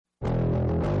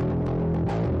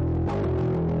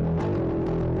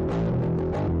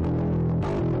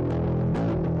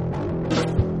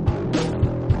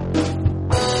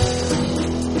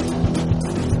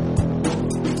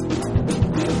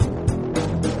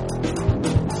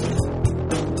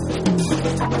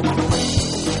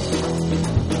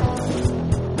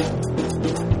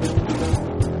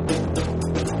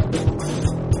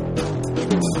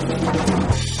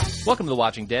Welcome to The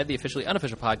Watching Dead, the officially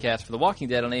unofficial podcast for The Walking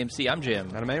Dead on AMC. I'm Jim.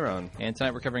 And I'm Aaron. And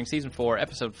tonight we're covering Season 4,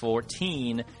 Episode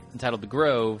 14, entitled The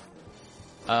Grove.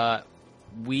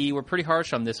 We were pretty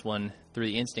harsh on this one through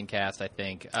the instant cast, I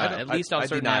think, at least on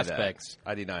certain aspects.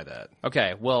 I deny that.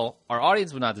 Okay, well, our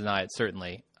audience would not deny it,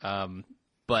 certainly.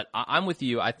 But I'm with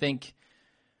you. I think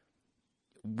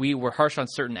we were harsh on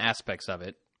certain aspects of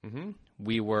it. Mm-hmm.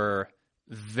 We were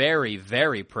very,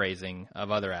 very praising of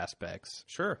other aspects.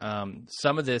 Sure.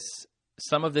 Some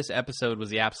of this episode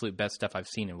was the absolute best stuff I've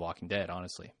seen in Walking Dead,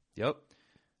 honestly. Yep.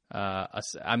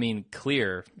 I mean,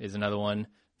 Clear is another one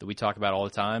that we talk about all the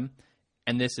time,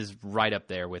 and this is right up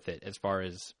there with it as far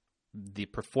as the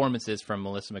performances from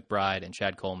Melissa McBride and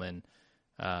Chad Coleman.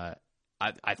 I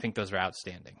think those are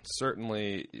outstanding.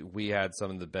 Certainly, we had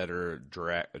some of the better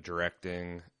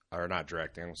directing, or not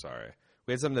directing, I'm sorry.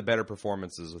 We had some of the better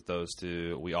performances with those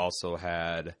two. We also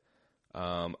had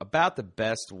about the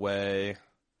best way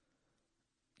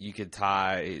you could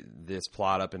tie this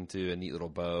plot up into a neat little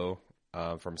bow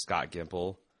from Scott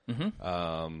Gimple.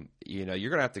 Mm-hmm. You're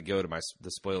going to have to go to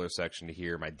the spoiler section to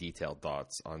hear my detailed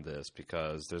thoughts on this,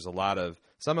 because there's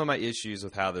some of my issues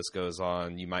with how this goes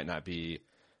on. You might not be,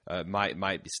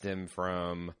 might stem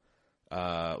from,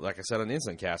 like I said on the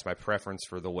Instant Cast, my preference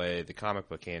for the way the comic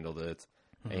book handled it.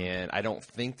 Mm-hmm. And I don't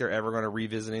think they're ever going to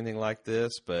revisit anything like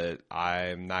this, but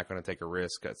I'm not going to take a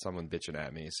risk at someone bitching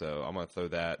at me. So I'm going to throw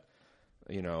that,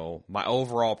 my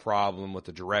overall problem with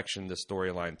the direction the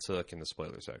storyline took in the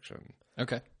spoiler section.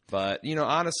 Okay. But,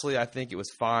 honestly, I think it was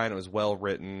fine. It was well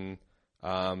written.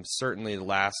 Certainly the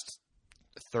last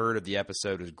third of the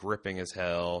episode was gripping as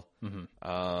hell.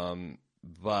 Mm-hmm.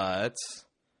 But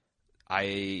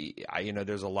I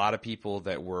there's a lot of people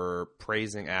that were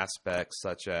praising aspects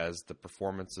such as the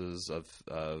performances of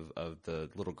the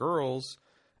little girls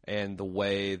and the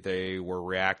way they were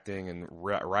reacting and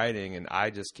writing, and I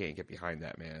just can't get behind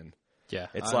that, man. Yeah,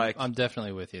 it's I'm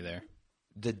definitely with you there.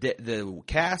 The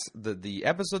cast, the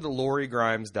episode that Lori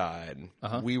Grimes died,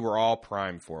 we were all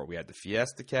primed for it. We had the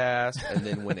Fiesta cast, and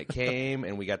then when it came,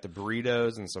 and we got the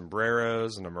burritos and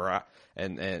sombreros and the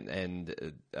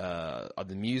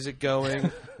music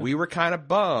going, we were kind of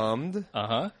bummed,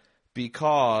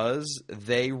 because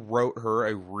they wrote her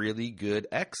a really good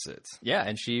exit. Yeah,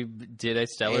 and she did a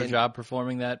stellar job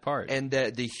performing that part. And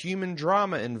the human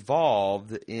drama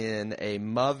involved in a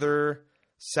mother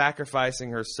sacrificing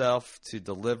herself to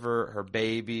deliver her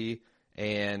baby,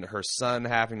 and her son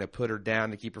having to put her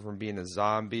down to keep her from being a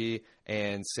zombie,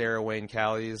 and Sarah Wayne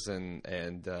Callies and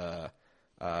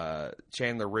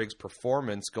Chandler Riggs'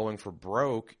 performance going for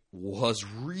broke was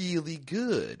really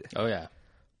good. Oh, yeah.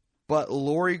 But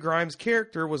Lori Grimes'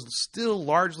 character was still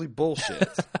largely bullshit.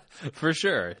 For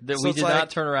sure. We did not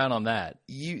turn around on that.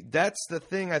 That's the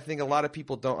thing I think a lot of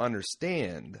people don't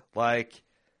understand. Like,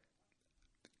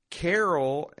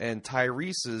 Carol and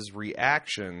Tyrese's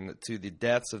reaction to the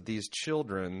deaths of these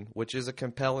children, which is a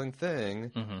compelling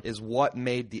thing, is what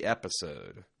made the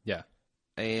episode. Yeah.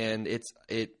 And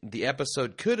the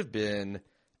episode could have been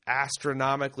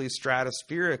astronomically,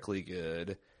 stratospherically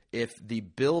good if the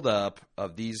buildup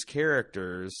of these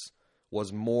characters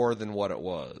was more than what it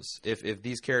was. If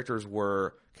these characters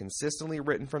were consistently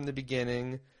written from the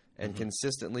beginning and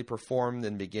consistently performed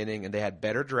in the beginning, and they had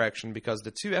better direction, because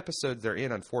the two episodes they're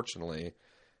in, unfortunately,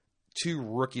 two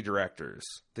rookie directors.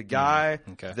 The guy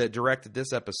that directed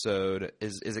this episode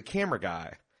is a camera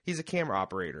guy. He's a camera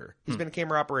operator. He's been a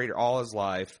camera operator all his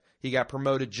life. He got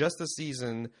promoted just this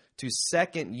season to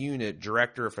second unit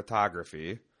director of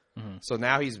photography. So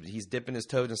now he's dipping his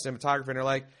toes in cinematography, and they're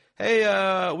like,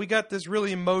 hey, we got this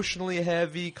really emotionally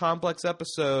heavy, complex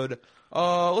episode.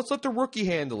 Let's let the rookie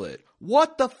handle it.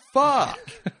 What the fuck?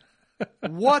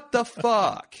 What the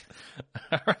fuck?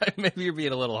 All right, maybe you're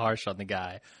being a little harsh on the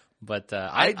guy. But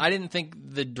I didn't think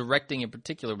the directing in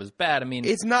particular was bad. I mean,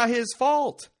 it's not his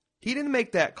fault. He didn't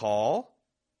make that call.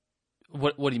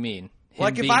 What do you mean?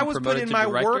 Like, if I was put in my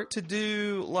work to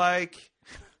do, like,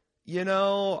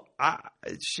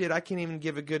 I can't even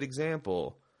give a good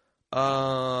example.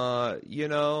 If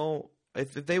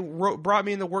they brought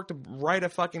me into work to write a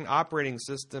fucking operating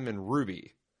system in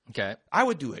Ruby, okay, I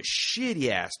would do a shitty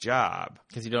ass job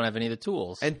because you don't have any of the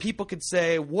tools. And people could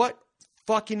say, "What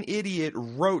fucking idiot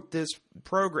wrote this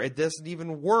program? It doesn't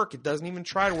even work. It doesn't even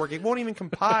try to work. It won't even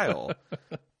compile."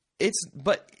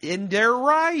 And they're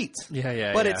right.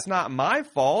 Yeah. But it's not my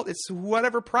fault. It's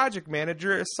whatever project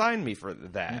manager assigned me for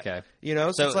that. Okay.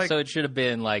 So it should have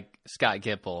been like Scott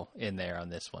Gimple in there on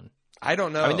this one. I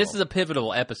don't know. I mean, this is a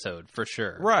pivotal episode for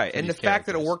sure. Right. And the fact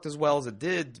that it worked as well as it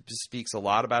did speaks a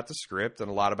lot about the script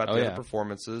and a lot about the other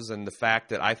performances, and the fact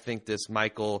that I think this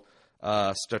Michael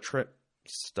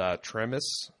Stratizimus.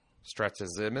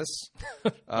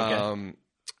 Okay.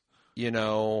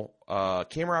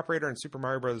 Camera operator in Super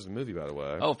Mario Brothers, the movie, by the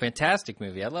way. Oh, fantastic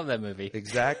movie! I love that movie.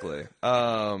 Exactly.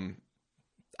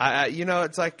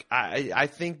 It's like I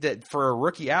think that for a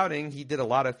rookie outing, he did a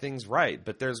lot of things right.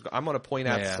 But I'm going to point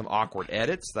out some awkward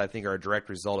edits that I think are a direct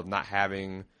result of not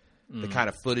having the kind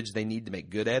of footage they need to make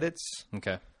good edits.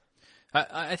 Okay.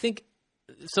 I think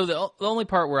so. The only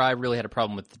part where I really had a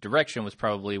problem with the direction was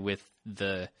probably with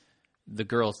the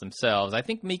girls themselves. I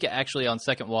think Mika actually on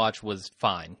second watch was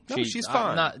fine. No, she's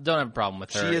fine. Don't have a problem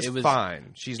with her. She is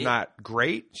fine. She's not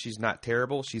great. She's not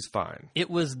terrible. She's fine. It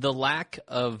was the lack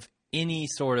of any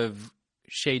sort of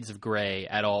shades of gray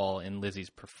at all in Lizzie's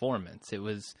performance. It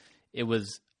was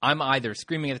I'm either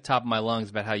screaming at the top of my lungs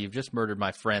about how you've just murdered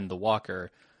my friend, the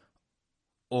Walker,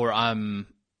 or I'm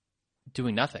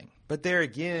doing nothing. But there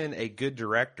again, a good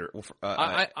director.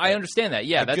 I understand that.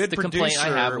 Yeah, that's the complaint I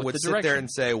have with would the sit direction. there and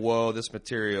say, "Whoa, this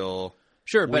material."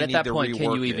 Sure, but we at need that to point,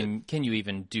 rework can you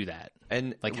even do that?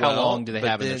 And like, how long do they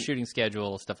have in their shooting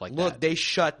schedule, stuff like that? Look, they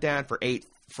shut down for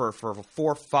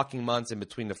 4 fucking months in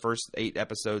between the first 8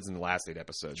 episodes and the last 8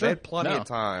 episodes. Sure. They had plenty of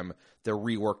time to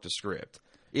rework the script.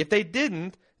 If they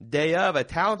didn't, day of, a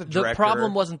talented director. The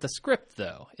problem wasn't the script,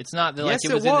 though. It's not that, like,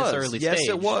 yes, it was in this early stage. Yes,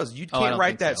 it was. You can't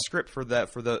write that script for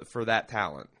that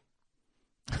talent.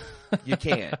 You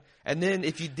can't. And then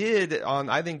if you did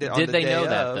I think that on the day did they know of,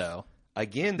 that though?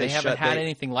 Again, they haven't had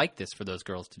anything like this for those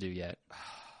girls to do yet.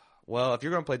 Well, if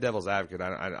you're going to play devil's advocate,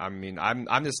 I mean,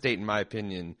 I'm just stating my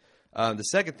opinion. The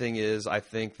second thing is, I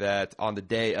think that on the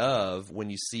day of, when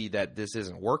you see that this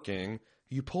isn't working,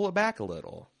 you pull it back a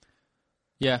little.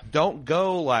 Yeah. Don't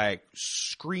go like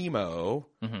screamo.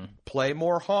 Mm-hmm. Play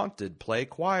more haunted. Play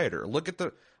quieter. Look at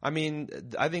I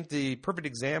think the perfect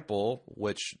example,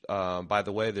 which, by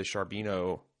the way, Miss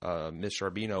Sharbino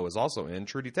is also in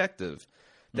True Detective.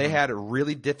 They had a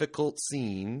really difficult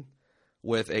scene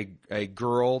with a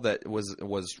girl that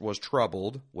was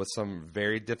troubled with some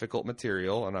very difficult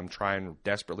material, and I'm trying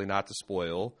desperately not to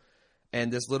spoil.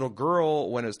 And this little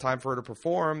girl, when it was time for her to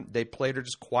perform, they played her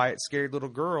just quiet, scared little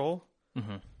girl.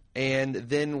 Mm-hmm. And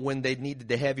then when they needed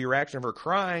the heavy reaction of her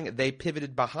crying, they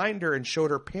pivoted behind her and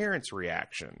showed her parents'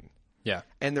 reaction. Yeah.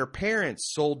 And their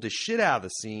parents sold the shit out of the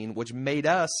scene, which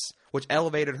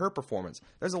elevated her performance.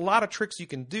 There's a lot of tricks you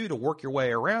can do to work your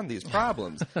way around these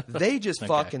problems. They just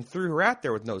fucking threw her out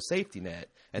there with no safety net,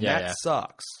 and that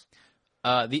sucks.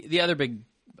 The other big,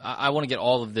 I want to get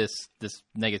all of this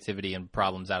negativity and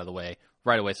problems out of the way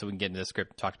right away, so we can get into the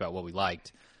script and talk about what we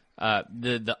liked.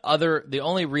 The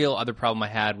only real other problem I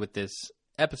had with this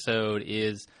episode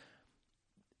is,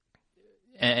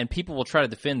 and people will try to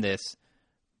defend this,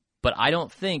 but I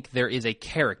don't think there is a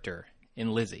character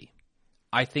in Lizzie.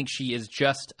 I think she is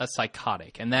just a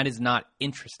psychotic, and that is not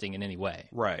interesting in any way.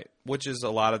 Right. Which is a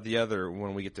lot of the other,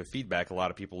 when we get to feedback, a lot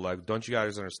of people are like, don't you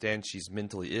guys understand she's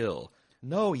mentally ill?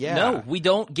 No, yeah. No, we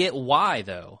don't get why,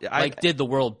 though. Did the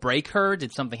world break her?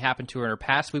 Did something happen to her in her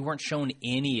past? We weren't shown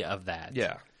any of that.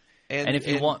 Yeah. And if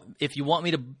you want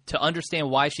me to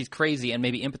understand why she's crazy and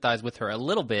maybe empathize with her a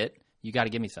little bit, you got to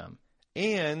give me some.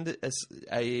 And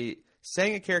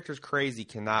saying a character's crazy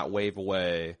cannot wave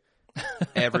away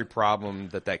every problem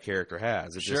that character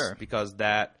has. It's just because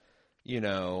that, it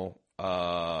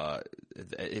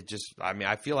just,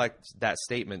 I feel like that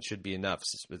statement should be enough.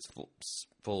 It's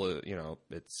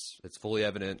it's fully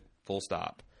evident, full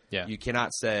stop. Yeah. You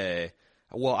cannot say,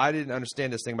 well, I didn't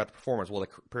understand this thing about the performance. Well,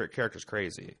 the character's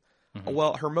crazy. Mm-hmm.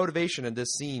 Well, her motivation in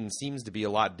this scene seems to be a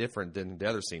lot different than the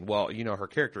other scene. Well, her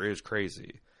character is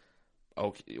crazy.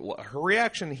 Okay, well, her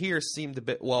reaction here seemed a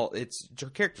bit. Well, her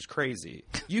character's crazy.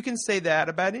 You can say that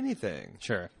about anything.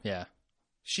 Sure. Yeah.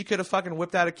 She could have fucking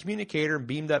whipped out a communicator and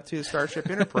beamed up to the Starship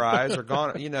Enterprise, or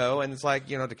gone. And it's like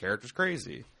the character's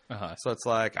crazy. Uh-huh. So it's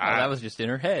like that was just in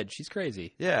her head. She's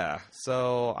crazy. Yeah.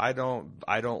 So I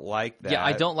don't like that. Yeah,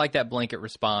 I don't like that blanket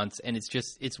response, and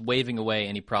it's waving away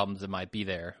any problems that might be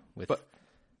there with.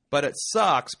 But it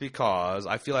sucks because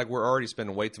I feel like we're already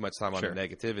spending way too much time on the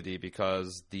negativity,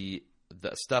 because the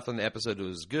stuff in the episode that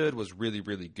was good was really,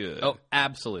 really good. Oh,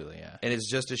 absolutely, yeah. And it's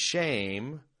just a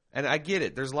shame. And I get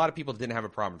it. There's a lot of people that didn't have a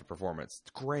problem with the performance.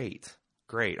 It's great.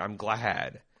 I'm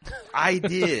glad. I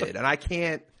did. And I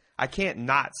can't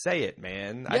not say it,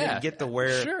 man. Yeah, I didn't get to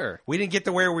where... Sure. We didn't get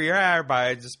to where we are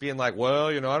by just being like, well,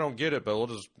 I don't get it, but we'll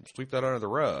just sweep that under the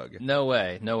rug. No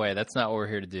way. That's not what we're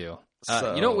here to do.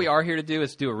 You know what we are here to do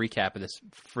is do a recap of this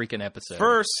freaking episode.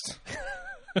 First,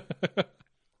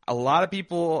 a lot of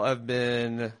people have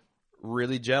been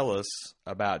really jealous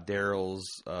about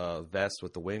Daryl's vest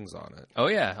with the wings on it. Oh,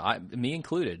 yeah. Me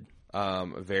included.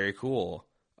 Very cool.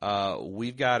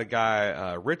 we've got a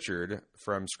guy, Richard,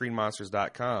 from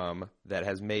ScreenMonsters.com that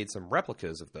has made some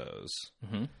replicas of those.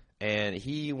 Mm-hmm. And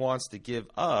he wants to give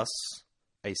us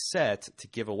a set to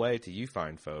give away to you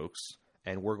fine folks.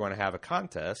 And we're going to have a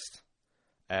contest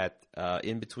at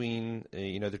in between,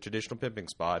 the traditional pimping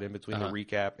spot, in between the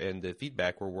recap and the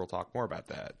feedback, where we'll talk more about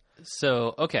that.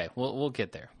 So, okay, we'll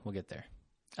get there. We'll get there.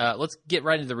 Let's get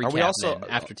right into the recap then,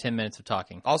 after 10 minutes of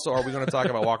talking. Also, are we going to talk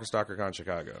about Walker Stalker Con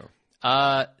Chicago?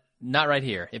 Not right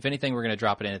here. If anything, we're going to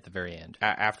drop it in at the very end.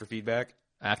 After feedback?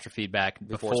 After feedback,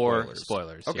 before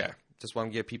spoilers. Okay. Yeah. Just want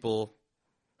to give people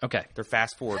their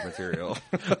fast-forward material.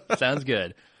 Sounds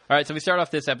good. All right, so we start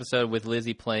off this episode with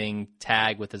Lizzie playing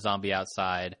tag with the zombie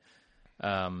outside.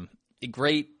 A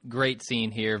great scene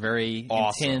here. Very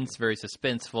intense, very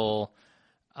suspenseful,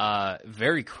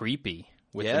 very creepy.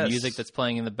 With the music that's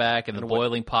playing in the back and the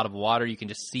boiling pot of water, you can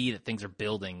just see that things are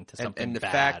building to something and the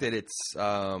bad. fact that it's,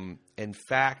 and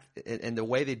the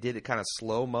way they did it kind of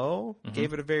slow-mo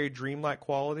gave it a very dreamlike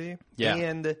quality. Yeah.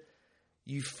 And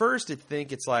you first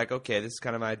think it's like, okay, this is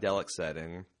kind of an idyllic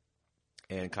setting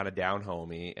and kind of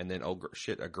down-homey, and then, oh,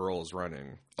 shit, a girl is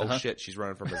running. Oh, shit, she's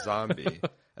running from a zombie.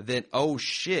 And then, oh,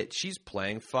 shit, she's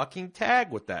playing fucking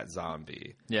tag with that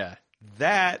zombie. Yeah.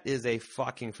 That is a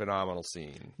fucking phenomenal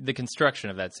scene. The construction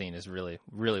of that scene is really,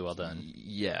 really well done.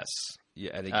 Yes.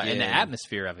 Yeah, and again, and the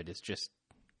atmosphere of it is just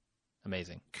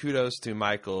amazing. Kudos to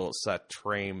Michael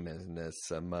Satrazimus.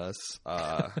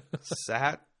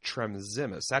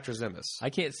 Satrazimus. I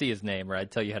can't see his name, or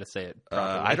I'd tell you how to say it.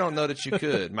 I don't know that you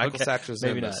could. Michael Satrazimus.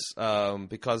 Maybe not.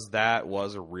 Because that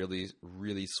was a really,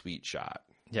 really sweet shot.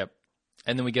 Yep.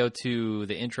 And then we go to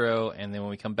the intro, and then when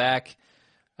we come back,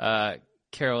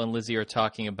 Carol and Lizzie are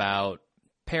talking about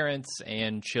parents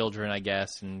and children, I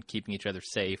guess, and keeping each other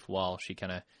safe while she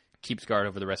kind of keeps guard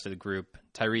over the rest of the group.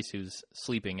 Tyrese, who's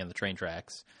sleeping in the train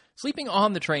tracks. Sleeping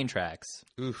on the train tracks.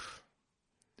 Oof.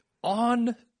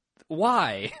 On...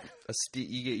 Why?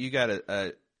 You got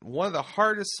one of the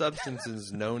hardest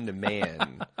substances known to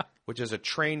man, which is a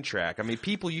train track. I mean,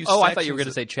 people use I thought you were going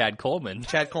to say Chad Coleman.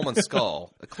 Chad Coleman's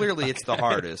skull. Clearly, it's the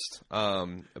hardest.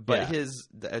 But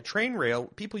a train rail,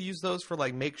 people use those for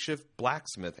like makeshift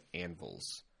blacksmith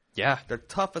anvils. Yeah. They're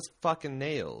tough as fucking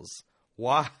nails.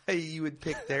 Why you would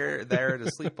pick there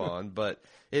to sleep on? But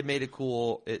it made a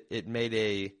cool. It made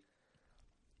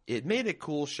a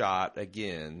cool shot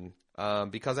again.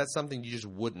 Because that's something you just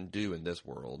wouldn't do in this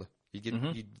world.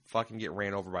 You'd fucking get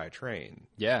ran over by a train.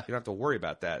 Yeah. You don't have to worry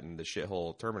about that in the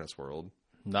shithole Terminus world.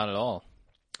 Not at all.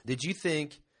 Did you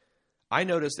think... I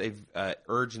noticed a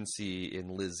urgency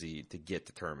in Lizzie to get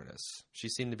to Terminus. She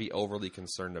seemed to be overly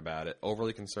concerned about it.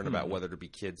 Overly concerned about whether to be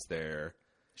kids there.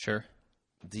 Sure.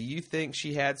 Do you think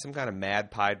she had some kind of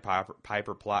Mad Pied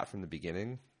Piper plot from the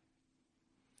beginning?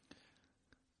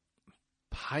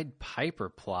 Pied Piper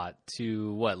plot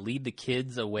to what? Lead the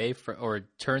kids away from, or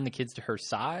turn the kids to her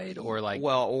side, or like,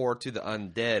 or to the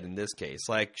undead in this case.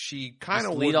 Like she kind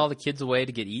of lead all the kids away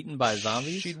to get eaten by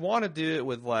zombies. She'd want to do it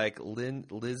with like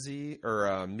Lizzie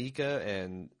or Mika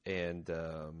and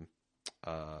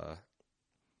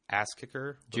ass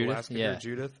kicker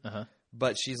Judith.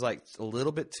 But she's like a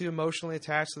little bit too emotionally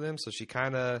attached to them, so she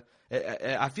kind of.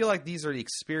 I feel like these are the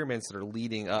experiments that are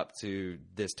leading up to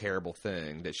this terrible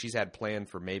thing that she's had planned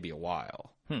for maybe a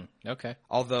while. Okay.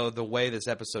 Although the way this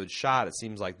episode's shot, it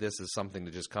seems like this is something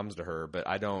that just comes to her. But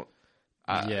I don't.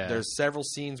 There's several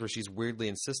scenes where she's weirdly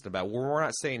insistent about. Well, we're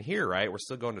not staying here, right? We're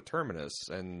still going to Terminus,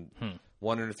 and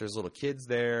wondering if there's little kids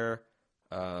there.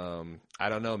 I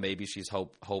don't know. Maybe she's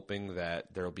hoping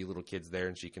that there'll be little kids there,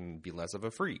 and she can be less of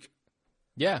a freak.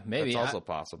 Yeah, maybe. That's also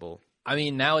possible. I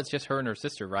mean, now it's just her and her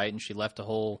sister, right? And she left a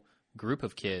whole group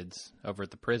of kids over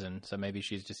at the prison, so maybe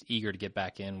she's just eager to get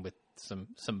back in with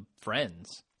some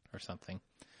friends or something.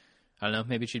 I don't know.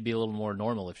 Maybe she'd be a little more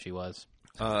normal if she was.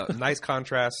 Nice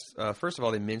contrast. First of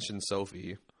all, they mentioned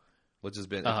Sophie, which has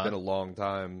been it's been a long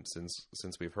time since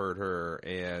we've heard her,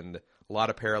 and a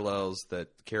lot of parallels that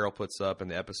Carol puts up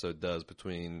and the episode does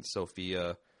between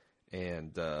Sophia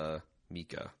and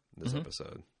Mika in this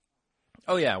episode.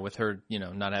 Oh, yeah, with her,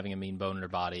 not having a mean bone in her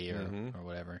body or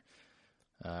whatever.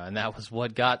 And that was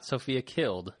what got Sophia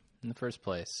killed in the first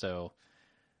place. So,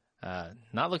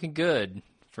 not looking good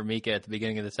for Mika at the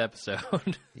beginning of this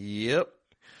episode. Yep.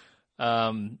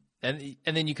 And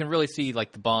then you can really see,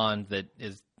 like, the bond that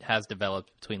has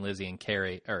developed between Lizzie and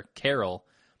Carol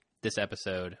this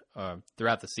episode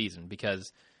throughout the season,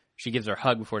 because she gives her a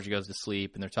hug before she goes to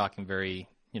sleep, and they're talking very,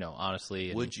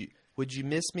 honestly. And, Would you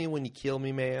miss me when you kill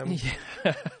me, ma'am?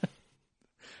 Yeah.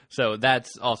 So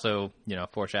that's also,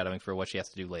 foreshadowing for what she has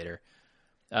to do later.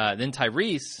 Then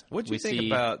Tyrese. What'd you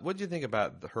think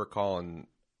about her calling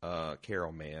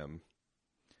Carol ma'am.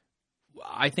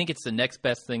 I think it's the next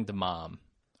best thing to mom.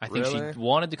 I think Really? she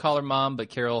wanted to call her mom, but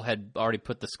Carol had already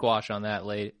put the squash on that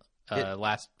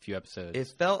last few episodes. It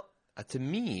felt, to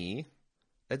me,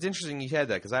 it's interesting you had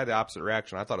that because I had the opposite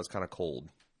reaction. I thought it was kind of cold.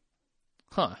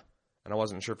 Huh. And I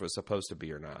wasn't sure if it was supposed to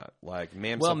be or not. Like,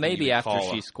 ma'am, Well, something you maybe would after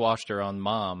call she squashed her on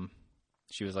mom,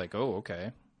 she was like, oh, okay.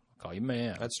 I'll call you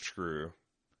ma'am. That's true.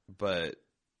 But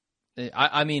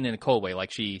I mean in a cold way.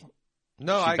 Like she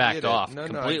I backed get it. off No,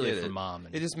 completely I get from it. mom.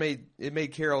 And, It just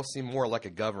made Carol seem more like a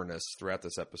governess throughout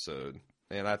this episode.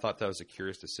 And I thought that was a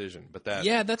curious decision. But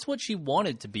yeah, that's what she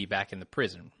wanted to be back in the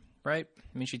prison, right?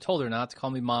 I mean, she told her not to call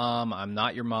me mom. I'm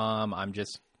not your mom. I'm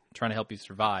just trying to help you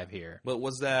survive here. But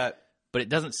was that But it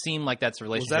doesn't seem like that's a was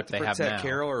relationship that to they have protect now.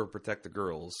 Carol or protect the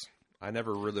girls? I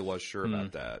never really was sure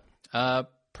about that.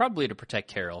 Probably to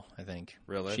protect Carol, I think.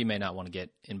 Really? She may not want to get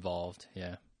involved,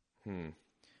 yeah. Hmm.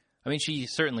 I mean, she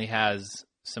certainly has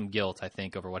some guilt, I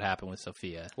think, over what happened with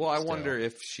Sophia. Well, I still. wonder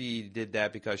if she did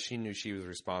that because she knew she was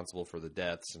responsible for the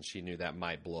deaths, and she knew that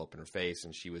might blow up in her face,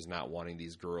 and she was not wanting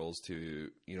these girls to,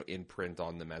 imprint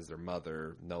on them as their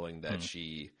mother, knowing that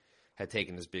she had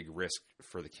taken this big risk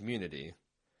for the community.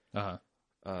 Uh-huh.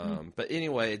 But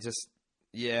anyway, it just,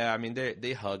 I mean,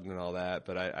 they hugged and all that,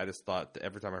 but I just thought that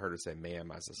every time I heard her say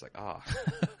 "ma'am," I was just like,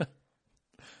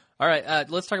 All right,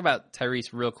 let's talk about Tyrese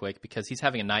real quick because he's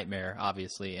having a nightmare,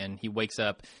 obviously, and he wakes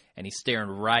up and he's staring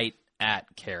right at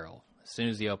Carol as soon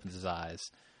as he opens his eyes.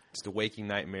 It's the waking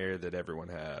nightmare that everyone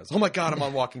has. Oh my God, I'm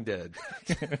on Walking Dead.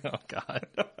 Oh, God.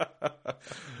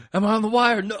 Am I on the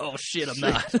wire? No, shit, I'm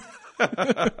not.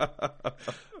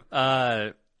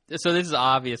 So this is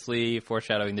obviously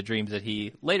foreshadowing the dreams that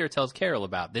he later tells Carol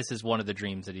about. This is one of the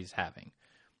dreams that he's having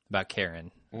about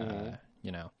Karen, and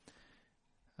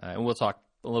we'll talk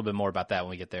a little bit more about that when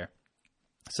we get there.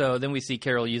 So then we see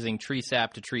Carol using tree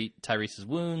sap to treat Tyrese's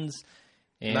wounds.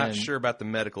 And Not sure about the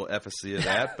medical efficacy of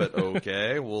that, but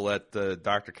okay. We'll let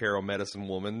Dr. Carol medicine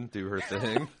woman do her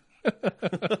thing.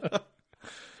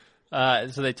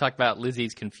 So they talk about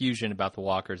Lizzie's confusion about the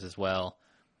walkers as well,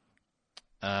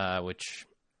 which,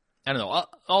 I don't know,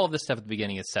 all of this stuff at the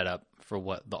beginning is set up for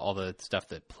all the stuff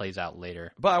that plays out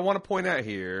later. But I want to point out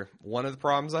here, one of the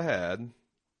problems I had,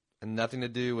 and nothing to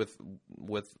do with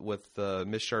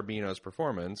Miss Charbonneau's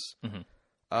performance,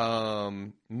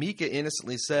 Mika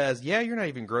innocently says, "Yeah, you're not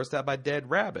even grossed out by dead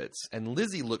rabbits," and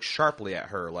Lizzie looks sharply at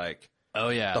her like, Oh,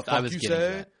 yeah, "The fuck I was you getting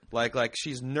say?" that. Like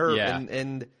she's nervous, Yeah.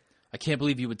 and I can't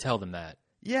believe you would tell them that.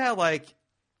 yeah,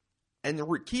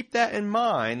 keep that in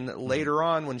mind later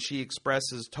on when she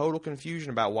expresses total confusion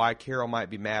about why Carol might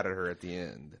be mad at her at the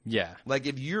end. Yeah. Like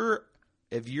if you're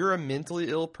a mentally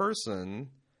ill person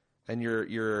and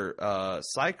you're a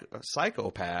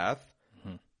psychopath,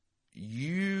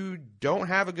 you don't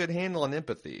have a good handle on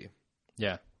empathy.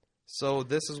 Yeah. So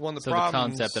this is one of the So problems.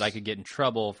 the concept that I could get in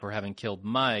trouble for having killed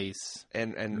mice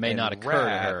and may not occur to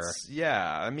her. rats.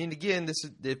 Yeah, I mean, again, this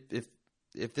is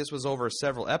if this was over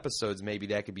several episodes, maybe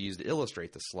that could be used to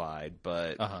illustrate the slide.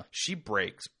 But she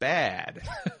breaks bad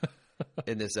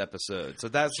in this episode, so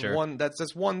that's Sure. one. That's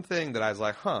just one thing that I was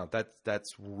like, that's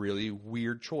really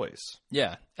weird choice.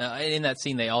 Yeah. In that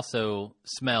scene, they also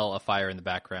smell a fire in the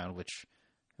background, which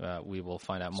we will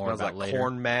find out more Smells about like later.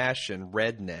 corn mash and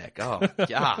redneck. Oh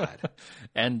God.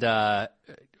 And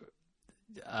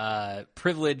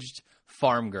privileged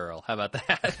farm girl. How about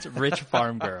that? Rich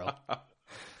farm girl.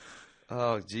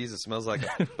 Oh Jesus, smells like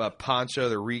a poncho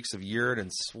that reeks of urine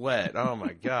and sweat. Oh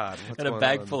my God. What's And a going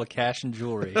bag on? full of cash and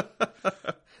jewelry.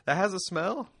 That has a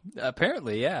smell?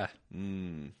 Apparently, yeah.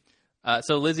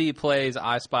 So Lizzie plays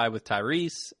I Spy with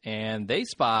Tyrese, and they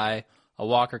spy a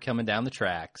walker coming down the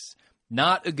tracks.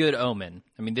 Not a good omen.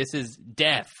 I mean, this is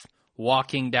death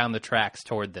walking down the tracks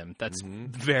toward them. That's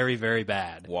very, very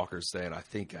bad. Walker's saying, I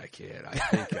think I can. I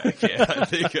think I can. I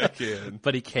think I can.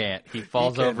 But he can't. He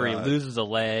falls over. He cannot. loses a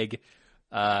leg.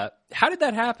 How did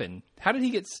that happen? How did he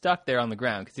get stuck there on the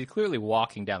ground? Because he's clearly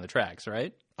walking down the tracks,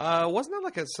 right? Wasn't that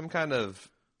like some kind of...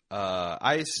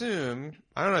 I assume...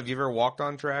 I don't know. Have you ever walked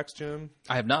on tracks, Jim?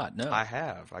 I have not, no. I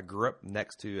have. I grew up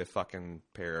next to a fucking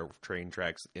pair of train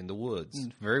tracks in the woods.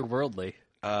 Very worldly.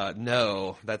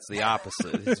 No, that's the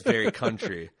opposite. It's very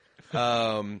country.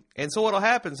 And so what'll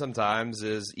happen sometimes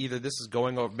is either this is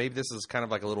going over, maybe this is kind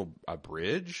of like a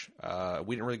bridge.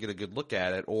 We didn't really get a good look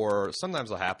at it. Or sometimes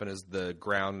what'll happen is the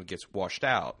ground gets washed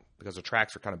out because the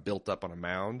tracks are kind of built up on a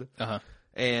mound.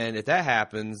 And if that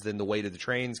happens, then the weight of the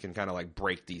trains can kind of like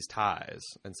break these ties.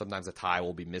 And sometimes a tie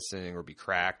will be missing or be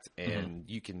cracked. And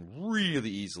you can really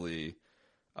easily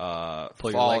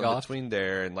Pull your fall leg in off? between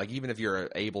there, and like even if you're an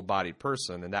able-bodied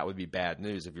person, and that would be bad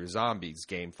news. If you're zombies,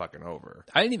 game fucking over.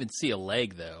 I didn't even see a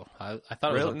leg though. I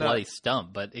thought it was Really? a No. bloody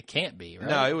stump, but it can't be, right?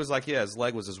 No, it was like his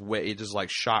leg was just way. It just like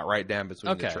shot right down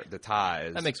between Okay. the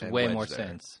ties. That makes and way wedged more there.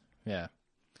 sense. Yeah.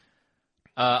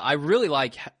 I really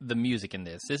like the music in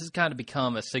this. This has kind of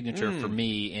become a signature for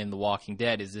me in The Walking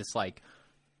Dead. Is this like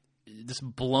this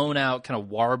blown out kind of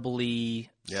warbly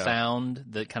sound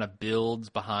that kind of builds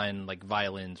behind like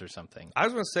violins or something? I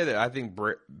was going to say that I think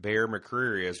Bear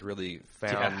McCreary has really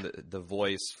found the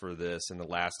voice for this in the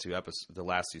last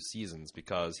two seasons,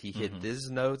 because he hit these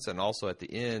notes, and also at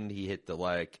the end he hit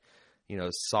the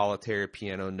solitary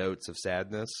piano notes of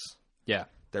sadness. Yeah.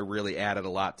 That really added a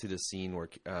lot to the scene where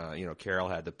Carol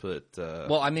had to put.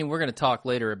 Well, I mean, we're going to talk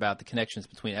later about the connections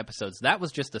between episodes. That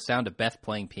was just the sound of Beth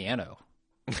playing piano.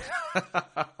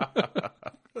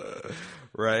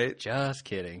 Right. Just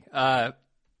kidding.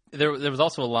 There was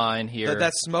also a line here.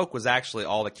 That smoke was actually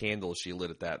all the candles she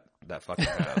lit at that fucking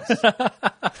house.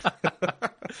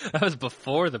 That was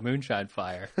before the moonshine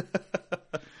fire.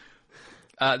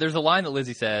 There's a line that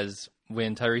Lizzie says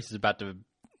when Tyrese is about to,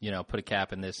 put a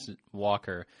cap in this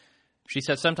walker. She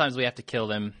says, sometimes we have to kill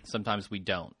them, sometimes we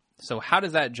don't. So how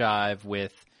does that jive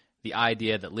with the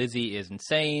idea that Lizzie is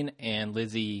insane and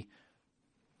Lizzie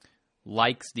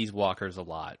likes these walkers a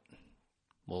lot?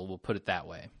 Well, we'll put it that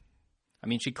way. I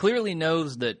mean, she clearly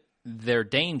knows that they're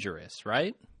dangerous,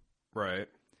 right? Right.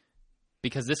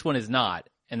 Because this one is not,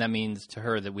 and that means to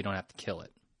her that we don't have to kill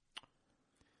it.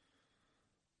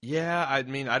 Yeah, I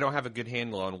mean, I don't have a good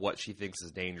handle on what she thinks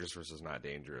is dangerous versus not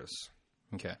dangerous.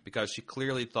 Okay. Because she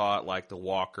clearly thought like the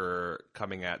walker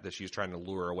coming at that she was trying to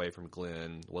lure away from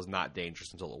Glenn was not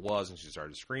dangerous until it was, and she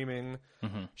started screaming.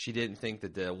 Mm-hmm. She didn't think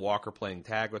that the walker playing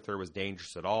tag with her was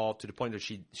dangerous at all, to the point that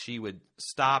she would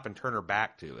stop and turn her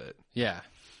back to it. Yeah.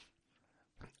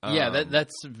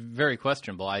 That's very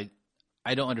questionable. I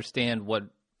don't understand what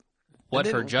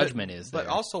her judgment is there. But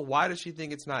also, why does she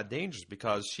think it's not dangerous?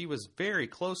 Because she was very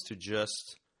close to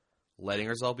just letting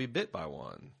herself be bit by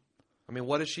one. I mean,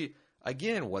 what is she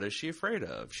afraid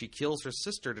of? She kills her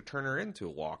sister to turn her into a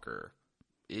walker.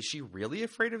 Is she really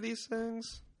afraid of these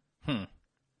things?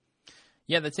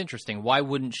 Yeah, that's interesting. Why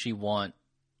wouldn't she want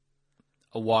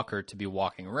a walker to be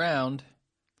walking around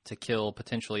to kill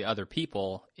potentially other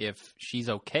people if she's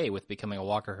okay with becoming a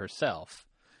walker herself?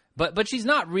 But she's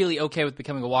not really okay with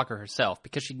becoming a walker herself,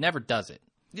 because she never does it.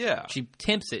 Yeah. She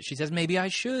tempts it. She says, maybe I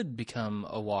should become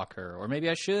a walker, or maybe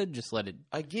I should just let it...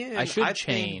 Again, I should think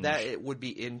change. that it would be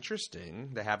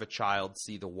interesting to have a child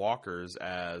see the walkers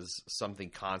as something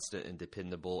constant and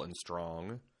dependable and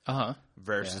strong.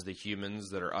 Versus the humans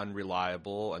that are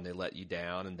unreliable and they let you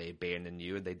down and they abandon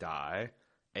you and they die,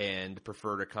 and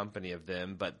prefer the company of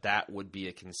them. But that would be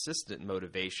a consistent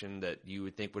motivation that you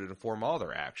would think would inform all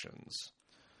their actions.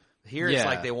 Here it's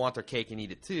like they want their cake and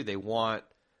eat it too. They want,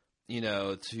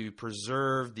 to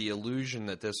preserve the illusion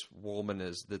that this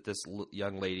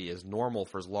young lady is normal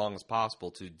for as long as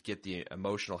possible, to get the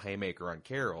emotional haymaker on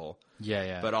Carol.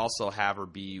 Yeah. But also have her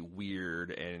be weird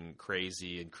and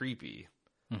crazy and creepy.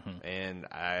 Mm-hmm. And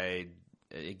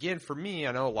for me,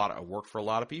 I know I work for a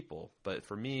lot of people, but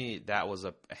for me, that was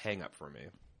a hang up for me.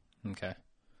 Okay.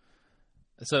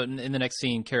 So in the next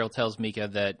scene, Carol tells Mika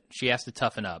that she has to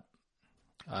toughen up.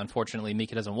 Unfortunately,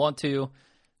 Mika doesn't want to.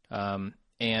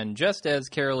 And just as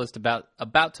Carol is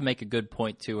about to make a good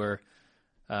point to her,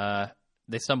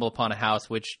 they stumble upon a house,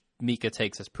 which Mika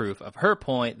takes as proof of her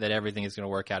point that everything is going to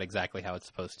work out exactly how it's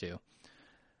supposed to.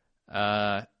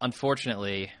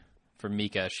 Unfortunately for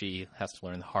Mika, she has to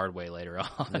learn the hard way later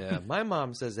on. Yeah, my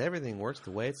mom says everything works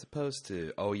the way it's supposed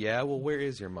to. Oh, yeah? Well, where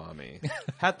is your mommy?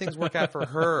 How'd things work out for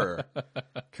her?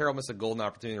 Carol missed a golden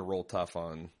opportunity to roll tough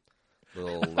on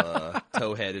little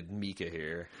toe-headed Mika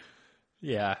here.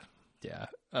 Yeah.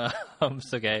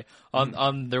 It's okay.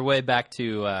 On their way back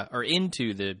to or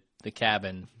into the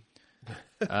cabin.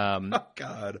 Oh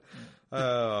God.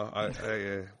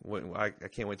 I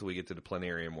can't wait till we get to the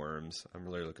planarium worms. I'm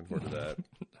really looking forward to that.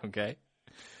 Okay.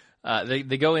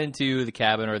 They go into the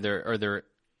cabin, or they're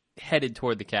headed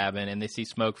toward the cabin, and they see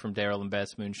smoke from Daryl and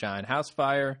Beth's moonshine house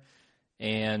fire,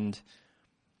 and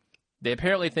they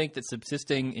apparently think that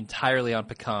subsisting entirely on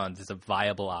pecans is a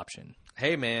viable option.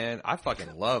 Hey, man, I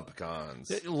fucking love pecans.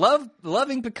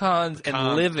 Loving pecans Pecan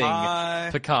and living pie,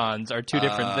 pecans are two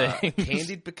different things.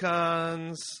 Candied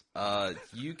pecans. Okay,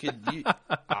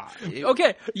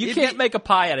 you can't make a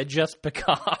pie out of just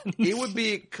pecans. It would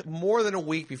be more than a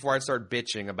week before I'd start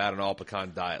bitching about an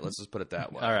all-pecan diet. Let's just put it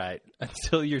that way. All right.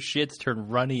 Until your shits turn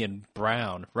runny and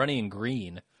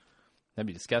green. That'd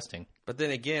be disgusting. But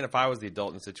then again, if I was the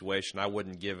adult in the situation, I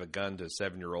wouldn't give a gun to a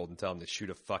 7-year-old and tell him to shoot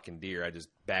a fucking deer. I'd just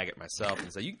bag it myself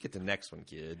and say, you can get the next one,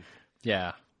 kid.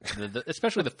 Yeah.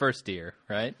 Especially the first deer,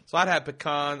 right? So I'd have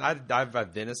pecan. I'd have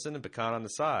venison and pecan on the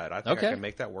side. I think I can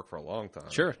make that work for a long time.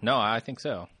 Sure. No, I think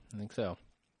so.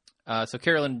 So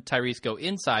Carol and Tyrese go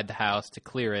inside the house to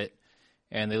clear it,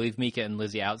 and they leave Mika and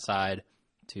Lizzie outside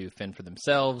to fend for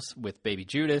themselves with baby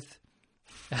Judith.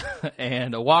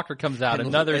 And a walker comes out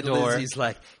another door. Lizzie's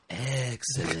like,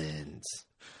 excellent.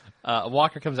 A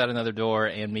walker comes out another door,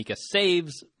 and Mika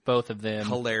saves both of them.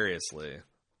 Hilariously.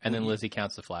 And then Lizzie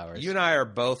counts the flowers. You and I are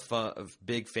both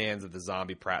big fans of the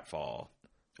zombie pratfall.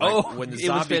 When the it was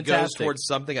zombie goes fantastic. towards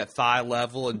something at thigh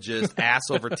level and just ass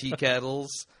over tea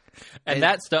kettles. And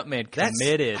that stuntman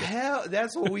committed.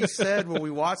 That's what we said when we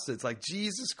watched it. It's like,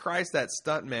 Jesus Christ, that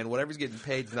stuntman, whatever's getting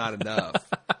paid is not enough.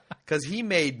 Because he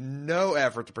made no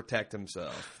effort to protect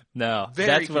himself. No, Very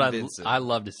that's what convincing. I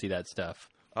love to see that stuff.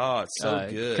 Oh, it's so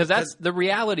good. Because that's the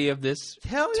reality of this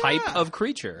type of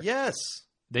creature. Yes.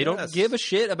 They don't give a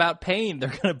shit about pain. They're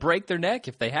going to break their neck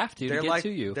if they have to get to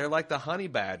you. They're like the honey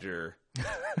badger.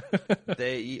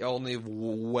 They eat only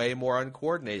way more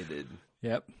uncoordinated.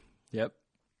 Yep.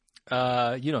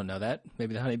 You don't know that.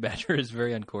 Maybe the honey badger is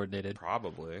very uncoordinated.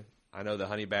 Probably. I know the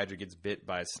honey badger gets bit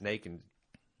by a snake and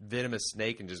venomous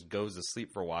snake and just goes to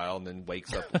sleep for a while and then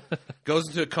wakes up, goes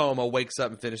into a coma, wakes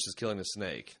up and finishes killing the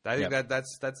snake. I think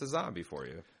that's a zombie for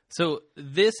you. So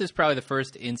this is probably the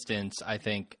first instance, I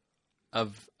think,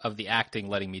 of the acting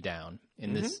letting me down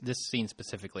in this scene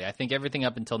specifically. I think everything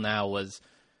up until now was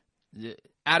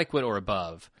adequate or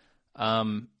above.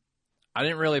 I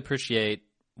didn't really appreciate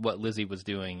what Lizzie was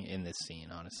doing in this scene,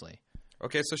 honestly.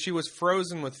 Okay, so she was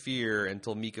frozen with fear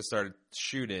until Mika started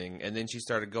shooting, and then she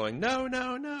started going, no,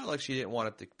 no, no, like she didn't want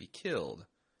it to be killed.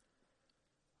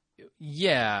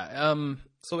 Yeah.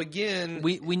 So again...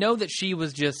 We know that she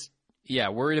was just,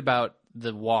 worried about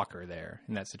the walker there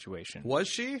in that situation. Was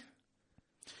she?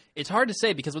 It's hard to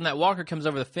say because when that walker comes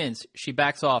over the fence, she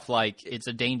backs off like it's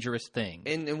a dangerous thing.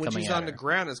 And when she's on the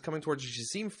ground, it's coming towards her. She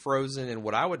seemed frozen in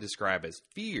what I would describe as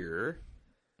fear.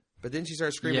 But then she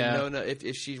started screaming, no, no.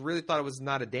 If she really thought it was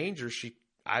not a danger,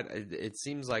 it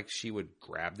seems like she would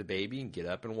grab the baby and get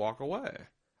up and walk away.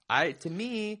 To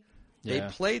me, they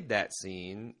played that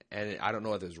scene, and I don't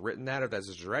know if it was written that or if that's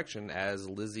his direction, as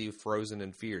Lizzie frozen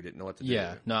in fear, didn't know what to do.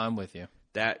 Yeah, no, I'm with you.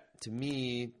 That, to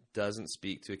me, doesn't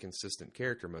speak to a consistent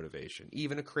character motivation,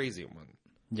 even a crazy one.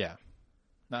 Yeah.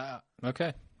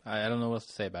 Okay. I don't know what else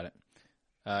to say about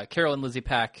it. Carol and Lizzie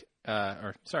crack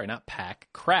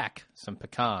some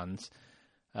pecans.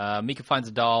 Mika finds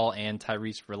a doll, and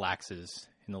Tyrese relaxes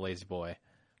in the lazy boy.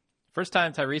 First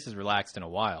time Tyrese has relaxed in a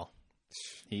while.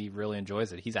 He really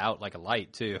enjoys it. He's out like a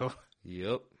light, too.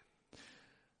 Yep.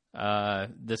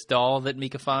 This doll that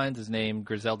Mika finds is named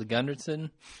Griselda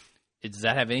Gunderson. Does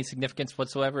that have any significance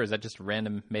whatsoever, or is that just a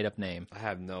random made-up name? I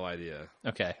have no idea.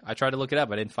 Okay. I tried to look it up.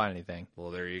 I didn't find anything.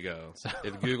 Well, there you go. So.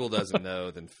 If Google doesn't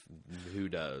know, then who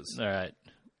does? All right.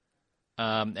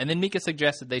 And then Mika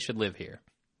suggests that they should live here.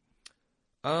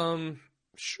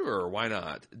 Sure. Why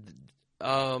not?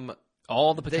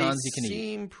 All the pecans you can eat. They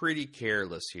seem pretty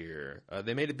careless here.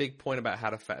 They made a big point about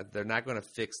how they're not going to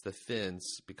fix the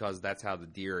fence because that's how the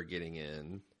deer are getting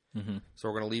in. Mm-hmm. So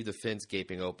we're going to leave the fence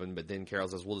gaping open, but then Carol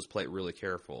says, we'll just play it really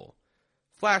careful.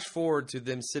 Flash forward to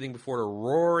them sitting before a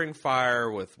roaring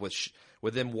fire with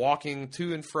them walking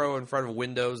to and fro in front of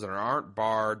windows that aren't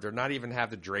barred. They're not even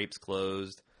have the drapes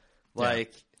closed.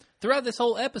 Throughout this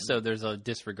whole episode, there's a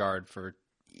disregard for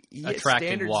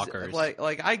attracting walkers.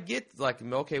 Like I get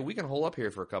okay, we can hole up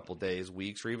here for a couple days,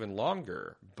 weeks, or even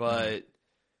longer. But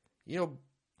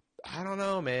I don't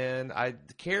know, man.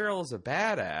 Carol is a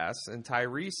badass, and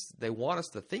Tyrese, they want us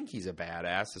to think he's a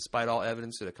badass, despite all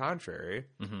evidence to the contrary.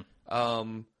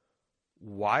 Mm-hmm.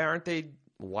 Why aren't they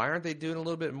doing a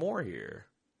little bit more here?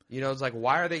 It's like,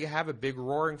 why are they have a big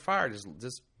roaring fire?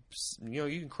 Just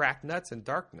you can crack nuts in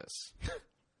darkness.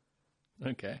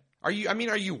 Okay. Are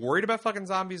you worried about fucking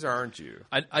zombies, or aren't you?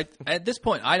 I at this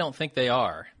point, I don't think they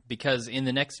are, because in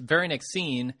the very next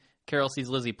scene, Carol sees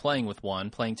Lizzie playing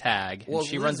tag, and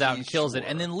she runs out and kills it,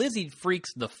 and then Lizzie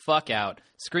freaks the fuck out,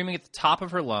 screaming at the top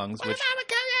of her lungs, which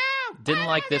didn't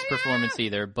like this performance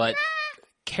either, but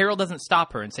Carol doesn't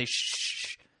stop her and say,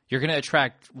 shh, you're going to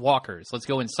attract walkers, let's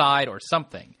go inside or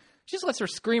something. She just lets her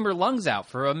scream her lungs out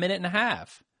for a minute and a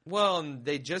half. Well, and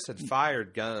they just had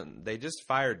fired guns. They just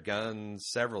fired guns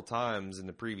several times in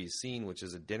the previous scene, which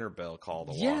is a dinner bell call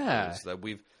to walkers. That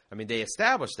they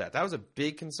established that. That was a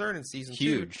big concern in season 2.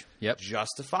 Huge. Yep.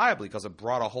 Justifiably, because it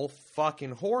brought a whole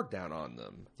fucking horde down on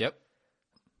them. Yep.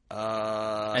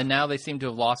 And now they seem to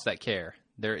have lost that care.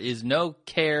 There is no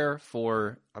care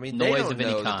for they noise don't of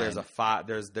any know that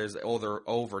kind. there's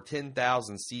over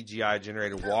 10,000 CGI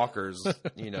generated walkers,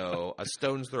 a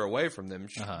stone's throw away from them.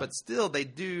 But still, they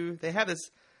have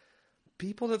this.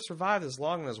 People that have survived as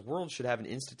long in this world should have an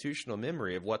institutional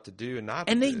memory of what to do and not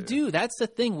to do. And they do. That's the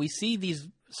thing. We see these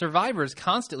survivors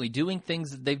constantly doing things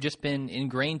that they've just been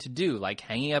ingrained to do, like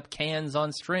hanging up cans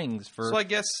on strings for So I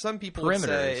guess some people would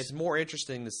say it's more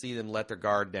interesting to see them let their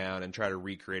guard down and try to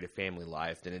recreate a family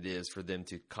life than it is for them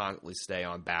to constantly stay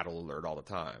on battle alert all the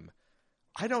time.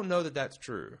 I don't know that that's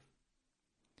true.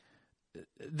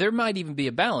 There might even be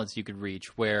a balance you could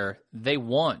reach where they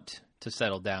want to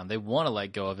settle down. They want to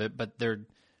let go of it, but the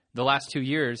last 2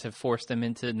 years have forced them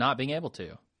into not being able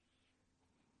to.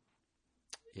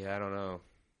 Yeah, I don't know.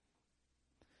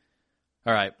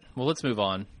 All right. Well, let's move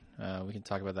on. We can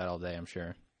talk about that all day, I'm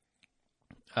sure.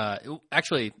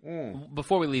 Actually,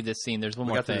 before we leave this scene, there's one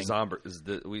more thing.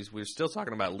 We're still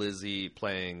talking about Lizzie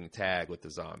playing tag with the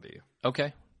zombie.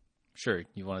 Okay. Sure.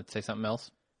 You want to say something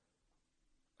else?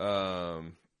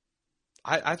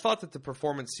 I thought that the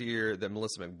performance here that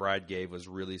Melissa McBride gave was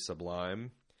really sublime,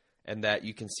 and that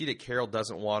you can see that Carol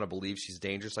doesn't want to believe she's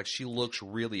dangerous. Like, she looks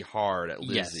really hard at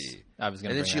Lizzie. Yes, I was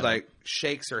going to. And then she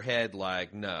shakes her head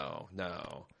like, no,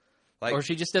 like, or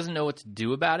she just doesn't know what to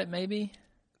do about it. Maybe,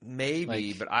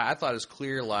 but I thought it was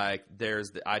clear. Like,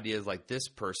 there's the idea is like this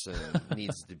person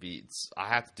needs to be. I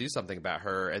have to do something about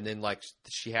her, and then like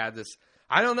she had this.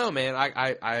 I don't know, man.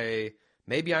 I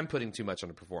maybe I'm putting too much on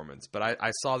the performance, but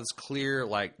I saw this clear,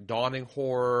 like, dawning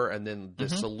horror, and then the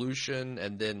solution,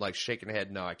 and then, like, shaking her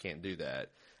head, no, I can't do that.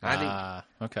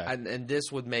 Okay. And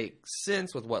this would make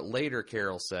sense with what later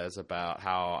Carol says about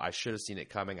how I should have seen it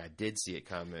coming, I did see it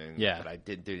coming, but I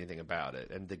didn't do anything about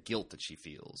it, and the guilt that she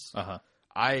feels.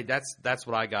 That's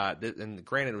what I got, and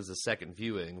granted it was a second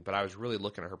viewing, but I was really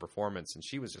looking at her performance, and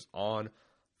she was just on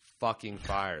fucking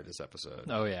fire this episode.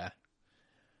 Oh, yeah.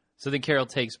 So then Carol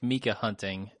takes Mika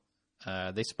hunting.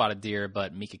 They spot a deer,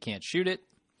 but Mika can't shoot it.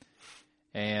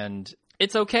 And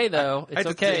it's okay, though. It's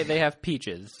okay. They have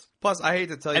peaches. Plus, I hate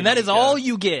to tell you, and that is all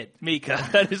you get, Mika.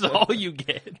 That is all you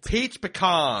get. Peach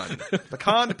pecan.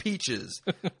 Pecan to peaches.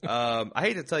 I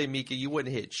hate to tell you, Mika, you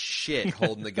wouldn't hit shit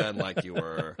holding the gun like you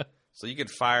were. So you could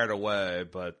fire it away,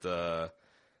 but...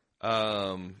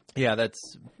 yeah,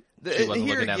 that's...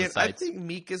 Here again, I think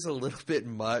Mika's a little bit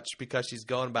much because she's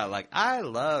going about like, I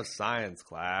love science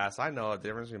class. I know the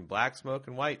difference between black smoke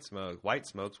and white smoke. White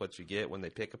smoke's what you get when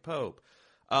they pick a pope.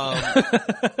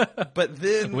 But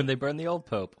then... when they burn the old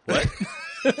pope. What?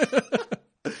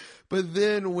 But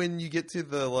then when you get to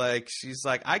the, like, she's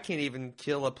like, I can't even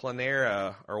kill a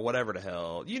planera or whatever the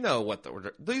hell. You know what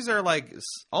these are, like,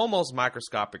 almost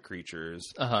microscopic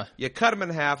creatures. You cut them in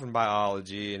half in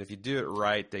biology, and if you do it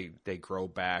right, they grow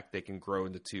back. They can grow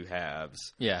into two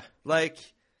halves. Yeah. Like,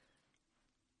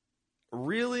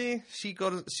 really?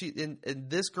 And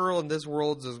this girl in this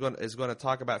world is going to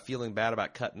talk about feeling bad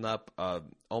about cutting up a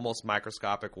almost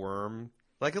microscopic worm?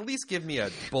 Like, at least give me a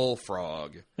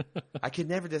bullfrog. I could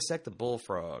never dissect a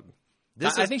bullfrog.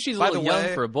 I think she's a little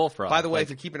young for a bullfrog. By the way, if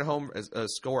you're keeping a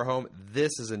score home,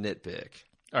 this is a nitpick.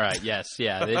 All right, yes,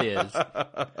 yeah, it is.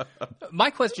 My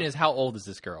question is, how old is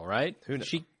this girl, right? Who knows?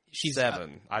 She's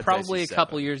 7. Probably a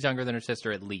couple years younger than her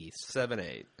sister at least. 7,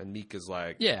 8. And Mika's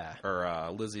like... Yeah. Or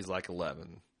Lizzie's like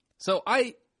 11. So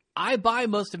I buy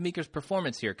most of Mika's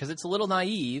performance here because it's a little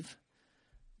naive,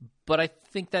 but I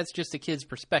think that's just a kid's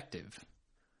perspective.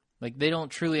 Like, they don't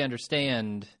truly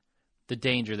understand the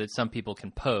danger that some people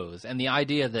can pose. And the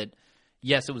idea that,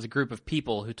 yes, it was a group of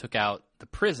people who took out the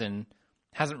prison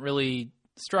hasn't really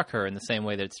struck her in the same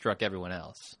way that it struck everyone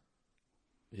else.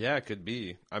 Yeah, it could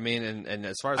be. I mean, and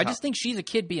as far as... I just think she's a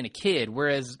kid being a kid,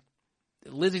 whereas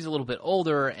Lizzie's a little bit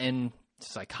older and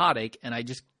psychotic, and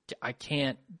I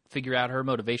can't figure out her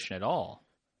motivation at all.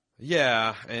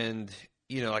 Yeah, and...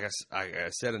 You know, like I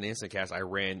said in the Instant Cast, I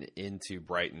ran into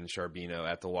Brighton Charbino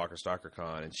at the Walker Stalker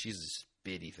Con, and she's a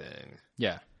bitty thing.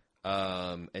 Yeah.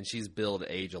 And she's billed at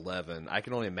age 11. I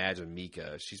can only imagine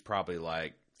Mika. She's probably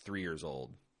like 3 years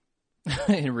old.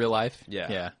 In real life? Yeah.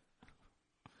 Yeah.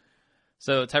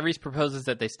 So Tyrese proposes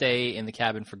that they stay in the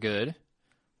cabin for good,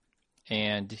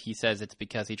 and he says it's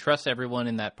because he trusts everyone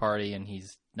in that party, and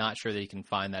he's not sure that he can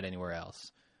find that anywhere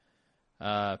else.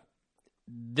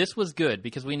 This was good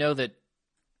because we know that,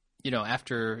 you know,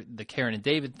 after the Karen and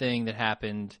David thing that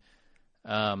happened,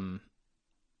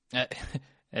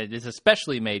 it's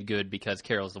especially made good because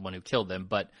Carol's the one who killed them.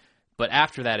 But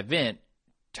after that event,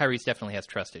 Tyrese definitely has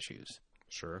trust issues.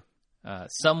 Sure.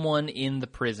 Someone in the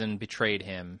prison betrayed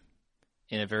him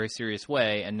in a very serious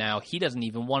way, and now he doesn't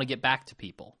even want to get back to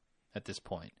people. at this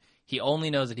point. He only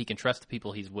knows that he can trust the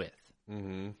people he's with.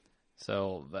 Mm-hmm.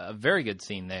 So a very good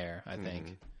scene there, I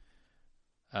think.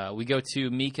 We go to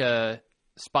Mika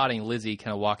spotting Lizzie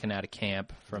kind of walking out of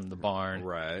camp from the barn.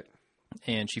 Right.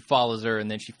 And she follows her,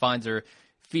 and then she finds her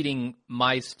feeding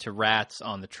mice to rats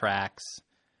on the tracks.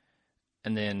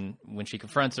 And then when she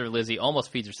confronts her, Lizzie almost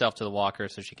feeds herself to the walker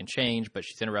so she can change, but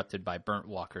she's interrupted by burnt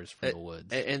walkers from the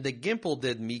woods. And the Gimple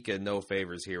did Mika no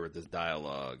favors here with this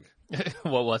dialogue.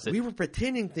 What was it? We were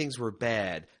pretending things were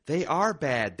bad. They are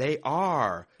bad. They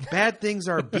are. Bad things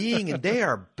are being, and they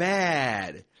are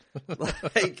bad.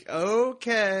 Like,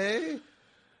 okay.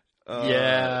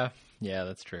 Yeah,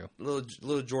 that's true.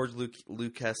 Little George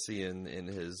Lucasian in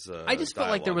his I just felt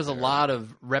like there was there. a lot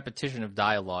of repetition of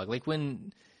dialogue. Like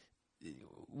when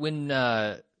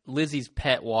Lizzie's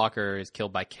pet walker is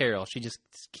killed by Carol, she just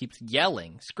keeps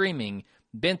yelling, screaming,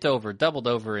 bent over, doubled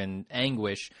over in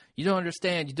anguish. You don't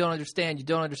understand. You don't understand. You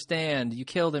don't understand. You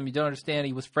killed him. You don't understand.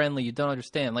 He was friendly. You don't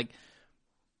understand. Like,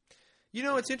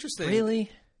 it's interesting.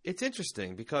 really? It's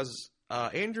interesting because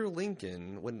Andrew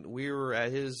Lincoln, when we were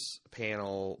at his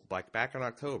panel like back in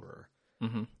October,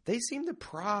 they seemed to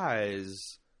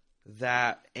prize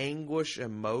that anguish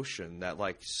emotion, that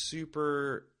like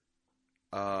super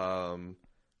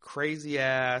crazy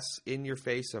ass in your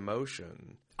face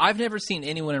emotion. I've never seen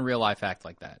anyone in real life act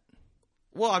like that.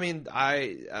 Well, I mean,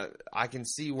 I can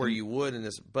see where you would in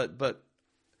this, but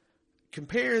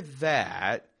compare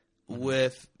that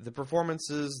with the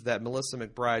performances that Melissa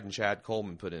McBride and Chad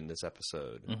Coleman put in this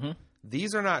episode.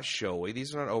 These are not showy.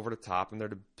 These are not over the top, and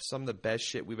they're some of the best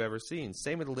shit we've ever seen.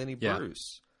 Same with Lenny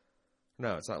Bruce.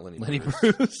 No, it's not Lenny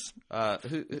Bruce.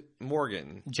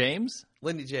 Morgan. James?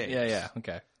 Lenny James. Yeah,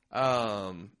 okay.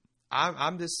 I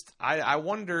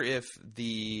wonder if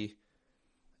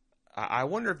I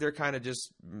wonder if they're kind of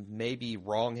just maybe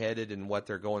wrong-headed in what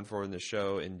they're going for in the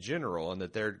show in general, and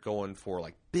that they're going for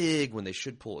like big when they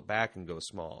should pull it back and go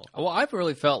small. Well, I've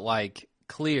really felt like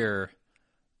Clear,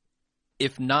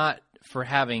 if not for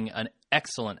having an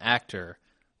excellent actor,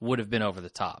 would have been over the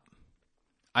top.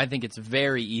 I think it's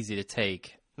very easy to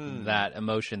take that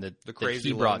emotion that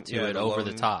he brought to it over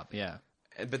the top. Yeah.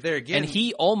 But there again... And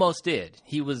he almost did.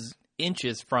 He was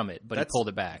inches from it, but he pulled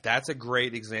it back. That's a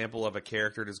great example of a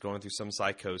character that's going through some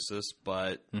psychosis,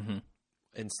 but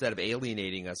instead of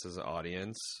alienating us as an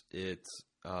audience, it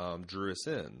drew us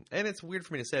in. And it's weird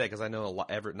for me to say that because I know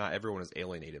not everyone is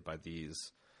alienated by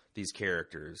these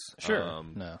characters. Sure.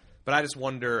 No. But I just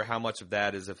wonder how much of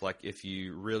that is if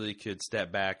you really could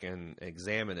step back and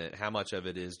examine it, how much of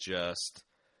it is just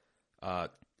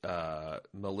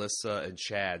Melissa and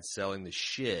Chad selling the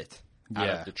shit out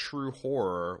of the true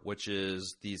horror, which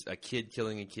is a kid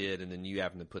killing a kid, and then you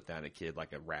having to put down a kid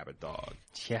like a rabid dog.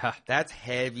 Yeah. That's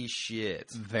heavy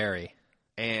shit. Very.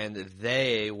 And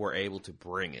they were able to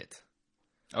bring it.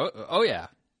 Oh yeah.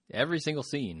 Every single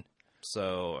scene.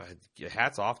 So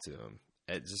hats off to them.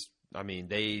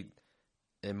 They,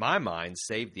 in my mind,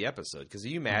 saved the episode. Because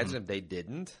you imagine if they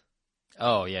didn't?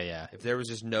 Oh yeah. If there was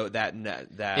just that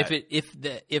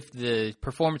if the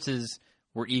performances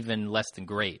were even less than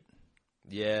great.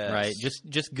 Yeah. Right?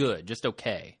 Just good. Just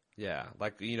okay. Yeah.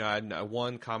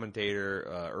 One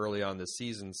commentator early on this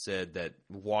season said that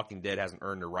Walking Dead hasn't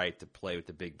earned the right to play with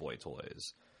the big boy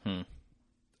toys. And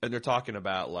they're talking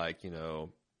about,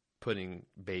 putting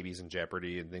babies in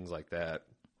jeopardy and things like that.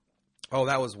 Oh,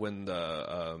 that was when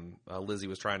Lizzie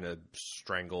was trying to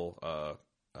strangle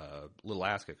little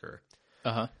ass kicker.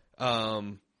 I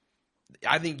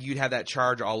think you'd have that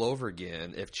charge all over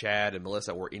again if Chad and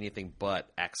Melissa were anything but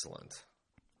excellent.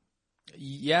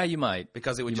 Yeah, you might.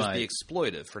 Because it would be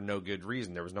exploitive for no good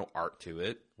reason. There was no art to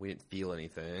it. We didn't feel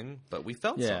anything, but we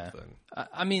felt something.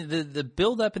 I mean, the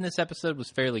build-up in this episode was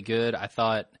fairly good. I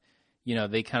thought,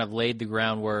 they kind of laid the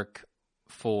groundwork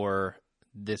for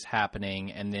this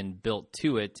happening and then built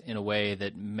to it in a way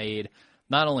that made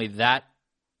not only that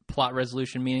plot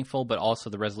resolution meaningful, but also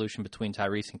the resolution between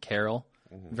Tyrese and Carol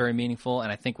very meaningful.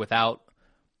 And I think without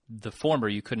the former,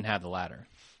 you couldn't have the latter.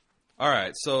 All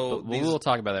right, so we'll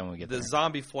talk about that when we get there. The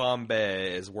zombie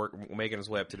flambe is making his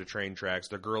way up to the train tracks.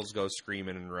 The girls go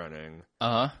screaming and running.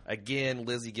 Again,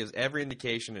 Lizzie gives every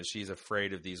indication that she's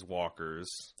afraid of these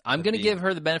walkers. I'm going to give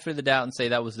her the benefit of the doubt and say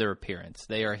that was their appearance.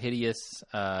 They are hideous.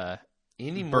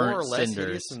 Any more or less cinders.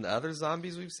 hideous than the other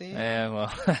zombies we've seen? Yeah,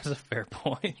 well, that's a fair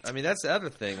point. I mean, that's the other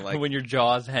thing. When your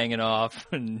jaw's hanging off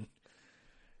and...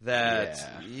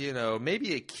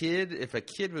 maybe if a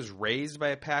kid was raised by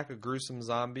a pack of gruesome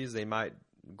zombies, they might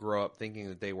grow up thinking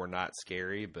that they were not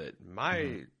scary. But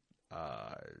my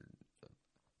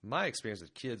experience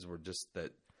with kids were just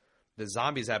that the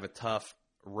zombies have a tough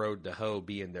Road to Hoe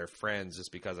being their friends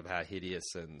just because of how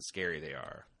hideous and scary they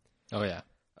are. Oh yeah.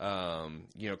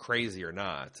 Crazy or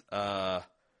not.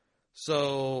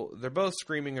 So they're both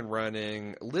screaming and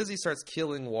running. Lizzie starts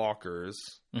killing walkers.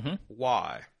 Mm-hmm.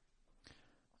 Why?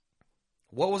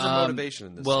 What was her motivation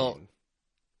in this scene?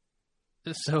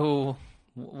 So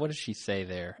what does she say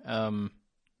there? You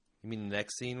mean the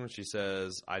next scene when she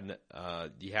says,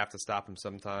 you have to stop him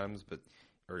sometimes, but...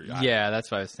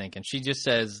 that's what I was thinking. She just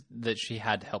says that she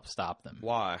had to help stop them.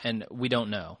 Why? And we don't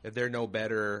know. If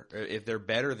they're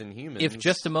better than humans... If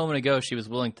just a moment ago she was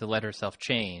willing to let herself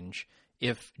change,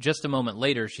 if just a moment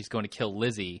later she's going to kill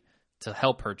Lizzie to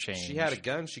help her change... She had a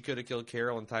gun, she could have killed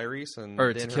Carol and Tyrese and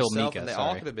or then to kill herself, Mika, and they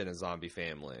all could have been a zombie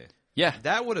family. Yeah.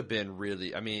 That would have been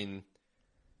really...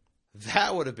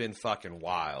 that would have been fucking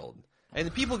wild.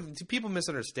 And people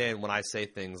misunderstand when I say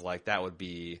things like that would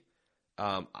be...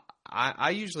 I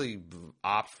usually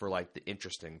opt for like the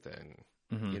interesting thing,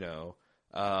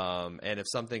 and if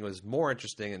something was more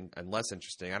interesting and less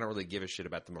interesting, I don't really give a shit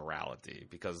about the morality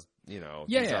because, these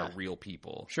are real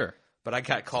people. Sure. But I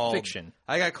got called fiction.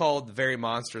 I got called very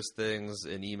monstrous things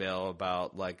in email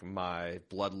about like my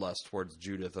bloodlust towards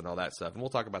Judith and all that stuff. And we'll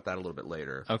talk about that a little bit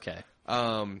later. Okay.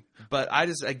 But I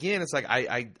just, again, it's like,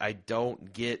 I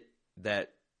don't get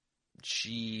that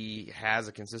she has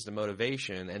a consistent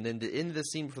motivation. And then the end of the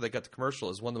scene before they got to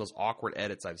commercial is one of the most awkward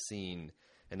edits I've seen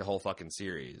in the whole fucking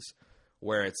series,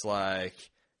 where it's like,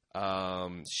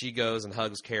 she goes and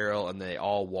hugs Carol and they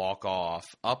all walk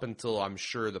off up until I'm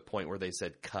sure the point where they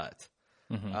said cut.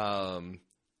 Mm-hmm.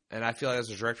 And I feel like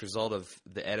as a direct result of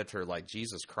the editor, like,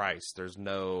 Jesus Christ, there's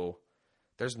no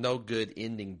good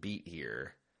ending beat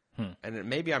here. And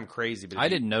maybe I'm crazy, but I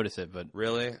didn't notice it, but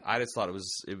really, I just thought it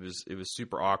was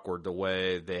super awkward the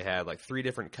way they had like 3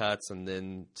 different cuts and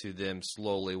then to them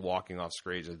slowly walking off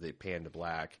stage as they pan to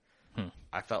black.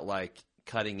 I felt like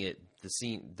cutting it, the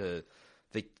scene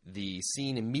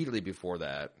immediately before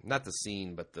that, not the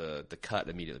scene, but the cut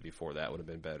immediately before that would have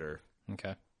been better.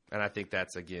 Okay. And I think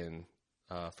that's, again,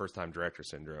 first-time director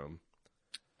syndrome.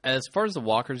 As far as the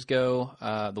walkers go,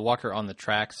 the walker on the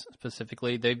tracks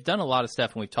specifically, they've done a lot of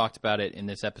stuff, and we've talked about it in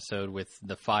this episode with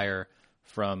the fire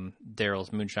from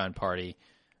Daryl's moonshine party.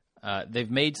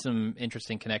 They've made some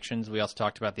interesting connections. We also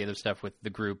talked about the other stuff with the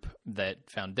group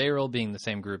that found Daryl being the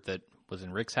same group that was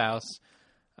in Rick's house.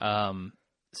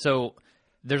 So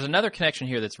there's another connection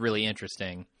here that's really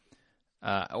interesting,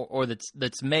 or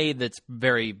that's made that's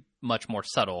very much more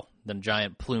subtle than a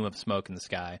giant plume of smoke in the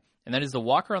sky. And that is the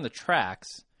walker on the tracks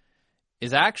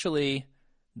is actually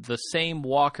the same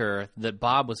walker that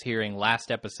Bob was hearing last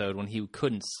episode when he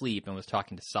couldn't sleep and was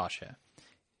talking to Sasha.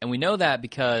 And we know that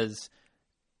because,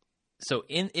 so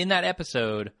in that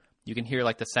episode, you can hear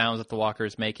like the sounds that the walker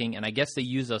is making, and I guess they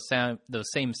use those same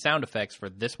sound effects for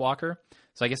this walker.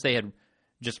 So I guess they had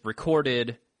just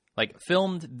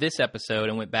filmed this episode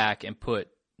and went back and put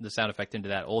the sound effect into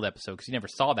that old episode because you never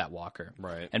saw that walker.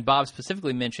 Right. And Bob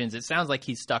specifically mentions it sounds like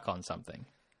he's stuck on something.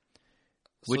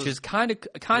 Which is kind of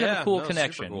a cool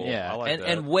connection. Cool. Yeah. I like that.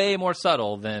 And way more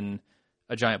subtle than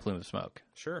a giant plume of smoke.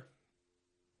 Sure.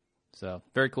 So,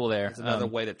 very cool there. It's another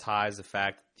way that ties the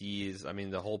fact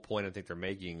the whole point I think they're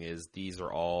making is these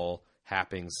are all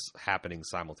happening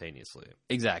simultaneously.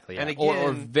 Exactly. Yeah. And again,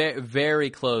 or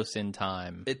very close in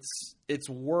time. It's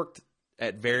worked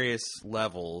at various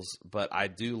levels, but I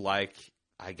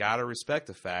gotta respect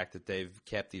the fact that they've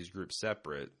kept these groups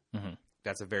separate. Mm-hmm.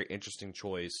 That's a very interesting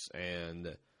choice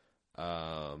and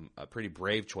a pretty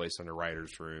brave choice in the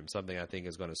writer's room. Something I think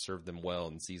is going to serve them well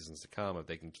in seasons to come if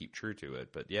they can keep true to it.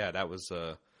 But yeah, that was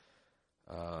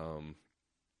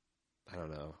I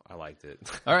don't know. I liked it.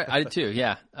 All right, I did too.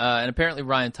 Yeah, and apparently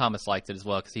Ryan Thomas liked it as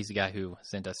well because he's the guy who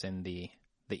sent us in the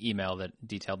email that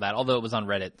detailed that. Although it was on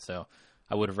Reddit, so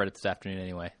I would have read it this afternoon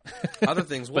anyway. Other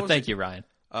things, but thank you, Ryan.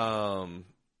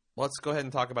 Let's go ahead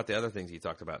and talk about the other things you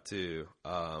talked about too.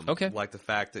 Okay. Like the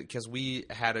fact that, because we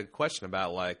had a question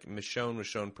about, like, Michonne was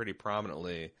shown pretty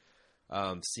prominently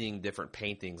seeing different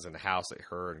paintings in the house that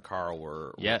her and Carl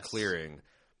were clearing.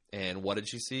 And what did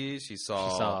she see? She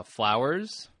saw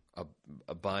flowers,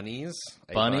 bunnies,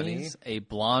 a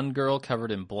blonde girl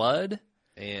covered in blood.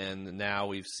 And now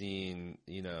we've seen,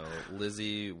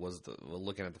 Lizzie was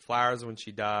looking at the flowers when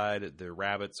she died. The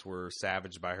rabbits were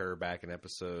savaged by her back in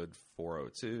episode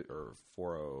 402 or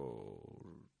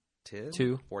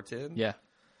 410? 410? Yeah.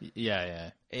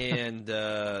 Yeah. And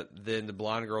then the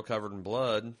blonde girl covered in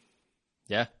blood.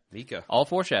 Yeah. Mika. All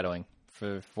foreshadowing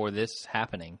for this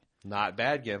happening. Not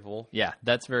bad, Gimple. Yeah,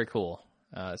 that's very cool.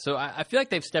 So I feel like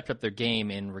they've stepped up their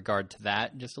game in regard to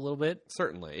that just a little bit.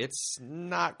 Certainly. It's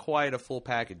not quite a full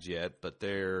package yet, but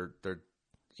they're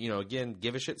again,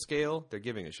 give a shit scale, they're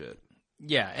giving a shit.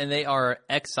 Yeah, and they are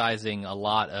excising a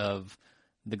lot of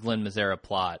the Glenn Mazzara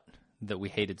plot that we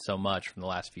hated so much from the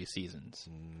last few seasons.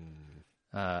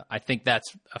 I think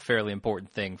that's a fairly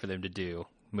important thing for them to do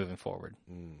moving forward.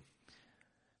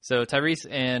 So Tyrese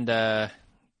and,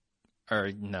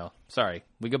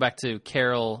 we go back to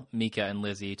Carol, Mika, and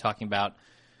Lizzie talking about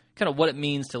kind of what it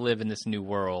means to live in this new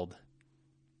world.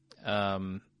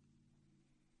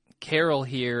 Carol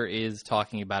here is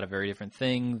talking about a very different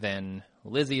thing than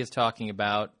Lizzie is talking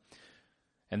about,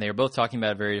 and they are both talking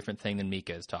about a very different thing than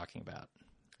Mika is talking about.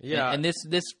 Yeah. And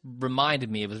this reminded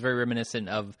me, it was very reminiscent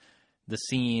of the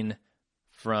scene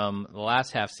from the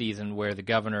last half season where the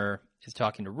governor is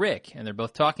talking to Rick, and they're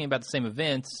both talking about the same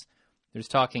events. They're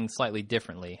just talking slightly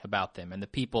differently about them, and the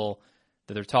people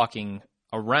that they're talking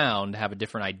around have a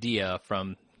different idea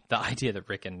from the idea that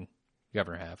Rick and the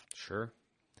governor have. Sure.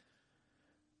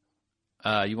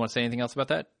 You want to say anything else about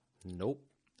that? Nope.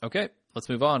 Okay, let's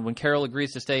move on. When Carol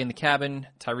agrees to stay in the cabin,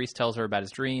 Tyrese tells her about his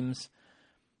dreams.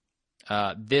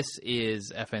 This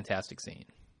is a fantastic scene.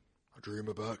 I dream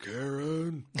about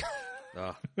Karen.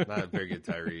 Not a very good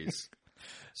Tyrese.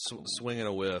 Swinging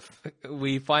a whiff.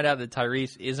 We find out that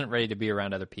Tyrese isn't ready to be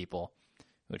around other people,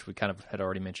 which we kind of had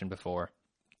already mentioned before.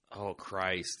 Oh,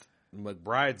 Christ.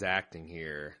 McBride's acting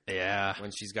here. Yeah. When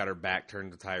she's got her back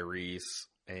turned to Tyrese,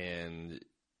 and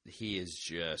he is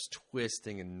just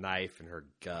twisting a knife in her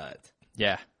gut.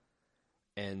 Yeah.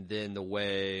 And then the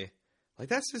way,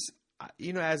 that's just,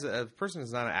 as a person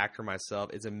who's not an actor myself,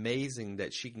 it's amazing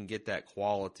that she can get that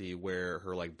quality where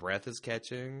her, breath is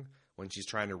catching when she's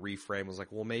trying to reframe. It was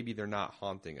like, well, maybe they're not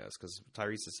haunting us. Because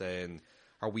Tyrese is saying,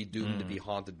 are we doomed to be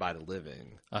haunted by the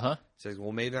living? Uh-huh. She says,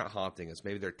 well, maybe they're not haunting us.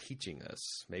 Maybe they're teaching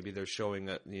us. Maybe they're showing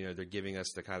us, they're giving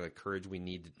us the kind of courage we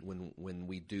need when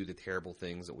we do the terrible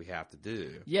things that we have to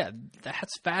do. Yeah,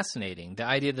 that's fascinating. The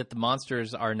idea that the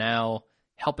monsters are now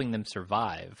helping them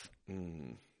survive.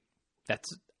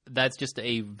 That's just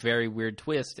a very weird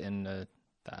twist, and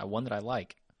one that I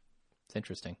like. It's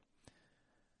interesting.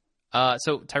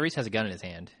 So Tyrese has a gun in his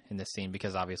hand in this scene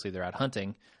because obviously they're out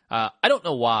hunting. I don't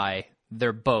know why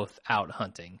they're both out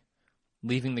hunting,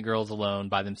 leaving the girls alone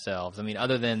by themselves. I mean,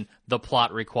 other than the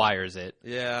plot requires it.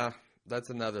 Yeah, that's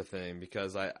another thing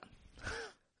because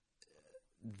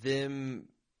the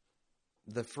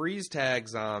freeze tag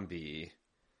zombie,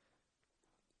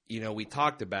 we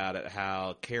talked about it,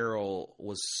 how Carol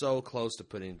was so close to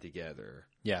putting it together.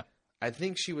 Yeah. I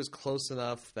think she was close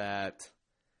enough that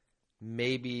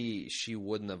maybe she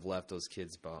wouldn't have left those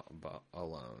kids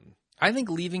alone. I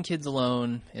think leaving kids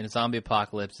alone in a zombie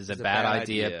apocalypse is a bad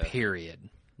idea, period.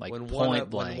 Point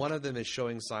blank. When one of them is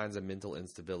showing signs of mental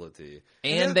instability.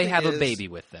 And they have a baby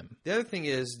with them. The other thing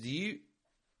is,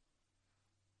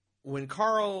 when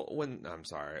Carol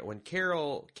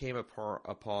came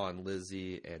upon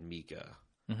Lizzie and Mika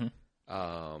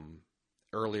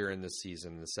earlier in this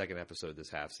season, the second episode of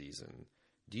this half season,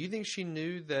 do you think she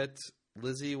knew that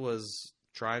Lizzie was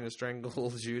trying to strangle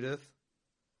Judith?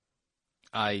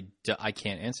 I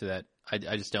can't answer that.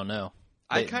 I just don't know.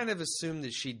 I kind of assumed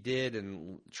that she did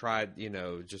and tried,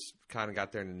 just kind of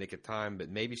got there in the nick of time, but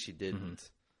maybe she didn't.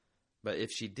 But if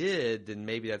she did, then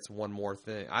maybe that's one more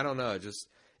thing. I don't know.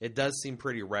 It does seem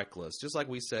pretty reckless. Just like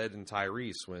we said in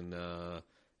Tyrese when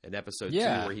in episode 2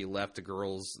 where he left the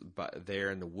girls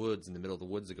there in the woods, in the middle of the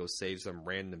woods to go save some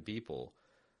random people.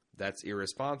 That's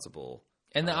irresponsible.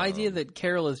 And the idea that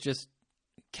Carol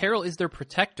is their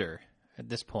protector at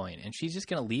this point, and she's just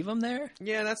going to leave them there?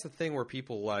 Yeah, that's the thing where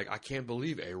people I can't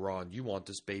believe, Aaron, you want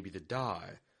this baby to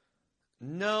die.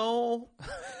 No.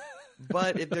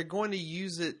 But if they're going to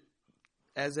use it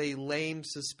as a lame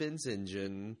suspense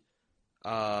engine,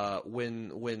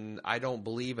 when I don't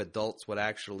believe adults would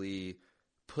actually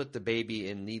put the baby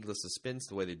in needless suspense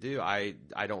the way they do, I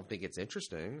don't think it's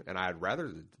interesting, and I'd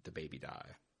rather the baby die.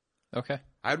 Okay.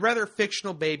 I'd rather a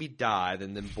fictional baby die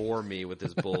than bore me with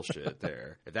this bullshit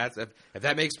there. If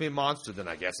that makes me a monster, then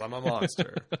I guess I'm a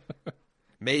monster.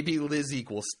 Maybe Lizzie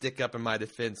will stick up in my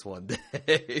defense one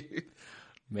day.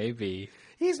 Maybe.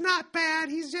 He's not bad.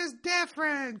 He's just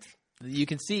different. You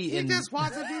can see he just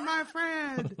wants to be my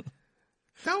friend.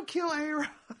 Don't kill Aaron.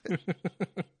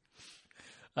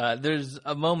 There's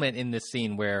a moment in this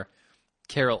scene where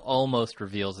Carol almost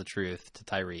reveals the truth to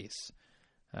Tyrese.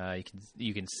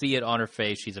 You can see it on her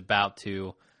face. She's about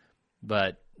to,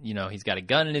 but he's got a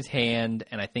gun in his hand,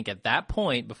 and I think at that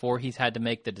point, before he's had to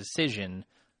make the decision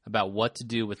about what to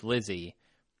do with Lizzie,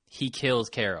 he kills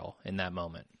Carol in that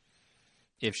moment.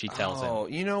 If she tells him. Oh,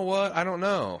 you know what? I don't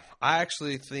know. I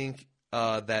actually think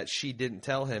that she didn't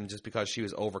tell him just because she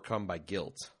was overcome by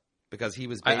guilt. because he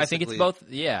was basically, I think it's both.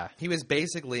 Yeah. he was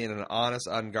basically in an honest,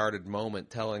 unguarded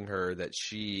moment telling her that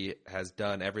she has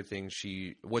done everything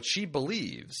what she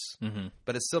believes,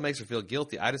 but it still makes her feel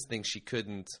guilty. I just think she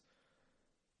couldn't,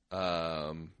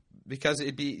 because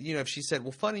it'd be, if she said,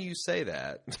 well, funny you say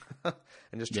that,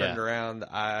 and just turned around,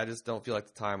 I just don't feel like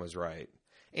the time was right.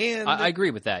 And I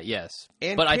agree with that, yes.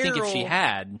 And but Carol, I think if she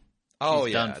had,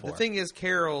 she's done for. The thing is,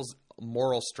 Carol's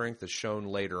moral strength is shown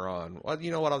later on. Well,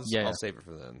 you know what? I'll save it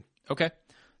for then. Okay.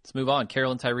 Let's move on.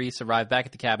 Carol and Tyrese arrive back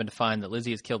at the cabin to find that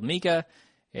Lizzie has killed Mika,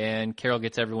 and Carol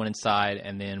gets everyone inside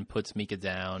and then puts Mika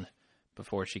down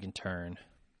before she can turn.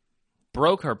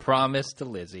 Broke her promise to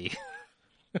Lizzie.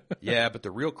 Yeah, but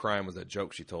the real crime was that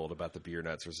joke she told about the beer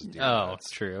nuts versus deer nuts. Oh, it's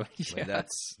true. Yeah. Like,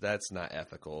 that's not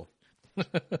ethical.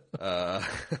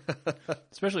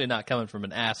 Especially not coming from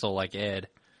an asshole like Ed.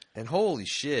 And holy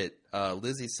shit,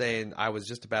 Lizzie saying, I was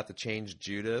just about to change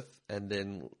Judith, and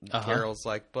then Carol's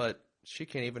like, but she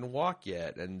can't even walk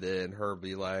yet. And then her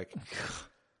be like,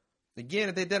 again,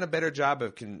 if they'd done a better job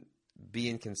of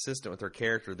being consistent with her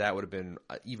character, that would have been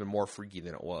even more freaky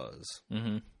than it was.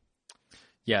 Mm-hmm.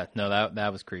 Yeah, no,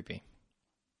 that was creepy.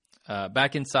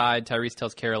 Back inside, Tyrese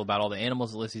tells Carol about all the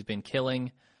animals that Lizzie's been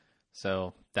killing.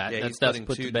 So that stuff's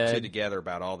put to bed. Two together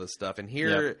about all this stuff. And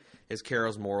here is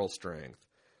Carol's moral strength,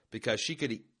 because she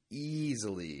could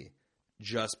easily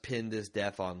just pin this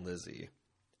death on Lizzie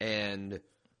and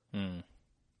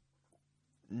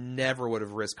never would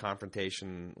have risked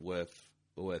confrontation with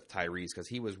Tyrese, because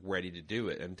he was ready to do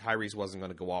it. And Tyrese wasn't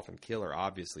going to go off and kill her,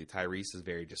 obviously. Tyrese is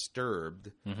very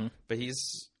disturbed, but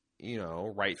he's,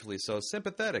 rightfully so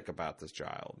sympathetic about this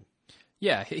child.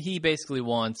 Yeah, he basically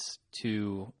wants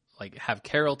to have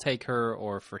Carol take her,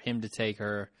 or for him to take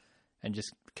her and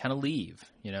just kind of leave,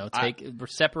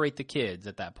 separate the kids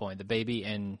at that point, the baby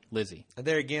and Lizzie. And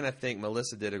there again, I think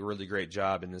Melissa did a really great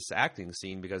job in this acting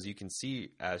scene, because you can see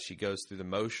as she goes through the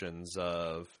motions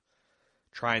of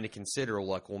trying to consider,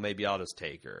 well, maybe I'll just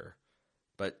take her.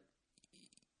 But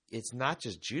it's not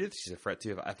just Judith she's a threat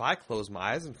to. If I close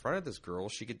my eyes in front of this girl,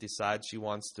 she could decide she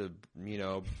wants to,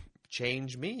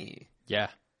 change me. Yeah.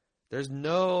 There's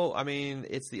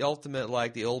it's the ultimate,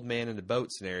 like the old man in the boat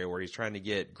scenario, where he's trying to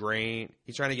get grain.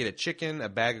 He's trying to get a chicken, a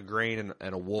bag of grain,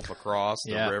 and a wolf across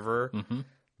the river.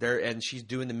 And she's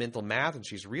doing the mental math, and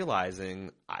she's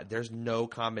realizing there's no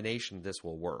combination this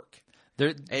will work.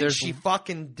 And she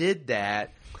fucking did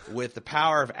that with the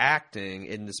power of acting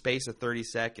in the space of 30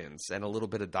 seconds and a little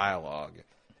bit of dialogue.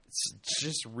 It's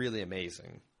just really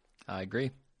amazing. I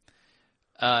agree.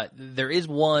 There is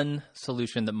one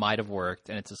solution that might have worked,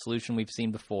 and it's a solution we've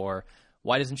seen before.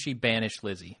 Why doesn't she banish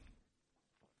Lizzie?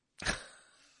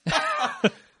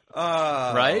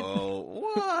 Right?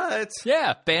 What?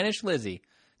 Yeah, banish Lizzie.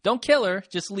 Don't kill her,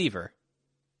 just leave her.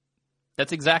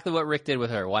 That's exactly what Rick did with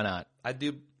her. Why not? I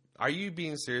do. Are you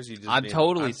being serious? I'm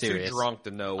totally serious. Too drunk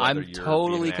to know whether you're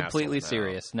totally, completely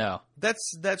serious. No.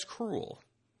 That's cruel.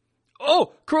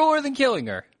 Oh, crueler than killing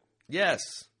her. Yes.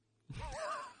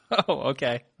 Oh,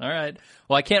 okay. All right.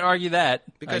 Well, I can't argue that.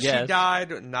 Because she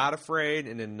died not afraid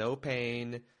and in no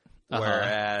pain,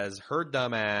 whereas her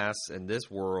dumbass in this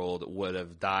world would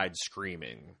have died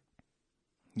screaming.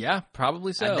 Yeah,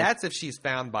 probably so. And that's if she's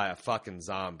found by a fucking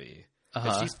zombie.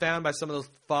 If she's found by some of those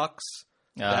fucks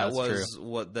that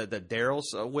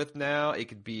Daryl's with now, it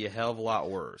could be a hell of a lot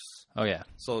worse. Oh, yeah.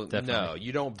 So, no,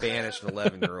 you don't banish an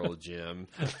 11-year-old, Jim.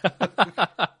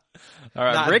 All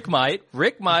right, Rick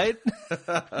might.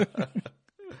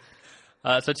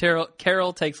 So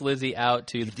Carol takes Lizzie out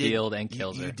to the field and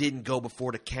kills her. You didn't go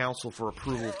before the council for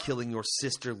approval of killing your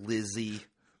sister, Lizzie.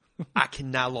 I can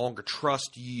no longer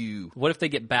trust you. What if they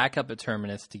get back up at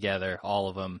Terminus together, all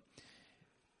of them,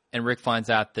 and Rick finds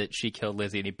out that she killed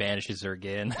Lizzie and he banishes her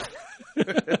again?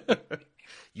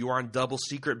 You are on double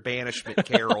secret banishment,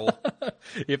 Carol.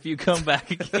 If you come back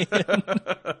again.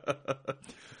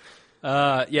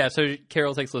 So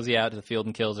Carol takes Lizzie out to the field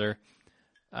and kills her.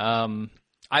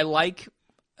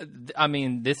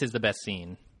 This is the best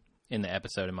scene in the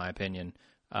episode, in my opinion.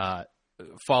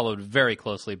 Followed very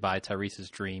closely by Tyrese's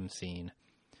dream scene.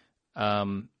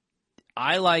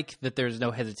 I like that there's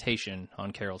no hesitation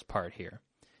on Carol's part here.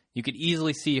 You could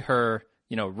easily see her,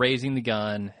 raising the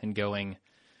gun and going,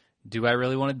 do I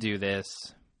really want to do this?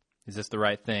 Is this the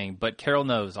right thing? But Carol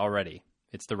knows already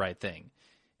it's the right thing.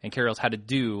 And Carol's had to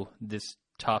do this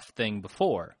tough thing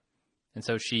before. And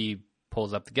so she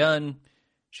pulls up the gun,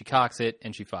 she cocks it,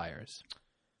 and she fires.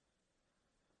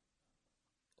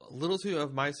 A little too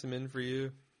of mice and men for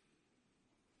you?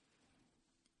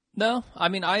 No,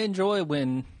 I enjoy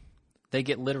when they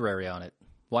get literary on it.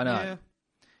 Why not? Yeah.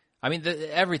 I mean,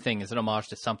 everything is an homage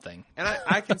to something. And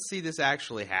I can see this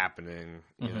actually happening,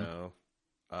 you know.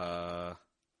 Yeah,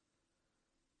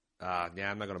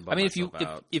 I'm not going to bum myself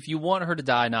out. If you want her to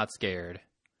die not scared,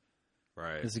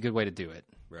 right, this is a good way to do it.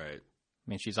 Right. I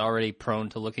mean, she's already prone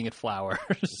to looking at flowers.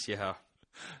 Yeah.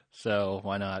 So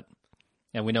why not?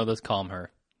 And we know those calm her.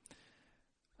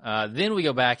 Then we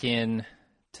go back in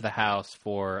to the house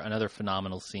for another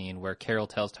phenomenal scene where Carol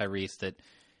tells Tyrese that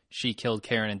she killed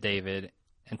Karen and David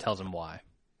and tells him why.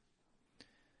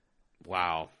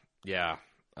 Wow. Yeah.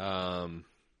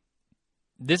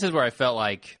 This is where I felt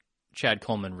like Chad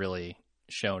Coleman really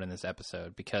shone in this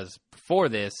episode, because before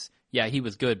this, yeah, he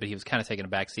was good, but he was kind of taking a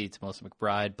back seat to Melissa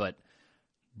McBride, but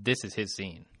this is his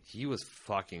scene. He was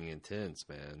fucking intense,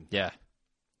 man. Yeah.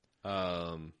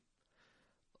 I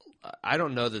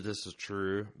don't know that this is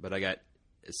true, but I got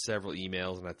several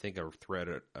emails, and I think I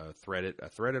threaded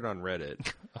on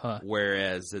Reddit,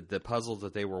 whereas the puzzle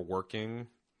that they were working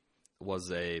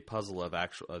was a puzzle of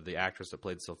the actress that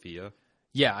played Sophia.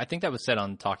 Yeah, I think that was said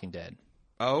on Talking Dead.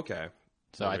 Oh, okay.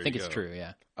 So I think it's true,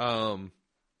 yeah.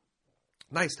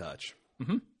 Nice touch.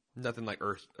 Mm-hmm. Nothing like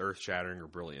earth shattering or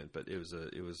brilliant, but it was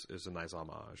a nice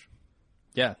homage.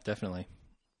 Yeah, definitely.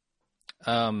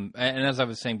 And as I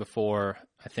was saying before,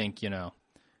 I think,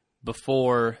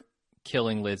 before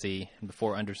killing Lizzie and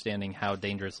before understanding how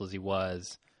dangerous Lizzie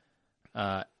was,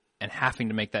 and having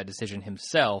to make that decision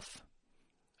himself,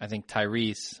 I think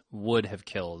Tyrese would have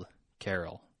killed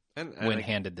Carol when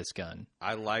handed this gun.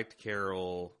 I liked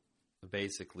Carol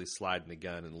basically sliding the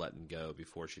gun and letting go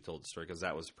before she told the story, because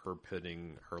that was her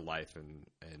putting her life in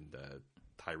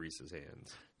Tyrese's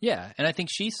hands. Yeah, and I think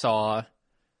she saw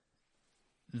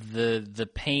the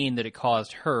pain that it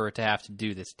caused her to have to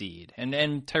do this deed.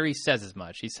 And Tyrese says as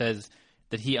much. He says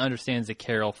that he understands that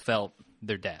Carol felt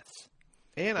their deaths.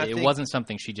 And it wasn't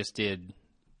something she just did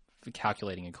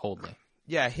calculating and coldly.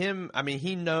 Yeah,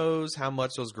 he knows how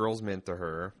much those girls meant to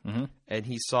her, mm-hmm. and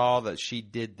he saw that she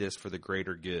did this for the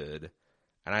greater good.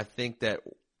 And I think that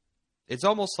it's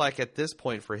almost like at this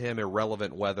point for him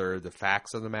irrelevant whether the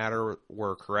facts of the matter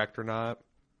were correct or not.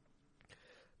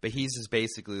 But he's just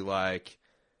basically like,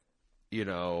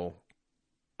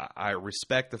 I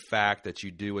respect the fact that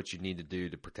you do what you need to do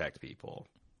to protect people.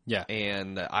 Yeah.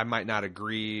 And I might not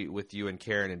agree with you and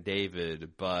Karen and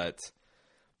David, but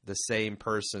the same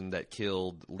person that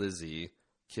killed Lizzie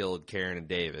killed Karen and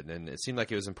David. And it seemed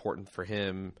like it was important for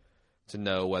him to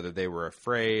know whether they were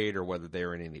afraid or whether they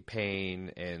were in any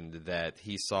pain, and that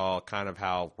he saw kind of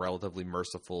how relatively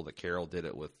merciful that Carol did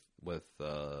it with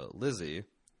Lizzie.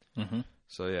 Mm-hmm.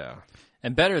 So, yeah.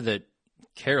 And better that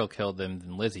Carol killed them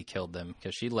than Lizzie killed them,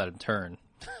 because she let him turn.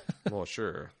 Well,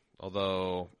 sure.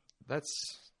 Although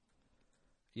that's,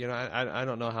 I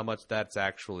don't know how much that's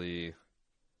actually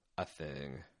a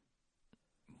thing.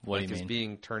 What do you mean? Because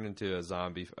being turned into a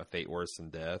zombie, a fate worse than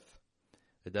death,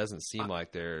 it doesn't seem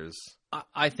like there's...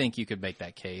 I think you could make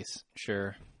that case,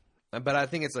 sure. But I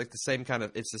think it's like the same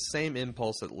it's the same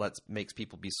impulse that makes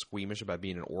people be squeamish about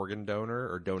being an organ donor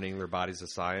or donating their bodies to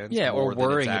science. Yeah, or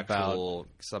worrying about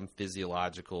some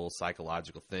physiological,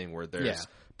 psychological thing where there's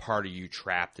part of you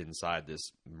trapped inside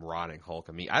this rotting hulk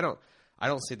of meat. I don't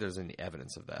see there's any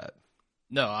evidence of that.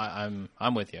 No,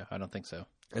 I'm with you. I don't think so.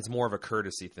 It's more of a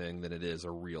courtesy thing than it is a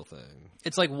real thing.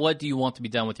 It's like, what do you want to be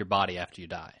done with your body after you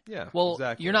die? Yeah, well,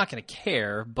 exactly. You're not going to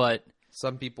care, but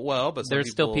some people,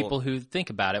 there's still people who think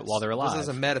about it while they're alive. This is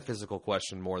a metaphysical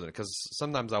question more than, because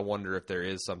sometimes I wonder if there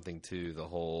is something to the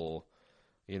whole,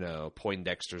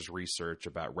 Poindexter's research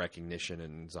about recognition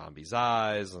in zombies'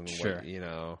 eyes and sure. what,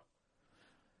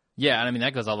 Yeah, and I mean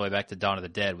that goes all the way back to Dawn of the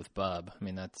Dead with Bub. I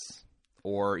mean that's.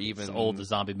 Or even as old as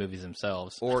zombie movies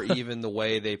themselves. Or even the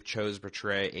way they chose to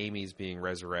portray Amy's being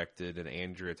resurrected and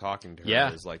Andrea talking to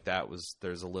her is like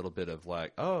there's a little bit of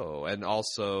like, oh, and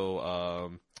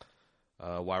also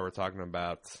while we're talking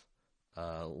about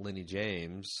Lenny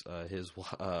James,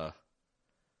 what's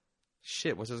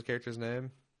his character's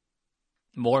name?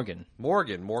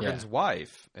 Morgan's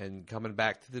wife, and coming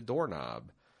back to the doorknob.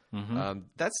 Mm-hmm.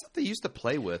 That's stuff they used to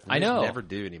play with. And I know. They never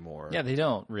do anymore. Yeah, they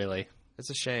don't really. It's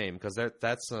a shame, because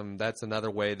that's another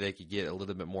way they could get a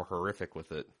little bit more horrific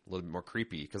with it, a little bit more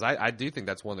creepy. Because I do think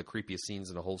that's one of the creepiest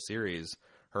scenes in the whole series.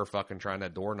 Her fucking trying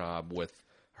that doorknob with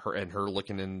her, and her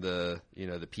looking in the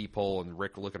the peephole, and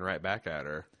Rick looking right back at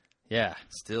her. Yeah,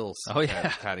 still.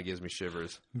 Kind of gives me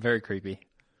shivers. Very creepy.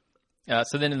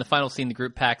 So then in the final scene, the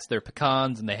group packs their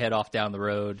pecans and they head off down the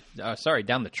road.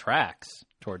 Down the tracks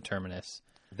toward Terminus.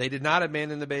 They did not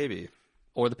abandon the baby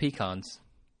or the pecans.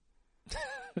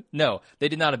 No, they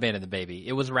did not abandon the baby.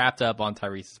 It was wrapped up on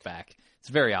Tyrese's back. It's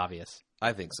very obvious.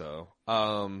 I think so.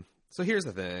 So here's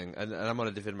the thing, and I'm going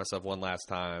to defend myself one last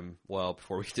time. Well,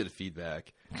 before we did a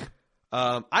feedback,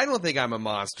 I don't think I'm a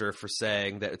monster for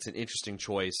saying that it's an interesting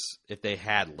choice if they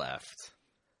had left,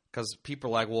 because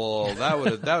people are like, well, that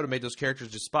would have made those characters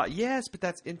just spot. Yes, but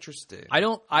that's interesting. I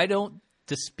don't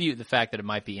dispute the fact that it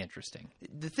might be interesting.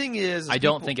 The thing is I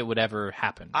don't think it would ever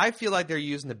happen. I feel like they're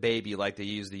using the baby like they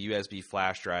use the USB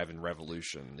flash drive in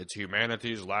Revolution. It's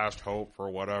humanity's last hope for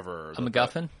whatever. A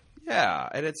MacGuffin? Yeah,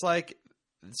 and it's like,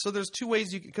 so there's two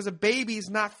ways because a baby's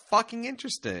not fucking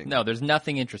interesting. No, there's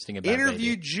nothing interesting about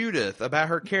Interview baby. Judith about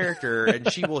her character,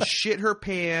 and she will shit her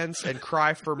pants and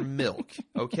cry for milk.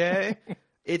 Okay,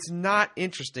 it's not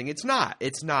interesting. It's not.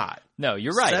 No,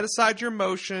 you're right. Set aside your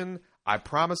emotion. I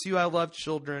promise you, I love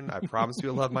children. I promise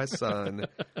you, I love my son.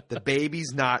 The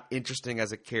baby's not interesting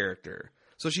as a character,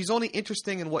 so she's only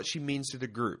interesting in what she means to the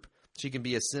group. She can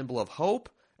be a symbol of hope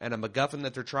and a MacGuffin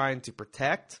that they're trying to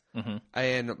protect,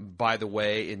 and, by the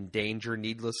way, endanger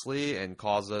needlessly and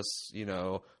cause us,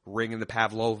 ringing the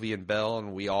Pavlovian bell,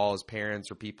 and we all as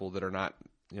parents or people that are not,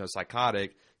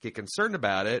 psychotic get concerned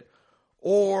about it,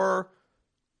 or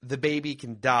the baby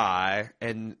can die,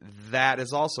 and that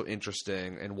is also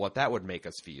interesting and what that would make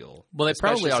us feel. Well, they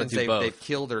Especially probably ought to since do both. They've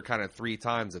killed her kind of 3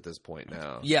 times at this point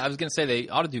now. Yeah, I was going to say they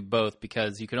ought to do both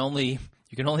because you can only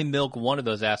milk one of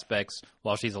those aspects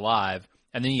while she's alive,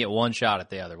 and then you get one shot at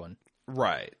the other one.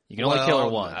 Right. You can only kill her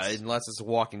once. Unless it's a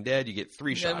Walking Dead, you get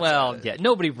 3 shots. Well, at it. yeah,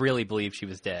 nobody really believed she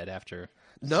was dead after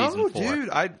season 4. Dude,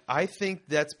 I think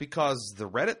that's because the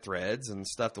Reddit threads and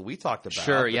stuff that we talked about.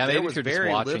 Sure, yeah, there maybe was if you're just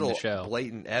very watching the little show.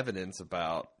 blatant evidence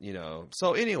about,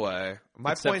 So anyway,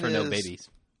 my Except point for is, no babies.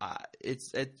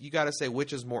 You got to say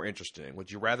which is more interesting.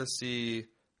 Would you rather see,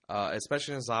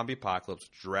 especially in a zombie apocalypse,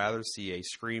 would you rather see a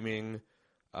screaming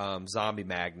zombie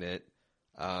magnet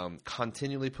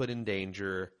continually put in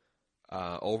danger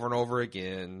over and over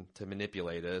again to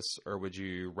manipulate us, or would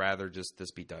you rather just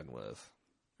this be done with?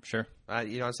 Sure.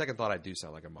 On second thought, I do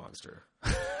sound like a monster.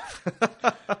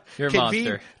 You're a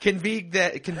monster. Convene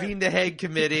the Hague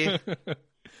Committee.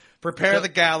 Prepare the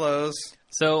gallows.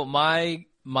 So my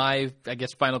I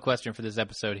guess final question for this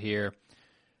episode here: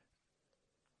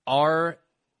 are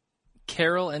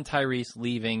Carol and Tyrese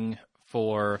leaving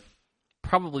for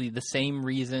probably the same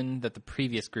reason that the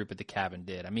previous group at the cabin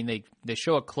did? I mean, they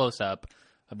show a close up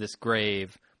of this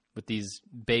grave with these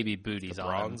baby booties on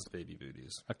them. Bronze baby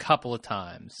booties. A couple of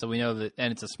times. So we know that,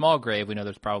 and it's a small grave. We know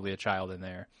there's probably a child in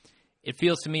there. It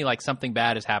feels to me like something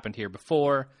bad has happened here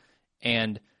before,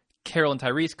 and Carol and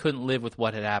Tyrese couldn't live with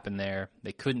what had happened there.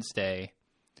 They couldn't stay.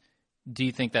 Do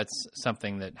you think that's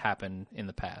something that happened in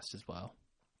the past as well?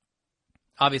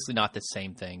 Obviously not the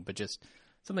same thing, but just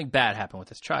something bad happened with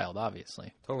this child,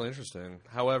 obviously. Totally interesting.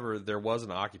 However, there was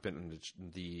an occupant in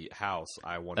the house.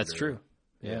 I wonder. That's true.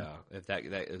 Yeah. If that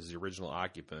is the original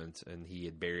occupant, and he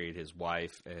had buried his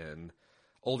wife and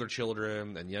older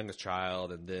children and youngest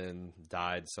child, and then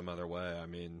died some other way. I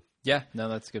mean, yeah, no,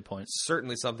 that's a good point.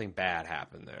 Certainly, something bad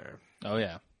happened there. Oh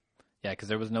yeah, because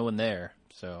there was no one there,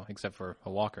 so except for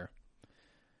a walker.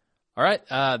 All right,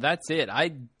 that's it.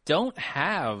 I don't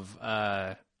have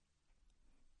a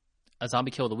zombie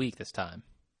kill of the week this time.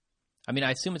 I mean, I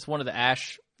assume it's one of the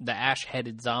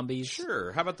ash-headed zombies.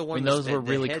 Sure. How about the one? I mean, those were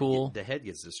really cool. The head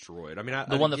gets destroyed. I mean,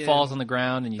 the one that falls on the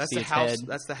ground and you see its head.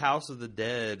 That's the House of the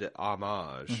Dead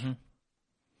homage. Mm-hmm.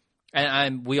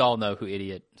 And we all know who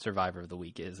Idiot Survivor of the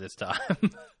Week is this time.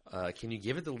 Can you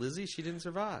give it to Lizzie? She didn't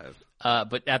survive.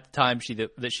 But at the time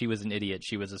that she was an idiot,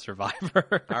 she was a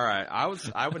survivor. All right,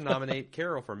 I would nominate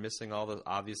Carol for missing all the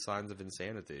obvious signs of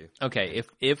insanity. Okay,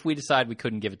 if we decide we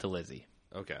couldn't give it to Lizzie.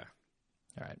 Okay.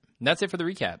 All right. And that's it for the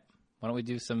recap. Why don't we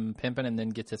do some pimping and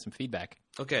then get to some feedback?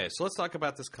 Okay, so let's talk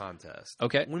about this contest.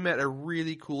 Okay. We met a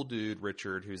really cool dude,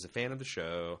 Richard, who's a fan of the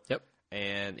show. Yep.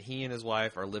 And he and his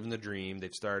wife are living the dream.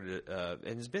 They've started, and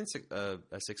it's been a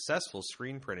successful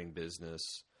screen printing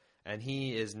business. And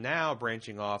he is now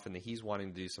branching off, and he's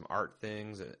wanting to do some art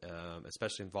things,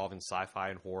 especially involving sci-fi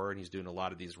and horror. And he's doing a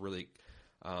lot of these really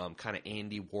kind of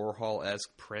Andy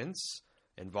Warhol-esque prints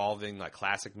involving like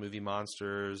classic movie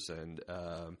monsters. And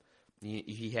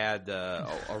he had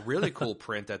a really cool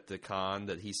print at the con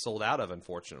that he sold out of,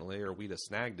 unfortunately, or we'd have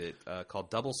snagged it, called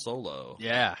Double Solo.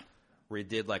 Yeah. Where he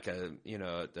did like a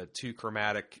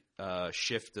 2-chromatic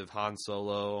shift of Han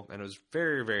Solo, and it was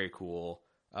very, very cool.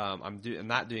 I'm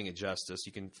not doing it justice.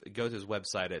 You can go to his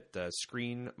website at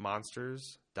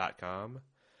screenmonsters.com.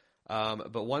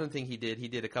 But one thing he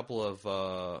did a couple of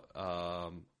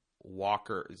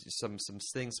Walker, some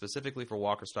things specifically for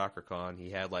Walker Stalker Con.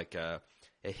 He had like a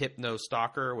Hypno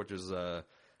Stalker, which is a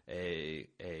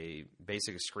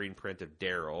basic screen print of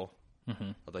Daryl.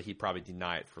 although he'd probably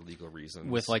deny it for legal reasons.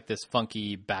 With like this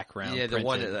funky background. Yeah, the printed.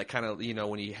 one that kind of,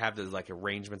 when you have the like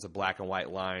arrangements of black and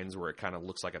white lines where it kind of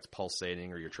looks like it's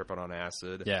pulsating or you're tripping on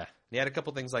acid. Yeah. He had a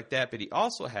couple things like that, but he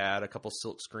also had a couple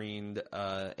silk screened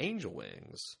angel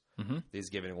wings that he's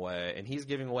giving away, and he's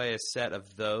giving away a set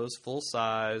of those full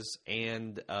size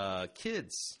and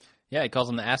kids. Yeah, he calls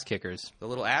them the ass kickers. The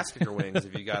little ass kicker wings.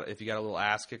 if you got a little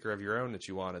ass kicker of your own that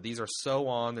you wanted, these are sew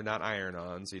on. They're not iron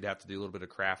on, so you'd have to do a little bit of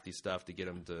crafty stuff to get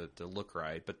them to look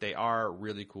right. But they are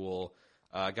really cool.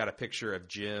 I got a picture of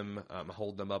Jim. I'm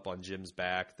holding them up on Jim's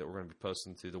back that we're going to be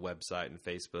posting to the website and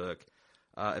Facebook.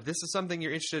 If this is something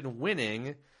you're interested in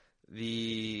winning,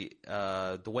 the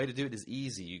way to do it is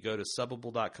easy. You go to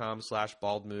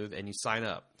Subbable.com/baldmove and you sign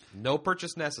up. No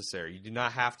purchase necessary. You do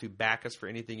not have to back us for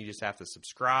anything. You just have to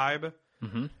subscribe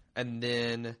and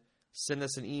then send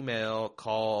us an email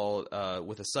called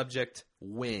with a subject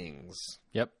Wings.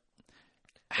 Yep.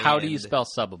 How do And you spell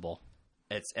Subbable?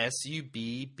 It's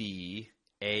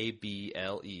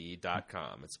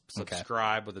SUBBABLE.com. It's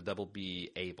subscribe with a double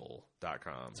B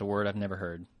able.com. It's a word I've never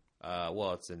heard.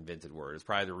 Well, it's an invented word. It's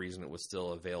probably the reason it was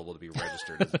still available to be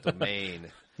registered as a domain.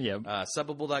 Yep.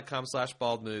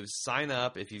 Subbable.com/baldmoves. Sign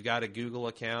up. If you've got a Google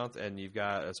account and you've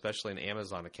got especially an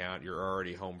Amazon account, you're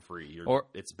already home free.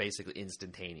 It's basically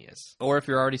instantaneous. Or if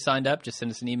you're already signed up, just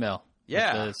send us an email.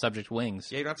 Yeah. With the subject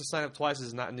Wings. Yeah, you don't have to sign up twice.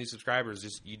 It's not new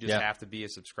subscribers. You just have to be a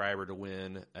subscriber to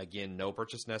win. Again, no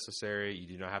purchase necessary. You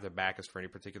do not have to back us for any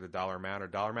particular dollar amount or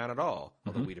dollar amount at all,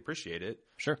 although we'd appreciate it.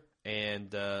 Sure.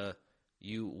 And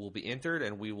you will be entered,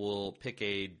 and we will pick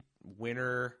a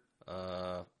winner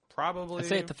probably. I'd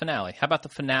say at the finale. How about the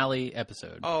finale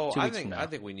episode? Oh, 2 I weeks from now.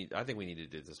 think we need to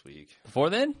do it this week. Before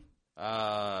then?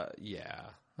 Yeah.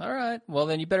 All right. Well,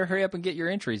 then you better hurry up and get your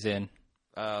entries in.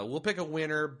 We'll pick a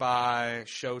winner by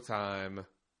showtime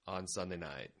on Sunday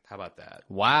night. How about that?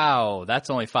 Wow.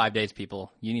 That's only 5 days,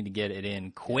 people. You need to get it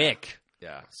in quick.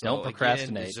 Yeah. So Don't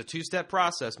procrastinate. Again, it's a 2-step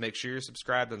process. Make sure you're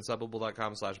subscribed on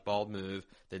Subbable.com/baldmove.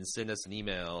 Then send us an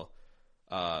email.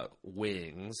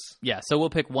 Wings. Yeah. So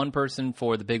we'll pick one person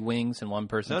for the big wings and one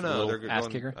person for the little ass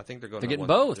kicker. I think they're going. They're to getting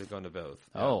both. They're going to both.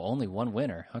 Yeah. Oh, only one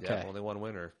winner. Okay. Yeah, only one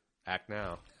winner. Act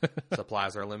now.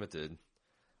 Supplies are limited.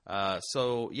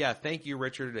 So yeah, thank you,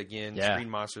 Richard. Again,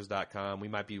 ScreenMonsters.com. We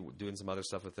might be doing some other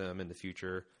stuff with them in the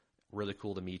future. Really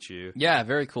cool to meet you. Yeah,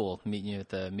 very cool meeting you at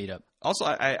the meetup. Also,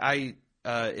 I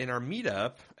in our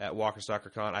meetup at Walker Stalker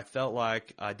Con, I felt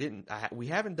like we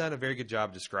haven't done a very good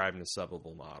job describing the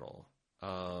Subbable model. So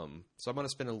I'm going to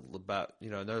spend about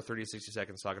another 30 to 60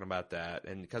 seconds talking about that.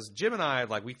 And because Jim and I,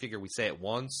 we figure we say it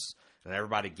once and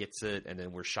everybody gets it, and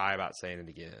then we're shy about saying it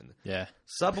again. Yeah.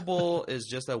 Subbable is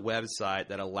just a website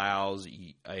that allows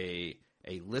a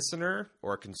listener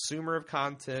or a consumer of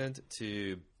content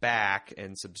to back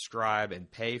and subscribe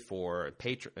and pay for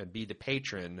and be the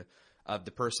patron of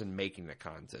the person making the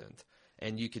content.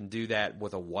 And you can do that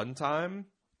with a one-time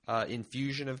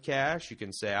infusion of cash. You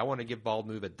can say, I want to give Bald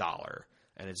Move $1,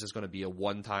 and it's just going to be a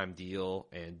one-time deal,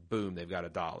 and boom, they've got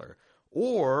 $1.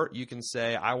 Or you can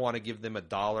say, I want to give them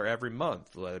 $1 every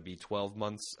month. Let it be 12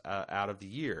 months out of the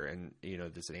year. And,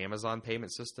 this is an Amazon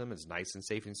payment system. It's nice and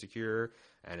safe and secure.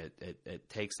 And it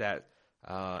takes that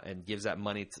and gives that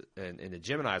money into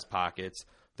Gemini's pockets.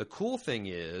 The cool thing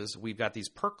is we've got these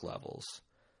perk levels.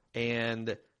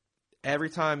 And every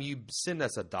time you send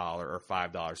us $1 or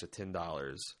 $5 or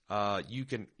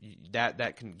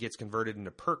 $10, gets converted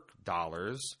into perk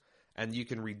dollars. And you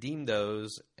can redeem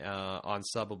those on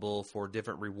Subbable for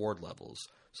different reward levels.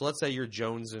 So let's say you're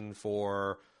jonesing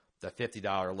for the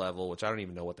 $50 level, which I don't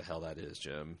even know what the hell that is,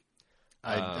 Jim.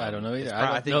 I don't know either.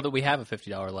 I don't know that we have a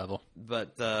 $50 level.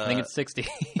 But I think it's $60.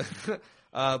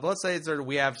 But let's say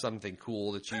we have something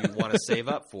cool that you want to save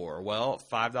up for. Well,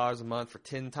 $5 a month for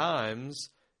 10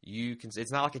 times.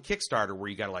 It's not like a Kickstarter where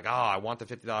you got to I want the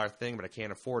 $50 thing, but I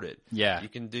can't afford it. Yeah. You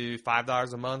can do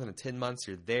 $5 a month, and in 10 months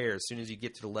you're there. As soon as you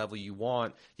get to the level you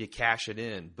want, you cash it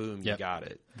in. Boom, you got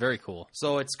it. Very cool.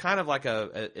 So it's kind of like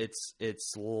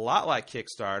it's a lot like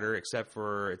Kickstarter, except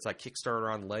for it's like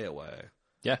Kickstarter on layaway.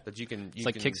 Yeah. That it's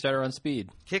like Kickstarter on speed.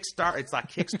 It's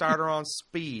like Kickstarter on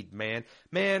speed, man.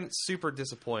 Man, super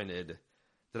disappointed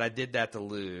that I did that to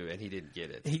Lou and he didn't get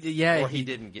it. He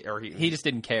didn't get, or he just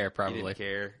didn't care. Probably he didn't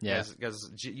care. Yeah, because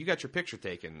you got your picture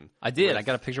taken. I did. I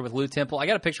got a picture with Lou Temple. I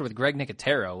got a picture with Greg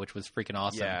Nicotero, which was freaking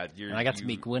awesome. Yeah, and I got to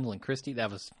meet Gwendolyn Christie.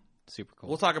 That was super cool.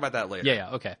 We'll talk about that later.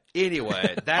 Yeah. Okay.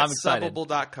 Anyway, that's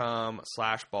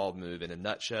Subbable.com/baldmove in a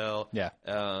nutshell. Yeah.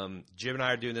 Jim and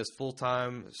I are doing this full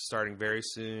time, starting very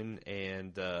soon,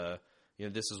 and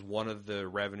this is one of the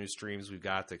revenue streams we've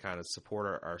got to kind of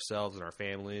support ourselves and our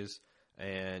families.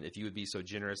 And if you would be so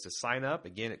generous to sign up,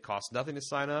 again, it costs nothing to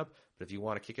sign up. But if you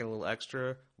want to kick in a little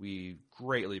extra, we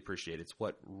greatly appreciate it. It's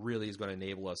what really is going to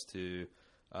enable us to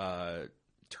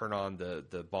turn on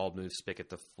the Bald Move spigot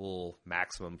to full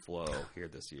maximum flow here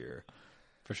this year.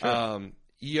 For sure.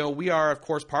 We are, of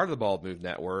course, part of the Bald Move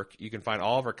Network. You can find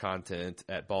all of our content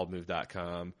at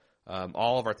baldmove.com,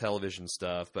 all of our television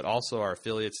stuff, but also our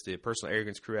affiliates, the Personal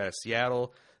Arrogance crew out of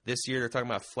Seattle. This year, they're talking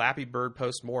about Flappy Bird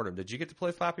Postmortem. Did you get to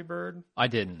play Flappy Bird? I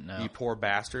didn't, no. You poor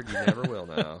bastard. You never will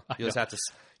now. You just have to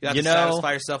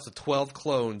satisfy yourself to 12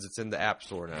 clones. It's in the App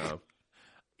Store now.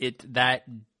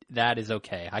 That is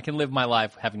okay. I can live my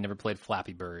life having never played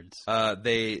Flappy Birds.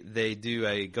 They do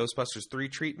a Ghostbusters 3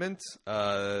 treatment.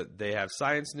 They have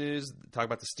science news, talk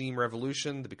about the Steam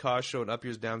Revolution. The Because Show and Up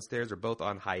Yours Downstairs are both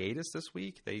on hiatus this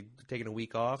week. They've taken a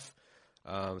week off.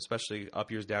 Especially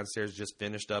Up Yours Downstairs just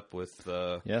finished up with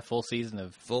full season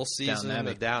of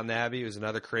Downton Abbey. It was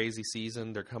another crazy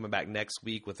season. They're coming back next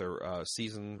week with a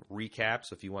season recap.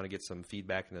 So if you want to get some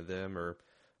feedback into them or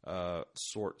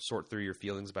sort through your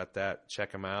feelings about that,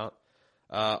 check them out.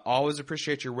 Always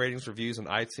appreciate your ratings, reviews on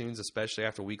iTunes, especially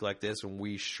after a week like this when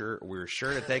we're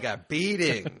sure that they got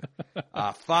beating,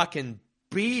 a fucking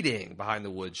beating behind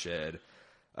the woodshed.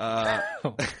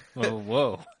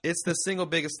 Whoa. It's the single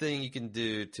biggest thing you can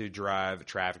do to drive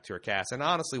traffic to our cast. And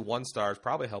honestly, 1 stars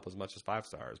probably help as much as 5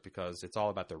 stars because it's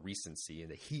all about the recency and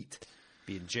the heat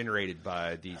being generated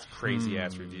by these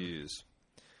crazy-ass reviews.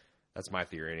 That's my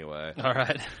theory anyway. All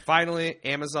right. Finally,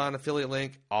 Amazon affiliate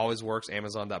link always works,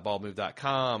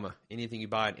 amazon.baldmove.com. Anything you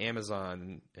buy on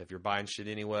Amazon, if you're buying shit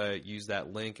anyway, use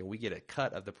that link and we get a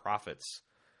cut of the profits.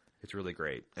 It's really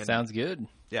great. And sounds good.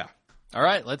 Yeah. All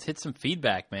right, let's hit some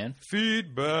feedback, man.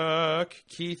 Feedback.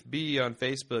 Keith B. on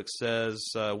Facebook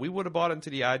says, we would have bought into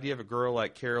the idea of a girl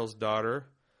like Carol's daughter,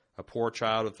 a poor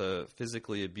child with a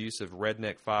physically abusive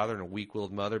redneck father and a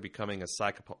weak-willed mother becoming as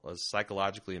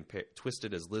psychologically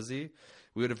twisted as Lizzie.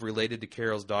 We would have related to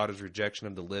Carol's daughter's rejection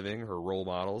of the living, her role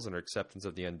models, and her acceptance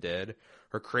of the undead.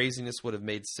 Her craziness would have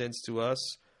made sense to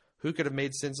us. Who could have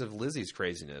made sense of Lizzie's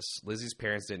craziness? Lizzie's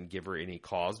parents didn't give her any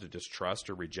cause to distrust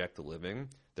or reject the living.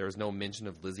 There was no mention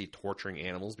of Lizzie torturing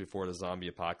animals before the zombie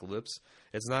apocalypse.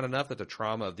 It's not enough that the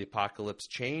trauma of the apocalypse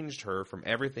changed her from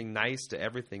everything nice to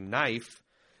everything knife.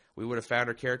 We would have found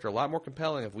her character a lot more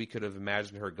compelling if we could have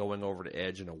imagined her going over the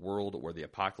edge in a world where the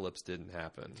apocalypse didn't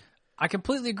happen. I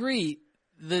completely agree.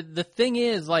 The thing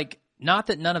is, like, not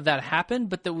that none of that happened,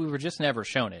 but that we were just never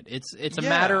shown it. It's a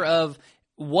matter of,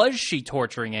 was she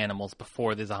torturing animals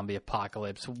before the zombie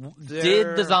apocalypse?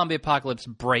 Did the zombie apocalypse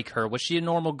break her? Was she a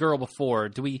normal girl before?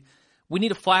 We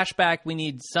need a flashback. We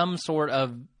need some sort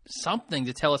of something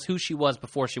to tell us who she was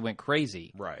before she went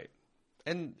crazy. Right.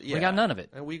 And we got none of it.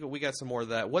 And we got some more of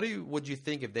that. Would you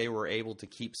think if they were able to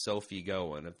keep Sophie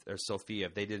going,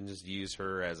 if they didn't just use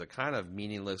her as a kind of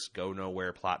meaningless go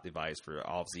nowhere plot device for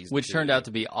all of season 2? Which turned out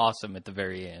to be awesome at the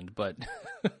very end, but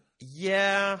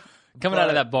yeah. Coming out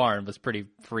of that barn was pretty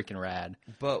freaking rad.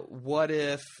 But what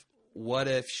if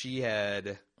she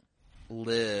had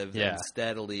lived and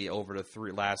steadily over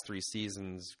the last 3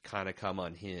 seasons kind of come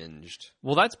unhinged?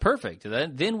 Well, that's perfect.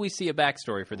 Then we see a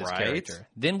backstory for this character.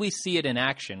 Then we see it in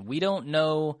action. We don't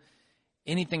know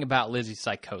anything about Lizzie's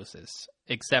psychosis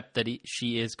except that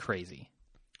she is crazy.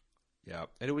 Yeah,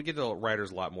 and it would get the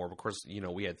writers a lot more. Of course,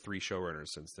 we had 3 showrunners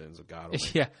since then, so God,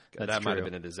 that might have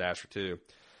been a disaster too.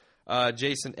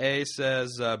 Jason A.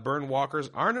 says, burn walkers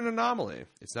aren't an anomaly.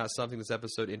 It's not something this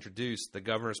episode introduced. The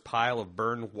governor's pile of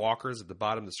burned walkers at the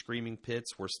bottom of the screaming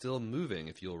pits were still moving,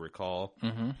 if you'll recall.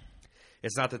 Mm-hmm.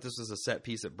 It's not that this is a set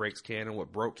piece that breaks canon.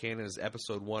 What broke canon is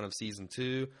episode 1 of season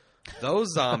 2.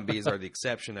 Those zombies are the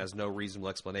exception, has no reasonable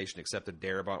explanation except that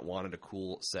Darabont wanted a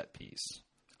cool set piece.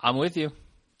 I'm with you,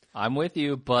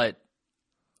 but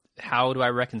how do I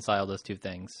reconcile those two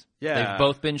things? Yeah. They've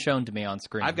both been shown to me on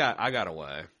screen. I got a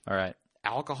way. All right.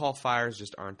 Alcohol fires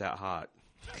just aren't that hot.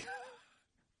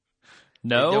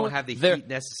 No. They don't have the heat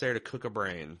necessary to cook a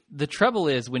brain. The trouble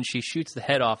is when she shoots the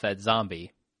head off that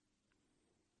zombie,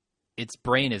 its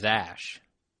brain is ash.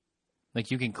 Like,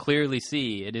 you can clearly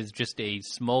see it is just a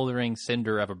smoldering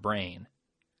cinder of a brain.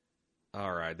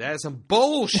 All right. That is some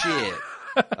bullshit.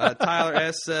 Tyler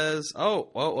S. says,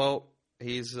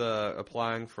 he's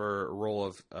applying for a role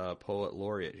of poet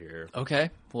laureate here. Okay.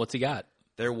 Well, what's he got?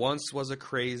 There once was a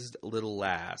crazed little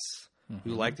lass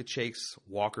who liked to chase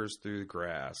walkers through the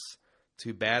grass.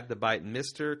 Too bad the bite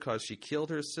missed her because she killed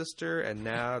her sister, and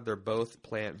now they're both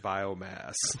plant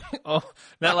biomass. Oh,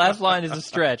 that last line is a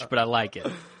stretch, but I like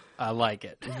it.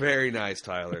 Very nice,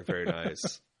 Tyler. Very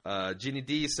nice. Ginny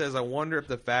D says, I wonder if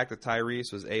the fact that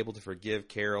Tyrese was able to forgive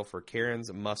Carol for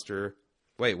Karen's muster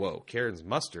Wait, whoa, Karen's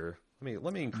mustard.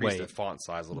 Let me increase the font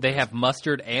size a little bit. They have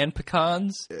mustard and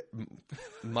pecans?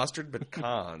 Mustard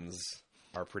pecans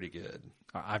are pretty good.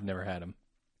 I've never had them.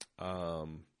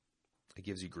 It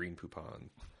gives you green poupon.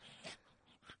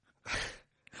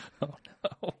 Oh,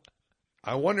 no.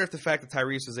 I wonder if the fact that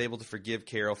Tyrese was able to forgive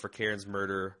Carol for Karen's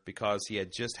murder because he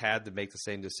had just had to make the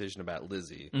same decision about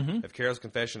Lizzie. Mm-hmm. If Carol's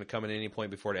confession had come at any point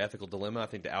before the ethical dilemma, I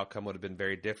think the outcome would have been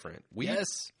very different. Yes.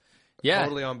 Yeah.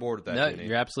 Totally on board with that, No, Jenny.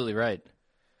 you're absolutely right.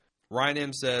 Ryan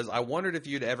M. says, I wondered if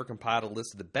you'd ever compiled a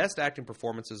list of the best acting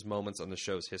performances moments on the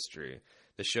show's history.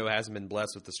 The show hasn't been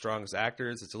blessed with the strongest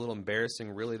actors. It's a little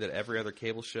embarrassing, really, that every other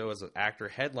cable show has an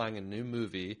actor headlining a new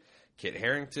movie. Kit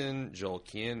Harington, Joel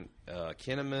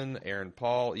Kinnaman, Aaron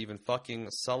Paul, even fucking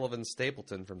Sullivan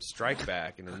Stapleton from Strike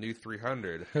Back in the new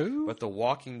 300. Who? But The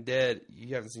Walking Dead,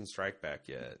 you haven't seen Strike Back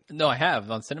yet. No, I have.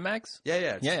 On Cinemax?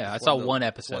 Yeah. Yeah, I saw one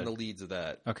episode. One of the leads of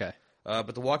that. Okay.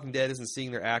 But The Walking Dead isn't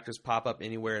seeing their actors pop up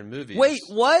anywhere in movies. Wait,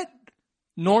 what?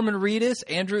 Norman Reedus,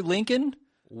 Andrew Lincoln?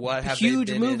 What have Huge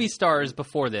they been movie in? stars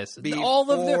before this.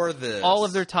 All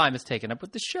of their time is taken up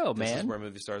with the show, This is man. where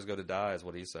movie stars go to die, is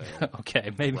what he's saying.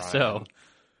 Okay, maybe so.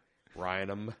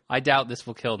 Ryanum. I doubt this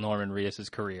will kill Norman Reedus'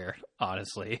 career,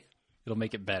 honestly. It'll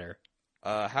make it better.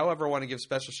 However, I want to give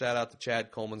special shout out to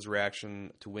Chad Coleman's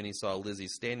reaction to when he saw Lizzie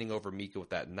standing over Mika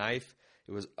with that knife.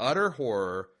 It was utter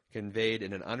horror conveyed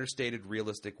in an understated,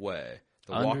 realistic way.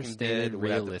 The Walking Dead would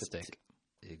have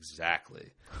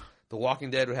exactly. The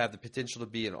Walking Dead would have the potential to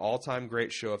be an all-time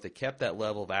great show if they kept that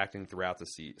level of acting throughout the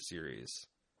series.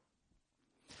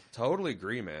 Totally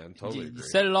agree, man. Totally agree. You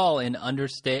said it all in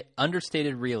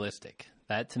understated realistic.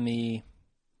 That, to me,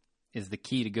 is the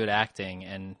key to good acting,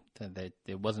 and that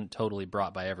it wasn't totally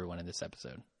brought by everyone in this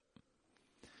episode.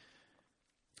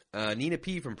 Nina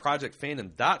P. from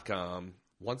ProjectFandom.com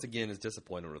once again is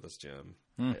disappointed with us, Jim.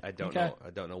 I don't know.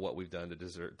 I don't know what we've done to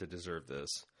deserve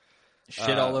this.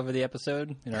 Shit all over the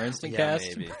episode in our instant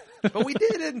cast. Maybe. But we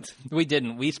didn't. We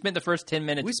didn't. We spent the first 10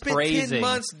 minutes praising.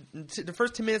 The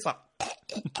first 10 minutes like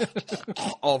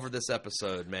over this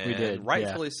episode, man. We did,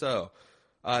 rightfully so.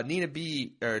 Nina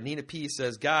P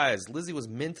says, guys, Lizzie was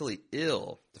mentally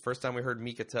ill. The first time we heard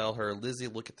Mika tell her, Lizzie,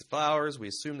 look at the flowers, we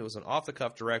assumed it was an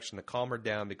off-the-cuff direction to calm her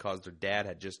down because their dad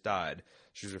had just died.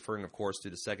 She was referring, of course, to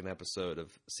the second episode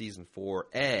of Season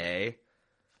 4A,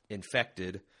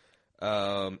 Infected.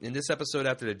 In this episode,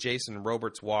 after the Jason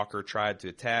Roberts walker tried to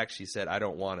attack, she said, I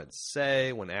don't want to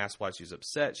say. When asked why she was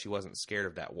upset, she wasn't scared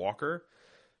of that walker.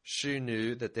 She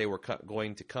knew that they were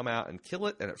going to come out and kill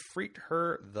it, and it freaked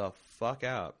her the fuck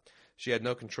out. She had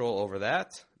no control over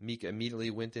that. Mika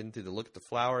immediately went into the look at the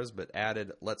flowers, but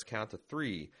added, let's count to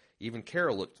 3. Even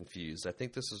Carol looked confused. I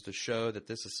think this was to show that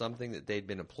this is something that they'd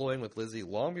been employing with Lizzie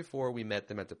long before we met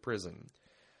them at the prison.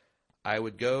 I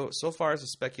would go so far as to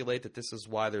speculate that this is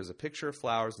why there's a picture of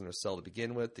flowers in their cell to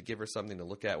begin with, to give her something to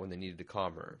look at when they needed to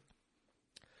calm her.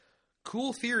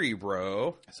 Cool theory,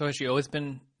 bro. So has she always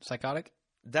been psychotic?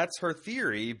 That's her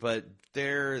theory, but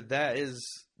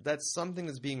that's something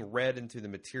that's being read into the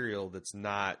material that's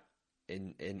not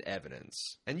in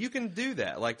evidence. And you can do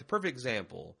that. Like the perfect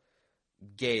example,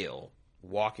 Gale,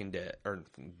 Walking Dead, or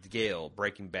Gale,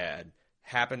 Breaking Bad,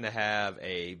 happened to have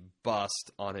a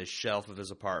bust on his shelf of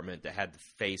his apartment that had the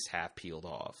face half peeled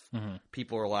off. Mm-hmm.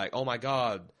 People are like, oh my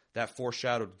God, that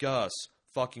foreshadowed Gus.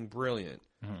 Fucking brilliant.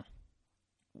 Mm-hmm.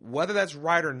 Whether that's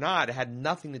right or not, it had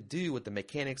nothing to do with the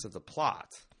mechanics of the plot.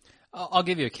 I'll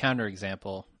give you a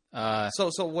counterexample.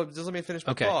 Just let me finish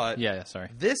my thought. Yeah, sorry.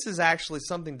 This is actually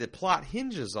something that plot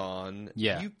hinges on.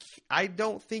 Yeah. I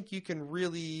don't think you can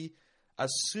really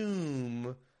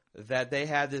assume that they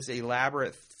had this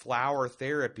elaborate flower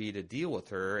therapy to deal with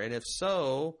her. And if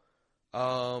so,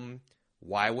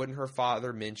 why wouldn't her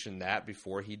father mention that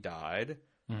before he died?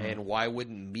 Mm-hmm. And why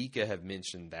wouldn't Mika have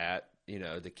mentioned that,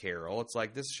 to Carol? It's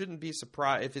like, this shouldn't be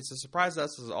surprise. If it's a surprise to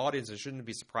us as an audience, it shouldn't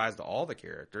be a surprise to all the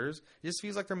characters. It just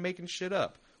feels like they're making shit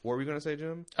up. What were we going to say,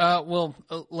 Jim?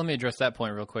 Let me address that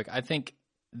point real quick. I think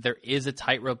there is a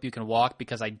tightrope you can walk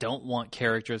because I don't want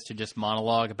characters to just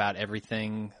monologue about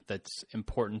everything that's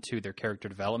important to their character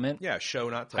development. Yeah, show,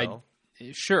 not tell.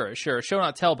 Sure. Show,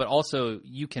 not tell, but also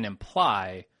you can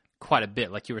imply quite a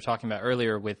bit, like you were talking about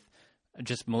earlier with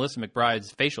just Melissa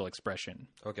McBride's facial expression.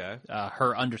 Okay.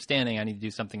 Her understanding, I need to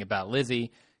do something about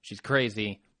Lizzie. She's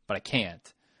crazy, but I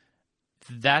can't.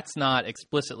 That's not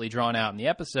explicitly drawn out in the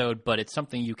episode, but it's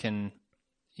something you can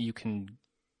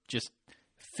just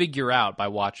figure out by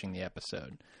watching the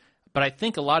episode. But I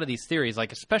think a lot of these theories,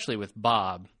 like especially with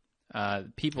Bob,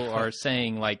 people are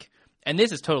saying like, and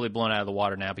this is totally blown out of the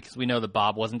water now because we know that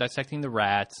Bob wasn't dissecting the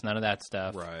rats, none of that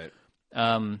stuff.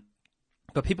 Right.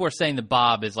 But people are saying that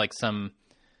Bob is like some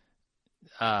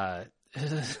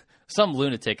some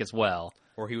lunatic as well.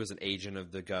 Or he was an agent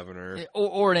of the governor.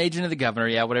 Or an agent of the governor,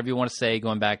 yeah, whatever you want to say,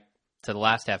 going back to the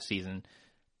last half season.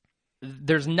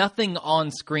 There's nothing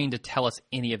on screen to tell us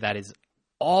any of that. Is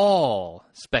all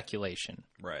speculation.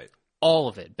 Right. All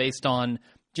of it, based on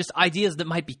just ideas that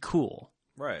might be cool.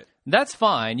 Right. That's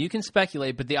fine. You can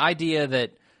speculate, but the idea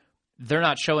that they're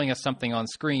not showing us something on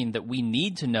screen that we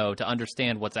need to know to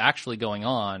understand what's actually going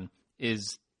on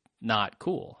is not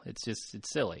cool. It's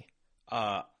silly.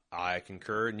 I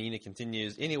concur. Nina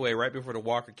continues. Anyway, right before the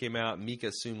walker came out, Mika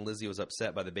assumed Lizzie was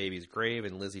upset by the baby's grave,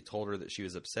 and Lizzie told her that she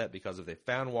was upset because if they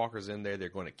found walkers in there, they're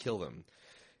going to kill them.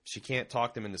 If she can't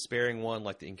talk them into sparing one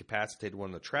like the incapacitated one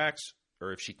on the tracks,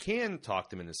 or if she can talk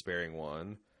them into sparing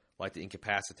one like the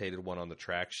incapacitated one on the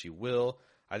tracks, she will.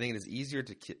 I think it is easier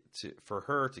for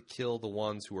her to kill the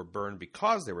ones who were burned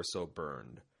because they were so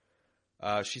burned.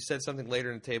 She said something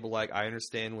later in the table like, I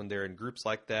understand when they're in groups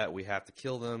like that, we have to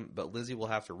kill them, but Lizzie will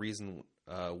have to reason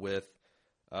with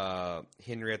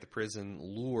Henry at the prison,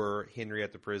 lure Henry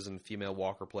at the prison, female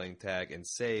walker playing tag, and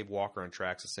save Walker on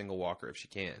tracks, a single walker if she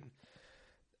can.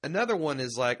 Another one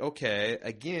is like, okay,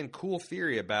 again, cool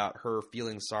theory about her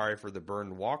feeling sorry for the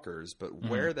burned walkers, but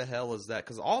where the hell is that?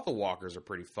 Because all the walkers are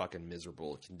pretty fucking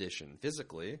miserable condition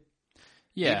physically.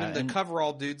 Yeah. Even the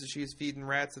coverall dudes that she's feeding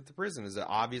rats at the prison is an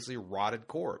obviously rotted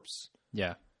corpse.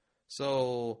 Yeah.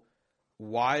 So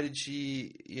why did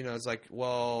she, it's like,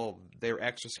 well, they were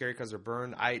extra scary because they're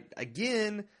burned.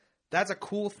 Again, that's a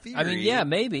cool theory. I mean, yeah,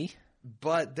 maybe.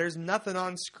 But there's nothing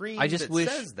on screen that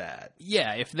says that.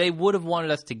 Yeah, if they would have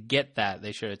wanted us to get that,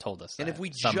 they should have told us that. And if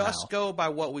we somehow. just go by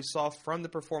what we saw from the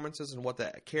performances and what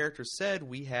the character said,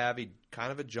 we have a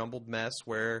kind of a jumbled mess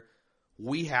where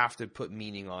we have to put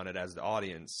meaning on it as the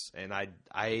audience. And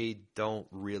I don't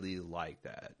really like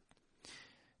that.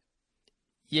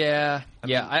 Yeah,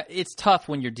 it's tough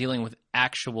when you're dealing with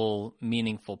actual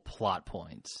meaningful plot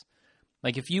points.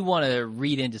 Like, if you want to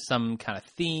read into some kind of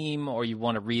theme or you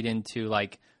want to read into,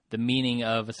 like, the meaning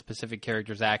of a specific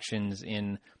character's actions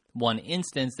in one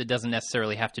instance that doesn't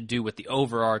necessarily have to do with the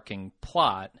overarching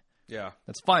plot,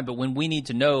 that's fine. But when we need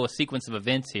to know a sequence of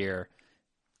events here,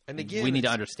 and again, we need to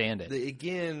understand it.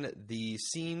 The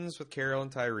scenes with Carol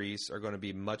and Tyrese are going to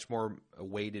be much more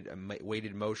weighted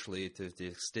emotionally to the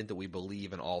extent that we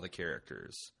believe in all the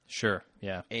characters. Sure,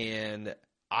 yeah. And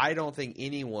I don't think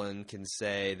anyone can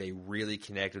say they really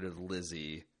connected with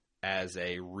Lizzie as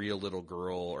a real little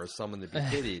girl or someone to be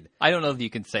pitied. I don't know if you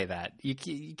can say that. You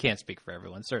can't speak for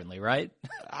everyone, certainly, right?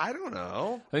 I don't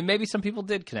know. I mean, maybe some people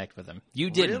did connect with him. You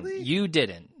didn't. Really? You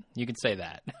didn't. You can say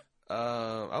that.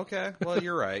 Okay. Well,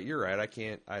 you're right. You're right.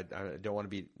 I don't want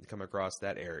to come across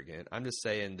that arrogant. I'm just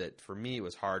saying that for me, it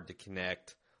was hard to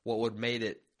connect. What would made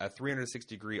it a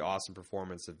 360-degree awesome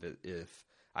performance if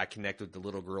I connected with the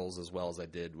little girls as well as I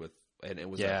did with, and it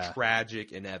was a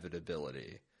tragic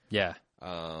inevitability. Yeah.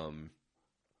 But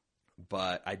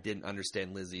I didn't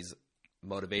understand Lizzie's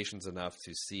motivations enough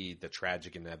to see the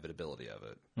tragic inevitability of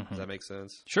it. Mm-hmm. Does that make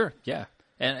sense? Sure. Yeah.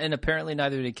 And apparently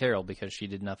neither did Carol because she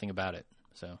did nothing about it.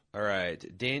 So. All right.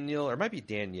 Daniel, or it might be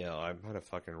Danielle. I might have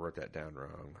fucking wrote that down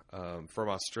wrong. From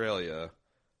Australia,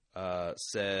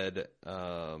 said,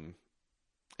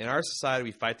 in our society,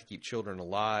 we fight to keep children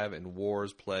alive. In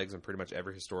wars, plagues, and pretty much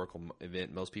every historical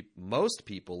event, most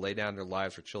people lay down their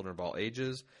lives for children of all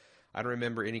ages. I don't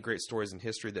remember any great stories in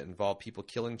history that involve people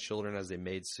killing children as they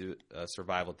made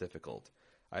survival difficult.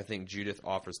 I think Judith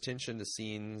offers tension to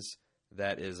scenes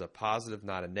that is a positive,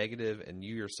 not a negative, and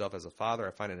you yourself as a father,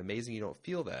 I find it amazing you don't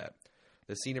feel that.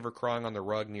 The scene of her crying on the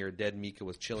rug near a dead Mika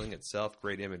was chilling itself.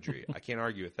 Great imagery. I can't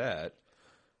argue with that.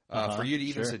 For you to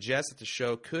even suggest that the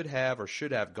show could have or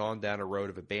should have gone down a road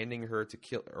of abandoning her to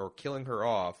kill or killing her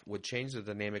off would change the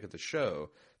dynamic of the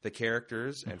show, the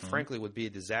characters, and frankly would be a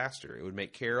disaster. It would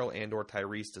make Carol and or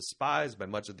Tyrese despised by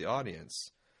much of the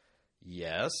audience.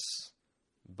 Yes,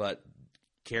 but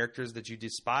characters that you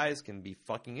despise can be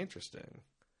fucking interesting.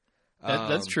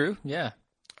 That's true, yeah.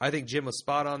 I think Jim was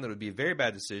spot on. That would be a very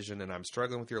bad decision, and I'm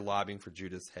struggling with your lobbying for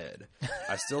Judith's head.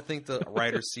 I still think the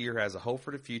writers see her as a hope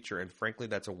for the future, and frankly,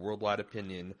 that's a worldwide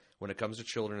opinion when it comes to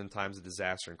children in times of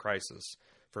disaster and crisis.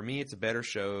 For me, it's a better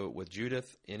show with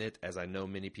Judith in it, as I know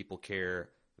many people care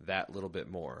that little bit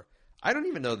more. I don't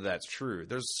even know that that's true.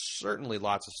 There's certainly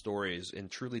lots of stories in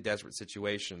truly desperate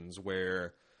situations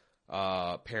where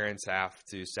parents have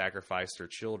to sacrifice their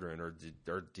children or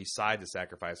decide to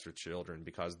sacrifice their children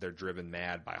because they're driven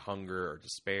mad by hunger or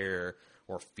despair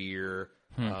or fear.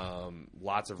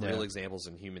 Lots of real examples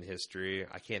in human history.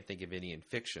 I can't think of any in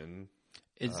fiction.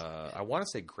 I want to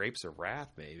say Grapes of Wrath,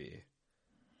 maybe.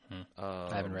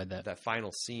 I haven't read that. That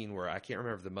final scene where I can't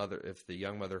remember if the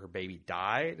young mother, her baby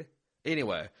died.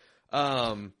 Anyway,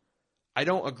 I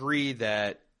don't agree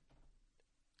that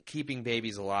keeping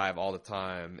babies alive all the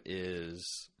time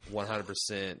is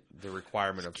 100% the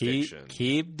requirement of fiction.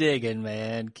 Keep digging,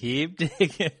 man. Keep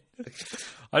digging.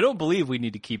 I don't believe we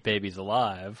need to keep babies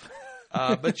alive.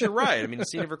 But you're right. I mean, the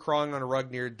scene of her crawling on a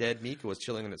rug near dead Mika was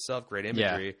chilling in itself. Great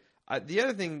imagery. Yeah. The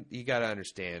other thing you got to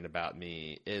understand about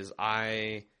me is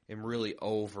I am really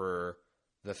over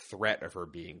the threat of her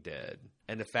being dead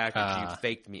and the fact that you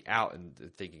faked me out and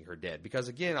thinking her dead. Because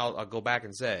again, I'll go back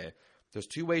and say there's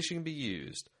two ways she can be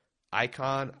used: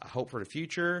 icon, hope for the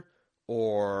future,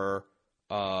 or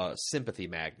sympathy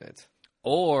magnet.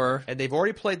 And they've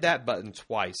already played that button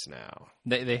twice now.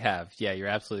 They have. Yeah, you're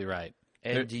absolutely right.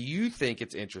 And do you think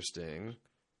it's interesting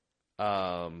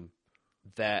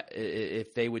that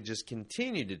if they would just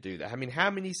continue to do that? I mean,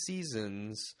 how many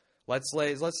seasons? Let's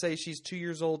say she's 2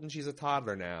 years old and she's a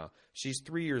toddler now. She's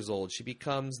 3 years old. She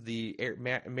becomes the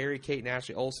Mary-Kate and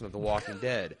Ashley Olsen of The Walking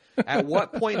Dead. At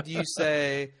what point do you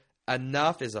say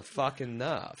enough is a fuck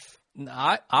enough?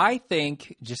 I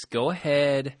think just go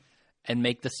ahead and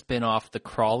make the spinoff The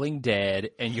Crawling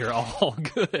Dead, and you're all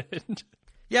good.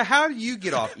 Yeah, how do you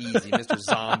get off easy, Mr.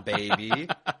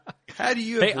 Zombaby? How do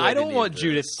you? Hey, I don't want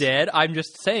Judith dead. I'm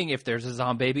just saying, if there's a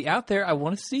Zombaby out there, I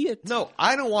want to see it. No,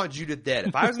 I don't want Judith dead.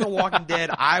 If I was in The Walking Dead,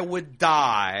 I would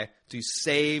die to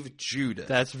save Judith.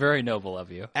 That's very noble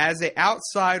of you. As an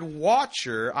outside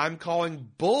watcher, I'm calling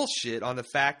bullshit on the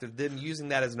fact of them using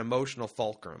that as an emotional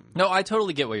fulcrum. No, I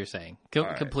totally get what you're saying.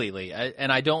 Completely.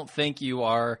 And I don't think you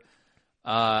are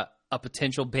a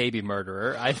potential baby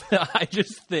murderer. I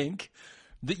just think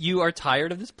that you are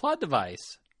tired of this plot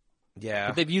device. Yeah.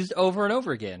 That they've used over and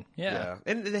over again. Yeah.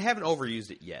 And they haven't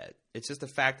overused it yet. It's just the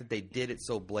fact that they did it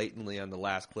so blatantly on the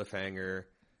last cliffhanger.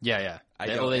 Yeah.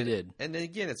 They did. And then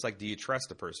again, it's like, do you trust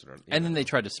the person? And then they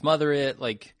tried to smother it.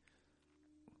 Like,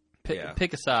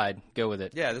 pick a side. Go with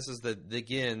it. Yeah, this is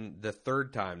the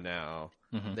third time now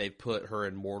they've put her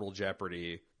in mortal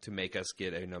jeopardy to make us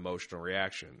get an emotional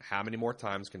reaction. How many more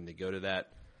times can they go to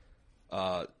that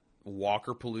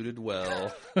Walker polluted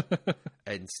well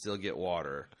and still get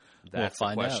water? That's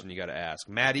the question you got to ask.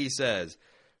 Maddie says,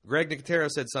 Greg Nicotero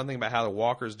said something about how the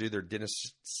walkers do their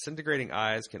disintegrating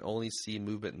eyes can only see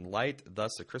movement and light.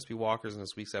 Thus, the crispy walkers in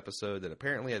this week's episode that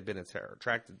apparently had been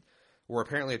were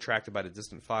attracted by the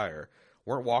distant fire.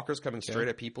 Weren't walkers coming straight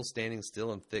at people standing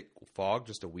still in thick fog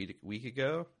just a week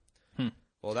ago?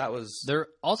 Well, that was... They're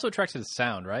also attracted to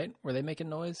sound, right? Were they making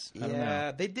noise? I don't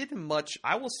know. They didn't much.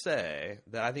 I will say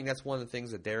that I think that's one of the things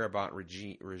the Darabont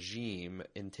regime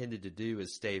intended to do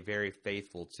is stay very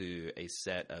faithful to a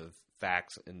set of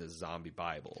facts in the zombie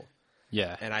Bible.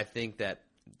 Yeah. And I think that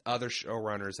other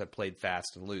showrunners have played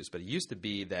fast and loose. But it used to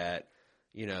be that,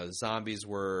 zombies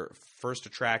were first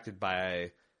attracted by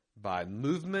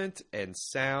movement and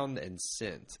sound and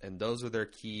scent. And those are their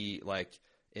key, like...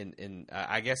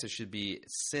 I guess it should be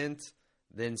scent,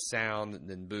 then sound,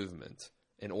 then movement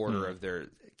in order of their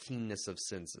keenness of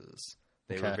senses.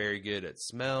 They were very good at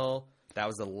smell. That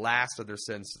was the last of their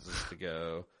senses to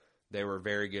go. They were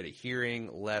very good at hearing,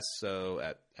 less so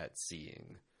at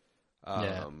seeing.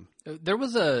 There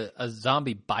was a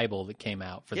zombie Bible that came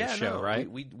out for the show,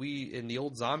 right? We in the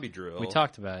old Zombie Drill. We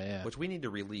talked about it, yeah. Which we need to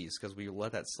release because we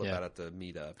let that slip out at the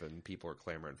meetup and people are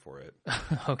clamoring for it.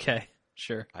 Okay.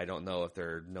 Sure. I don't know if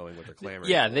they're knowing what they're clamoring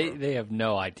for. They have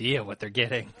no idea what they're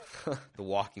getting. The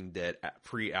Walking Dead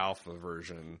pre-alpha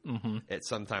version. Mm-hmm. It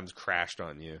sometimes crashed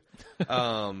on you.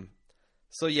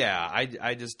 So yeah,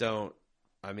 I just don't.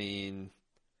 I mean,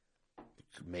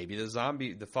 maybe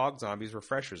the fog zombies were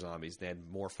fresher zombies. They had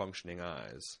more functioning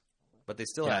eyes, but they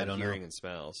still had hearing and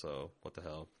smell. So what the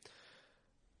hell?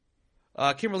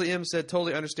 Kimberly M. said,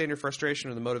 totally understand your frustration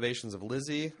and the motivations of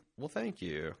Lizzie. Well, thank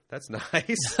you. That's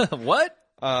nice. What?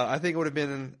 I think it would have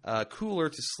been cooler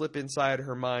to slip inside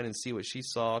her mind and see what she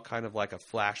saw, kind of like a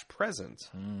flash present.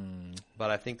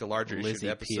 But I think the larger issue of the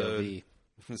episode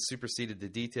superseded the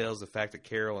details. The fact that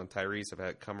Carol and Tyrese have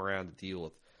had come around to deal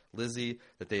with Lizzie,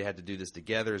 that they had to do this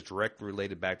together, is directly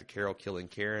related back to Carol killing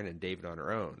Karen and David on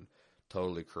her own.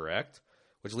 Totally correct.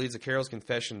 Which leads to Carol's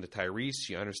confession to Tyrese.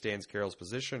 She understands Carol's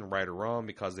position, right or wrong,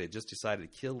 because they had just decided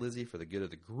to kill Lizzie for the good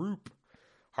of the group.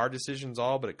 Hard decisions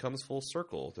all, but it comes full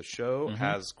circle. The show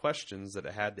has questions that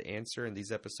it had to answer, and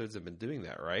these episodes have been doing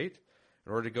that, right?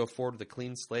 In order to go forward with a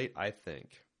clean slate, I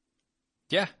think.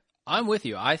 Yeah, I'm with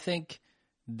you. I think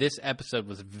this episode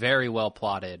was very well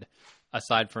plotted,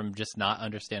 aside from just not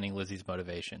understanding Lizzie's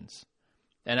motivations.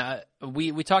 And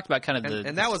we talked about kind of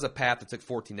and that was a path that took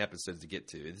 14 episodes to get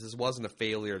to. This wasn't a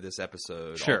failure of this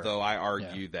episode, Sure. although I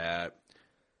argue that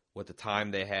with the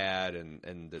time they had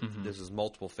and this was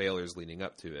multiple failures leading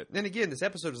up to it. And again, this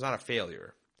episode is not a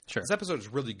failure. Sure. This episode is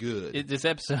really good. This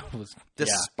episode was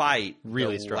despite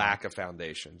really the strong. lack of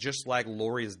foundation. Just like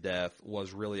Laurie's death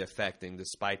was really affecting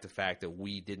despite the fact that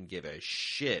we didn't give a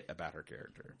shit about her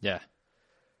character. Yeah.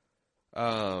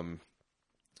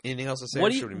 Anything else to say,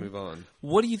 or should we move on?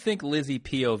 What do you think Lizzie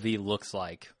POV looks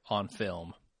like on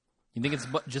film? You think it's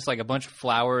just like a bunch of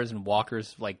flowers and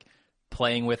walkers like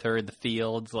playing with her in the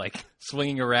fields, like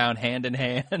swinging around hand in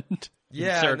hand?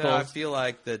 Yeah, circles? no, I feel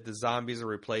like that the zombies are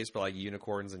replaced by like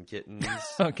unicorns and kittens.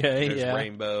 Okay, There's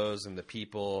rainbows, and the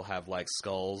people have like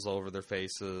skulls over their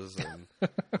faces, and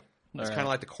it's kind of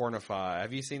like the Cornify.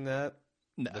 Have you seen that?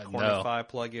 The Cornify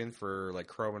plugin for like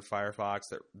Chrome and Firefox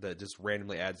that just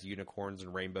randomly adds unicorns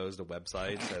and rainbows to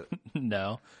websites.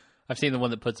 No. I've seen the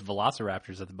one that puts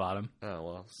velociraptors at the bottom. Oh,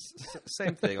 well,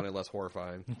 same thing, only less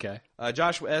horrifying. Okay.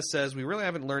 Joshua S. says, we really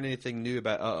haven't learned anything new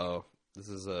about... This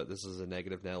is a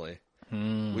negative Nelly.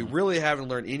 We really haven't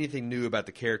learned anything new about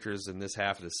the characters in this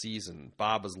half of the season.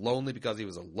 Bob was lonely because he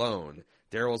was alone.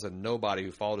 Daryl's a nobody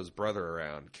who followed his brother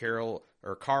around. Carl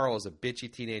is a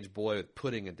bitchy teenage boy with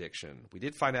pudding addiction. We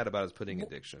did find out about his pudding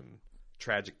addiction.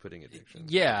 Tragic pudding addiction.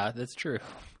 Yeah, that's true.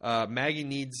 Maggie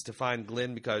needs to find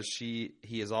Glenn because he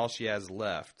is all she has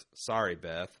left. Sorry,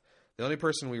 Beth. The only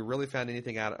person we really found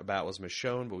anything out about was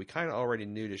Michonne, but we kind of already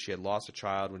knew that she had lost a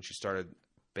child when she started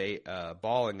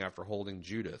bawling after holding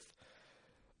Judith.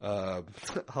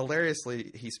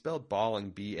 Hilariously, he spelled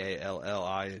bawling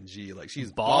B-A-L-L-I-N-G. Like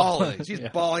she's bawling. She's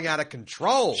bawling out of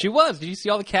control. She was. Did you see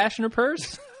all the cash in her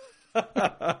purse?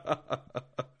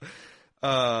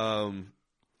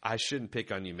 I shouldn't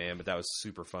pick on you, man, but that was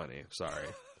super funny. Sorry.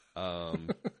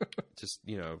 Just,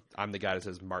 I'm the guy that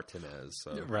says Martinez.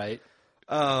 So. Right.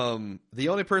 The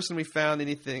only person we found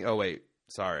anything... Oh, wait.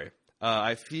 Sorry.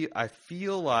 I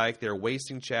feel like they're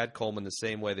wasting Chad Coleman the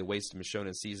same way they wasted Michonne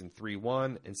in season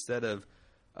 3-1. Instead of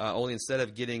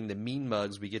getting the mean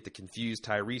mugs, we get the confused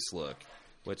Tyrese look,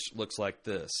 which looks like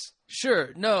this. Sure.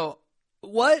 No.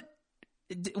 What?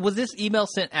 Was this email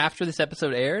sent after this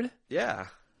episode aired? Yeah.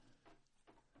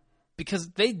 Because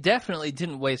they definitely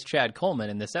didn't waste Chad Coleman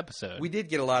in this episode. We did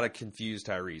get a lot of confused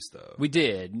Tyrese, though. We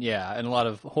did, yeah, and a lot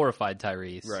of horrified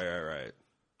Tyrese. Right.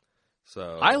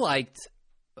 So I liked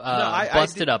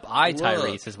busted up eye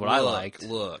Tyrese is what I liked.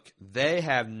 Look, they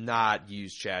have not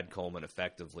used Chad Coleman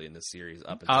effectively in this series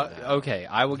up until now. Okay,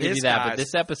 I will give you that, but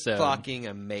this episode fucking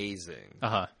amazing.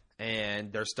 Uh-huh.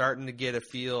 And they're starting to get a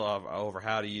feel over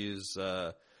how to use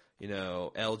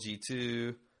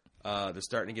LG2. They're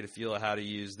starting to get a feel of how to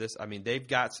use this. I mean, they've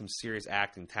got some serious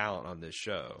acting talent on this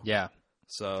show. Yeah.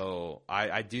 So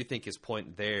I do think his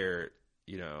point there,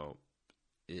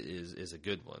 is a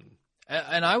good one.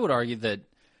 And I would argue that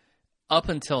up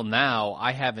until now,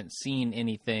 I haven't seen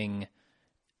anything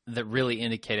that really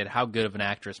indicated how good of an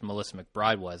actress Melissa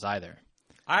McBride was either.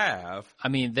 I have. I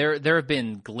mean, there have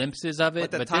been glimpses of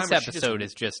it, but this episode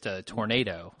is just a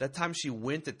tornado. That time she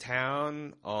went to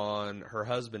town on her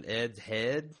husband Ed's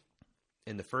head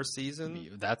in the first season.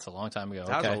 That's a long time ago.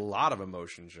 That was a lot of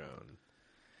emotion shown.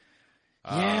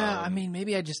 Yeah, I mean,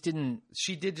 maybe I just didn't.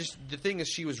 She did just. The thing is,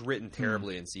 she was written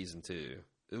terribly in season 2.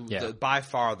 Yeah. By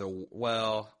far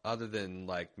other than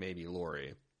like maybe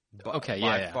Lori.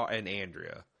 Far, and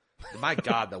Andrea. My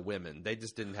God, the women. They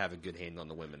just didn't have a good handle on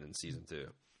the women in season 2.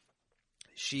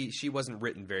 She wasn't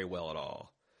written very well at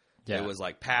all. Yeah. It was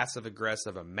like passive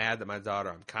aggressive. I'm mad at my daughter.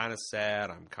 I'm kind of sad.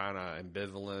 I'm kind of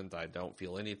ambivalent. I don't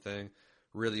feel anything.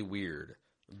 Really weird.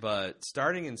 But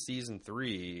starting in season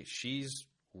 3, she's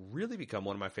really become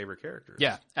one of my favorite characters.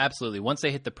 Yeah, absolutely. Once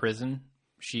they hit the prison,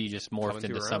 she just morphed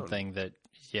into something that,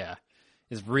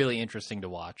 is really interesting to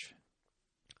watch.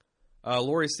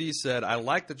 Lori C. said, I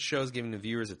like that the show's giving the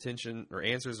viewers attention or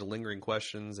answers to lingering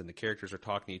questions and the characters are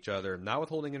talking to each other, not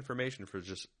withholding information for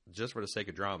just for the sake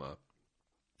of drama.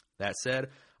 That said,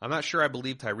 I'm not sure I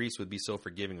believe Tyrese would be so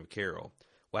forgiving of Carol.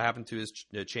 What happened to his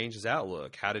change his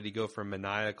outlook? How did he go from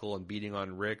maniacal and beating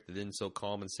on Rick to then so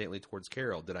calm and saintly towards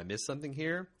Carol? Did I miss something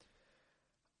here?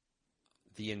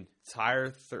 The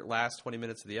entire last 20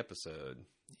 minutes of the episode.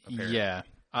 Apparently. Yeah.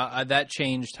 That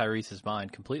changed Tyrese's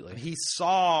mind completely. He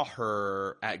saw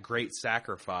her at great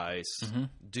sacrifice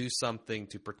do something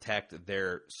to protect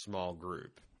their small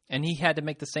group. And he had to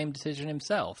make the same decision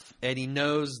himself. And he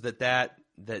knows that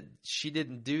she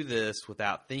didn't do this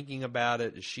without thinking about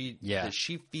it. That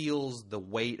she feels the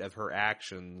weight of her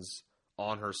actions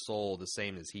on her soul the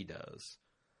same as he does.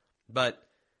 But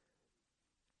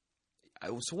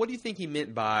So what do you think he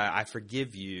meant by "I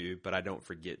forgive you, but I don't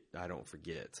forget"? I don't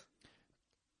forget.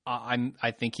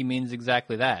 I think he means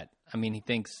exactly that. I mean, he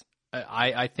thinks.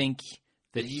 I think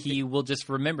that he will just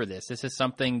remember this. This is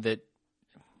something that,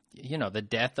 the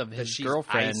death of his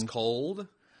girlfriend. Ice cold.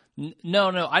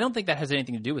 No, I don't think that has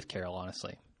anything to do with Carol.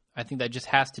 Honestly, I think that just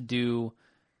has to do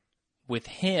with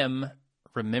him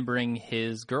remembering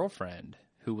his girlfriend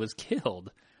who was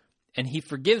killed. And he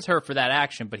forgives her for that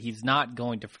action, but he's not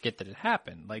going to forget that it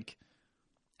happened. Like,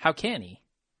 how can he?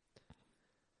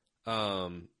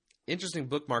 Interesting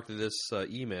bookmark to this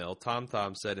email. Tom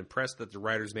said, impressed that the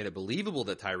writers made it believable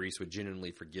that Tyrese would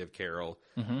genuinely forgive Carol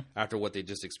after what they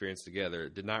just experienced together.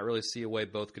 Did not really see a way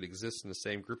both could exist in the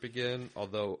same group again.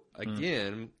 Although,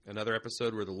 again, another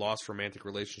episode where the lost romantic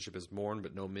relationship is mourned,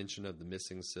 but no mention of the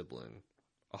missing sibling.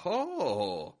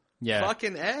 Oh, yeah.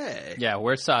 Fucking A. Yeah,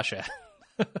 where's Sasha?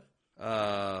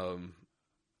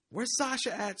 Where's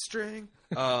Sasha at, String?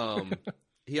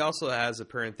 He also has a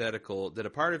parenthetical. Did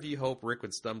a part of you hope Rick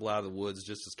would stumble out of the woods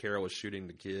just as Carol was shooting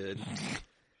the kid?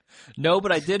 No,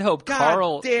 but I did hope God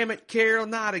Carl... damn it, Carol,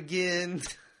 not again.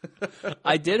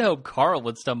 I did hope Carl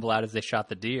would stumble out as they shot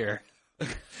the deer.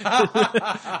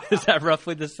 Is that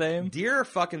roughly the same? Deer are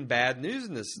fucking bad news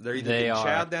in this. They're either getting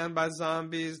chowed down by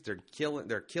zombies, they're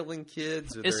killing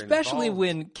kids, or especially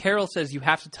when Carol says you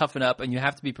have to toughen up and you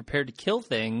have to be prepared to kill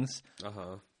things.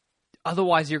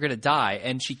 Otherwise, you're going to die.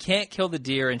 And she can't kill the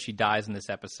deer, and she dies in this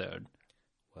episode.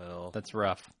 Well, that's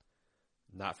rough.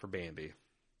 Not for Bambi.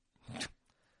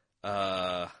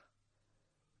 Mr.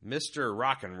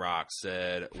 Rock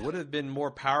said, would have been more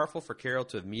powerful for Carol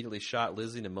to have immediately shot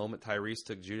Lizzie the moment Tyrese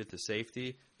took Judith to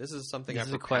safety. This is something I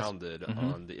propounded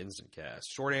on the Instant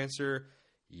Cast. Short answer,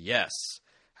 yes.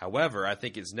 However, I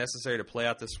think it's necessary to play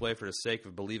out this way for the sake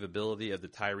of believability of the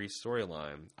Tyrese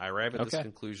storyline. I arrive at this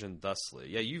conclusion thusly.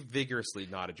 Yeah, you vigorously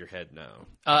nodded your head no.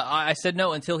 I said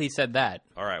no until he said that.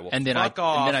 All right, well, and then fuck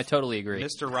off. And then I totally agree.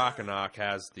 Mr. Rockanock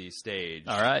has the stage.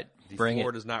 All right, bring it. The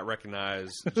floor does not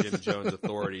recognize Jim Jones'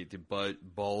 authority to bulge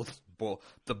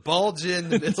in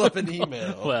the middle of an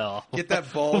email. Well, get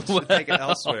that bulge and take it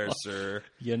elsewhere, sir.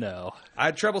 I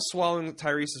had trouble swallowing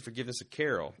Tyrese's forgiveness of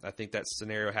Carol. I think that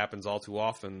scenario happens all too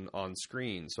often on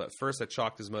screen. So at first I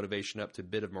chalked his motivation up to a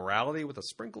bit of morality with a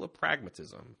sprinkle of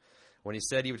pragmatism. When he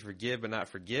said he would forgive but not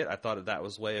forget, I thought that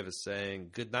was a way of his saying,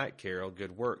 good night, Carol,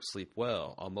 good work, sleep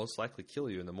well. I'll most likely kill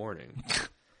you in the morning.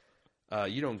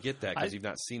 You don't get that because you've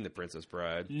not seen The Princess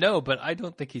Bride. No, but I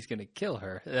don't think he's going to kill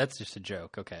her. That's just a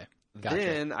joke. Okay. Gotcha.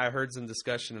 Then I heard some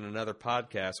discussion in another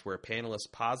podcast where a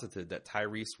panelist posited that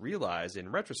Tyrese realized in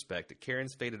retrospect that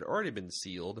Karen's fate had already been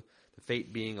sealed, the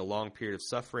fate being a long period of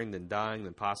suffering, then dying,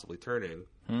 then possibly turning.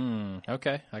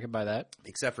 Okay, I can buy that.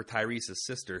 Except for Tyrese's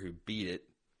sister who beat it.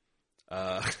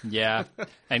 Yeah,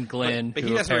 and Glenn, but who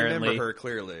he doesn't apparently... remember her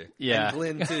clearly. Yeah. And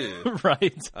Glenn too.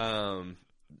 Right.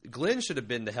 Glenn should have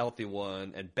been the healthy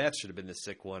one, and Beth should have been the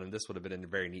sick one, and this would have been a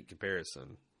very neat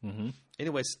comparison.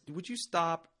 Anyways, would you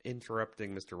stop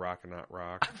interrupting Mr. Rock and Not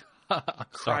Rock? I'm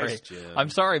sorry. Jim. I'm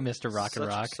sorry, Mr. Rock and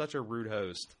Rock. Such a rude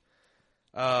host.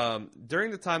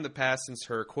 During the time that passed since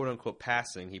her quote-unquote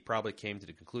passing, he probably came to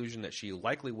the conclusion that she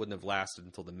likely wouldn't have lasted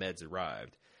until the meds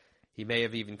arrived. He may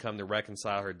have even come to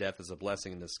reconcile her death as a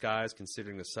blessing in disguise,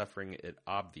 considering the suffering it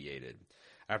obviated.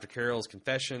 After Carol's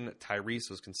confession, Tyrese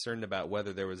was concerned about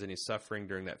whether there was any suffering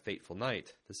during that fateful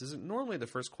night. This isn't normally the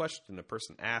first question a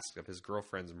person asks of his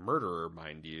girlfriend's murderer,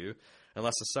 mind you,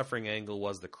 unless the suffering angle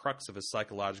was the crux of his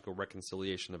psychological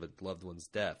reconciliation of a loved one's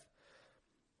death.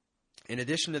 In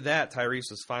addition to that,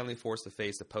 Tyrese was finally forced to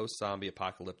face a post-zombie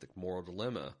apocalyptic moral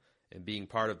dilemma. And being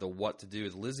part of the what to do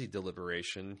with Lizzie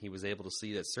deliberation, he was able to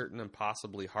see that certain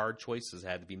impossibly hard choices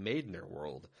had to be made in their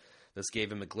world. This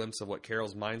gave him a glimpse of what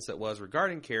Carol's mindset was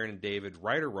regarding Karen and David,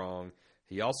 right or wrong.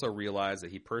 He also realized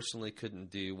that he personally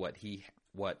couldn't do what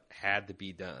had to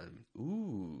be done.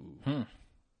 Ooh.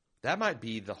 That might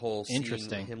be the whole scene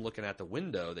of him looking at the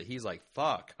window, that he's like,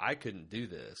 fuck, I couldn't do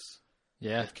this.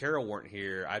 Yeah. If Carol weren't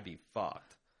here, I'd be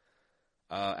fucked.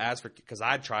 Because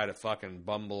I'd try to fucking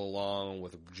bumble along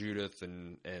with Judith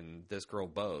and this girl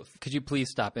both. Could you please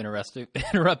stop interrupting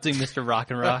Mr. Rock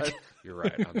and Rock? You're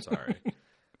right. I'm sorry.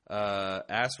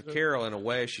 As for Carol, in a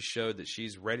way, she showed that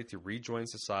she's ready to rejoin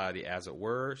society, as it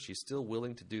were. She's still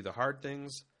willing to do the hard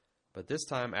things, but this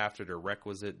time after the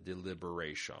requisite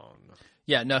deliberation.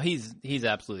 Yeah, no, he's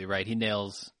absolutely right. He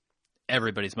nails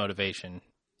everybody's motivation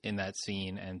in that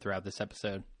scene and throughout this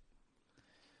episode.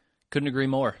 Couldn't agree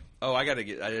more. Oh,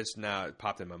 now it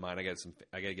popped in my mind. I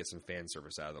gotta get some fan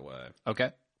service out of the way.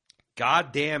 Okay.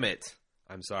 God damn it.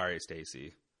 I'm sorry,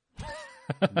 Stacy.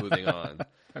 Moving on.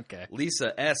 Okay.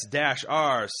 Lisa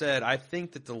S-R said, I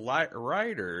think that the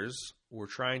writers were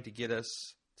trying to get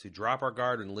us to drop our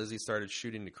guard when Lizzie started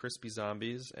shooting the crispy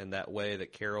zombies, and that way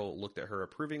that Carol looked at her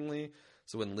approvingly.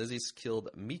 So when Lizzie killed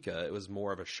Mika, it was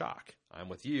more of a shock. I'm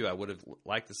with you. I would have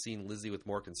liked to seen Lizzie with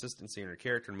more consistency in her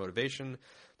character and motivation.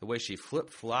 The way she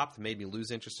flip-flopped made me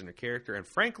lose interest in her character. And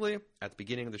frankly, at the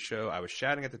beginning of the show, I was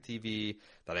shouting at the TV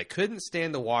that I couldn't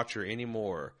stand to watch her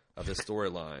anymore of this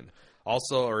storyline.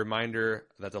 Also, a reminder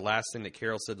that the last thing that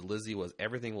Carol said to Lizzie was,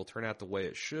 everything will turn out the way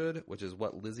it should, which is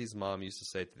what Lizzie's mom used to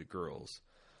say to the girls.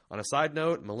 On a side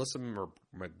note, Melissa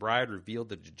McBride revealed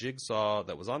that the jigsaw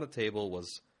that was on the table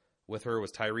with her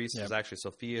was Tyrese. Yep. It was actually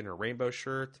Sophia in her rainbow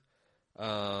shirt.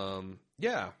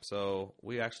 Yeah, so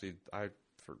I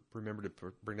remembered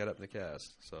to bring that up in the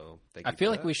cast. So thank you. I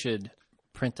feel like we should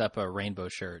print up a rainbow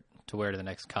shirt to wear to the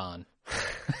next con.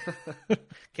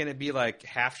 Can it be like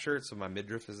half shirts so my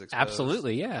midriff is exposed?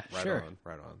 Absolutely, yeah, sure.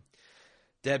 Right on.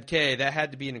 Deb K, that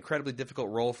had to be an incredibly difficult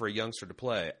role for a youngster to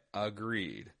play.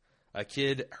 Agreed. A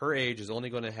kid her age is only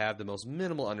going to have the most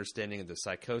minimal understanding of the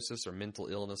psychosis or mental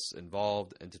illness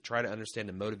involved, and to try to understand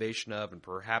the motivation of and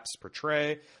perhaps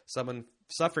portray someone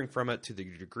suffering from it to the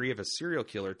degree of a serial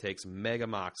killer takes mega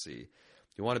moxie.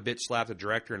 If you want to bitch slap the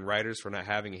director and writers for not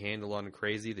having a handle on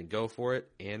crazy, then go for it.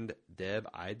 And, Deb,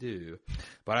 I do.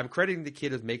 But I'm crediting the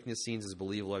kid with making the scenes as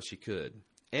believable as she could.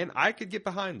 And I could get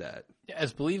behind that.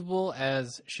 As believable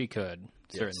as she could,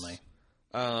 certainly.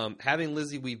 Yes. Having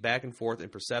Lizzie weave back and forth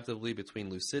imperceptibly between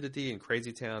lucidity and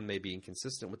crazy town may be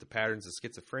inconsistent with the patterns of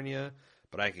schizophrenia,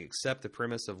 but I can accept the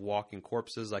premise of walking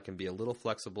corpses. I can be a little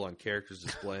flexible on characters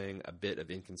displaying a bit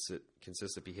of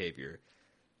inconsistent behavior.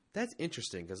 That's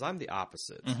interesting because I'm the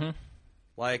opposite. Mm-hmm.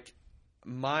 Like,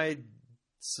 my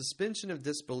suspension of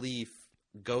disbelief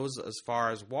goes as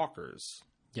far as walkers.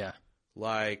 Yeah.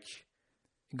 Like,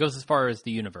 it goes as far as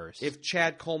the universe. If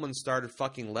Chad Coleman started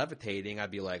fucking levitating, I'd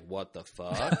be like, what the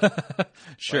fuck?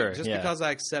 Sure. Like, just because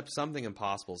I accept something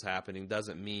impossible is happening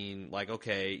doesn't mean, like,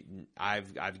 okay,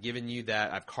 I've given you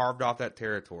that. I've carved off that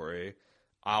territory.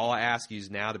 All I ask you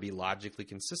is now to be logically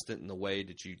consistent in the way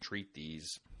that you treat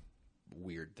these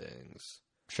weird things.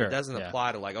 Sure. It doesn't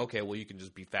apply to, like, okay, well, you can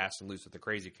just be fast and loose with the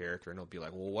crazy character, and it'll be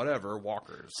like, well, whatever,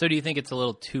 walkers. So do you think it's a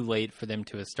little too late for them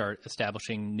to start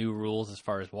establishing new rules as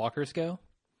far as walkers go?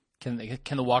 Can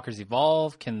the walkers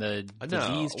evolve? Can the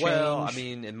disease change? Well, I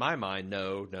mean, in my mind,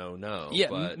 no. Yeah,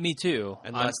 but me too.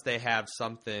 Unless they have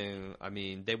something, I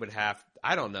mean, they would have,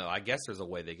 I don't know. I guess there's a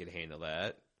way they could handle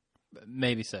that.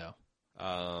 Maybe so.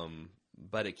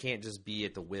 But it can't just be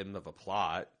at the whim of a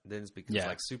plot. Then it's because,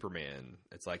 like Superman,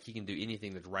 it's like he can do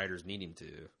anything that the writers need him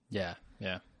to. Yeah.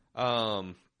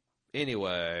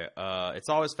 Anyway, it's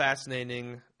always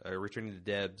fascinating, returning to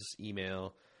Deb's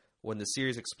email, when the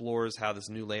series explores how this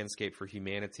new landscape for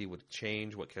humanity would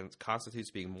change what constitutes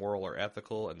being moral or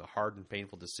ethical and the hard and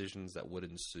painful decisions that would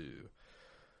ensue.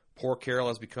 Poor Carol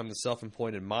has become the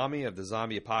self-appointed mommy of the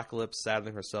zombie apocalypse,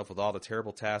 saddling herself with all the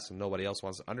terrible tasks that nobody else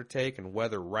wants to undertake, and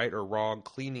whether right or wrong,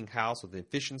 cleaning house with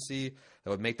efficiency that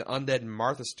would make the undead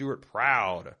Martha Stewart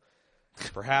proud.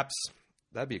 Perhaps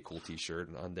that'd be a cool t-shirt,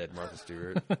 an undead Martha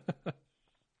Stewart.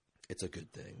 It's a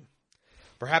good thing.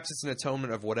 Perhaps it's an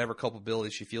atonement of whatever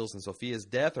culpability she feels in Sophia's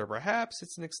death, or perhaps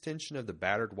it's an extension of the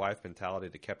battered wife mentality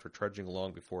that kept her trudging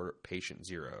along before patient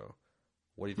zero.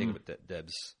 What do you think of it,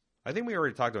 Debs? I think we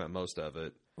already talked about most of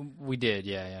it. We did,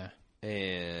 yeah.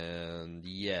 And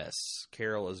yes,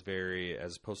 Carol is very,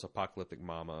 as post-apocalyptic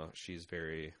mama, she's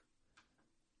pretty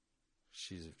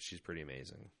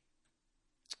amazing.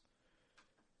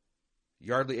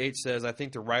 Yardley H says, I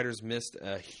think the writers missed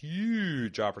a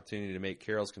huge opportunity to make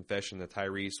Carol's confession to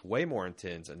Tyrese way more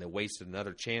intense, and they wasted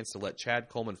another chance to let Chad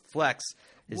Coleman flex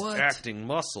his acting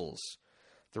muscles.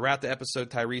 Throughout the episode,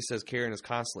 Tyrese says Karen is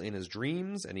constantly in his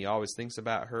dreams, and he always thinks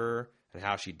about her and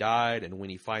how she died, and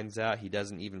when he finds out, he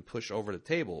doesn't even push over the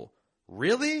table.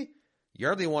 Really?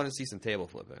 Yardley wanted to see some table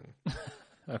flipping.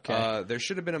 Okay. There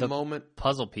should have been a moment.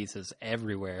 Puzzle pieces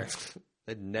everywhere.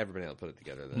 They'd never been able to put it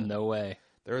together then. No way.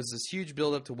 There was this huge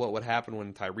buildup to what would happen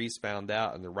when Tyrese found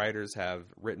out, and the writers have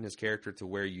written his character to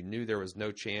where you knew there was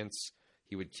no chance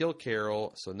he would kill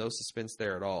Carol, so no suspense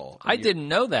there at all. I didn't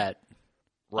know that.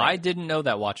 Right. I didn't know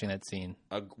that watching that scene.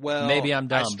 Well, maybe I'm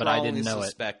dumb, but I didn't know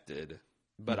suspected,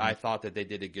 but I thought that they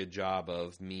did a good job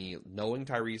of me knowing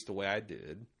Tyrese the way I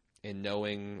did, and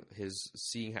knowing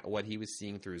seeing what he was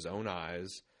seeing through his own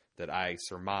eyes, that I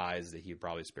surmised that he'd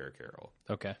probably spare Carol.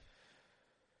 Okay.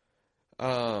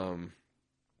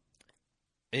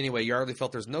 Anyway, Yardley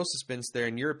felt there's no suspense there.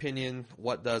 In your opinion,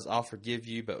 what does "I'll forgive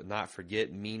you but not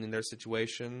forget" mean in their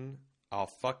situation? I'll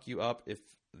fuck you up if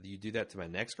you do that to my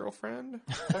next girlfriend?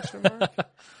 Question mark.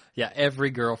 Yeah, every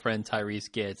girlfriend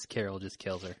Tyrese gets, Carol just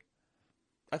kills her.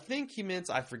 I think he meant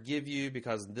I forgive you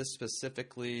because this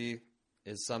specifically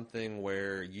is something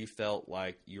where you felt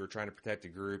like you were trying to protect a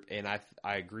group. And I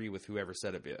agree with whoever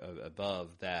said it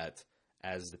above that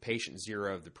as the patient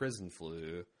zero of the prison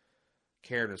flu,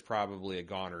 Karen is probably a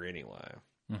goner anyway.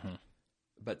 Mm-hmm.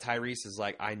 But Tyrese is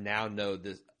like, I now know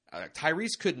this.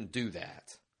 Tyrese couldn't do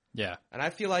that. Yeah. And I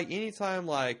feel like anytime,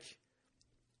 like,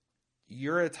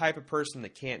 you're a type of person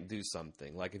that can't do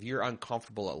something, like if you're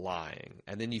uncomfortable at lying,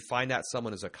 and then you find out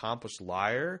someone is an accomplished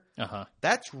liar,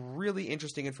 that's really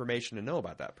interesting information to know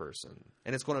about that person.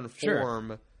 And it's going to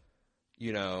inform,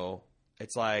 you know,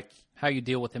 it's like... how you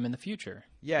deal with him in the future.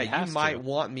 Yeah, you might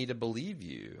want me to believe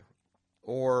you.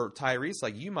 Or Tyrese,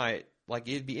 like, you might... like,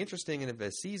 it'd be interesting in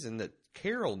a season that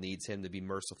Carol needs him to be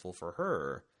merciful for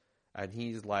her. And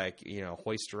he's like, you know,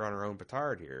 hoist her on her own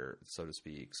petard here, so to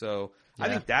speak. So I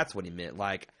think that's what he meant.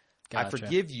 Like, I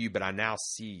forgive you, but I now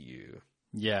see you.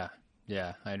 Yeah.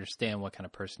 Yeah. I understand what kind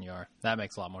of person you are. That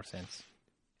makes a lot more sense.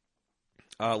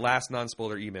 Last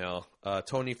non-spoiler email.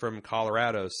 Tony from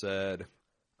Colorado said,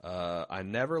 I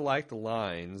never like the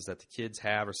lines that the kids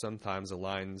have, or sometimes the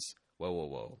lines...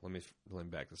 Whoa. Let me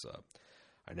back this up.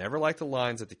 I never like the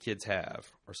lines that the kids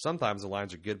have, or sometimes the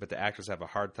lines are good, but the actors have a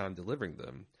hard time delivering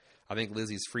them. I think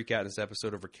Lizzie's freak out in this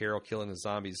episode over Carol killing the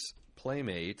zombie's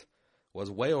playmate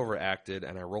was way overacted,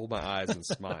 and I rolled my eyes and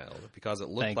smiled because it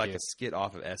looked like a skit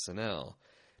off of SNL.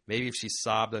 Maybe if she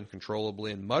sobbed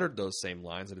uncontrollably and muttered those same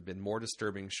lines, it would have been more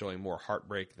disturbing, showing more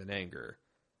heartbreak than anger.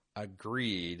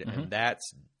 Agreed, and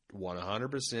that's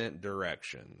 100%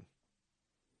 direction.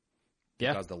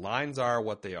 Yeah. Because the lines are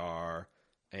what they are,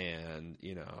 and,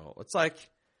 you know, it's like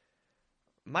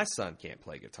my son can't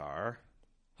play guitar.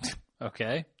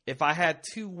 Okay. If I had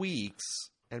 2 weeks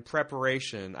and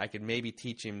preparation, I could maybe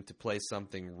teach him to play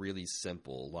something really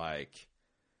simple, like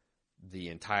the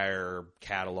entire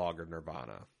catalog of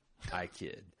Nirvana. I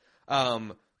kid.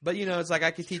 But, you know, it's like I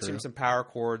could teach him some power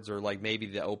chords, or like maybe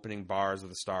the opening bars of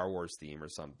the Star Wars theme or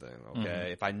something,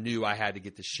 okay? If I knew I had to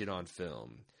get this shit on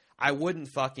film. I wouldn't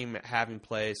fucking have him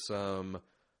play some...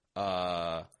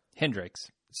 Hendrix.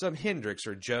 Some Hendrix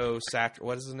or Joe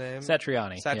what is his name?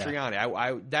 Satriani. Yeah.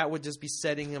 I that would just be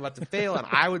setting him up to fail, and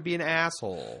I would be an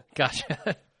asshole.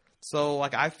 Gotcha. So,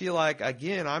 like, I feel like,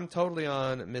 again, I'm totally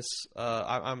on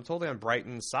I'm totally on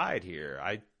Brighton's side here.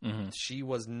 She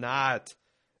was not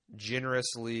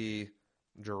generously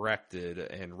directed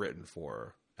and written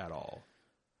for at all.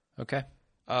 Okay.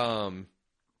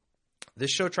 This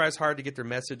show tries hard to get their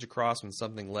message across when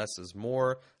something less is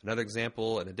more. Another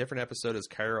example in a different episode is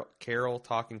Carol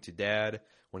talking to Dad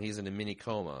when he's in a mini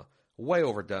coma. Way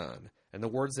overdone. And the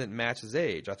words didn't match his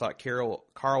age. I thought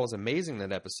Carl was amazing in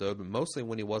that episode, but mostly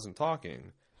when he wasn't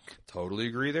talking. Totally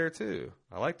agree there, too.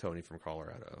 I like Tony from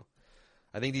Colorado.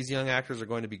 I think these young actors are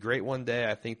going to be great one day.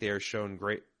 I think they are shown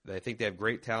great. I think they have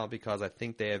great talent because I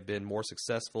think they have been more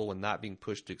successful when not being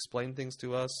pushed to explain things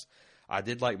to us. I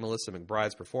did like Melissa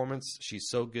McBride's performance. She's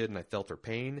so good, and I felt her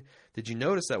pain. Did you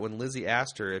notice that when Lizzie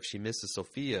asked her if she misses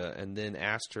Sophia and then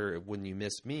asked her when you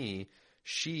miss me,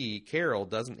 Carol,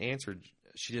 doesn't answer.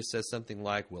 She just says something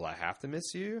like, will I have to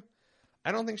miss you?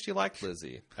 I don't think she liked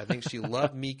Lizzie. I think she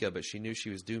loved Mika, but she knew she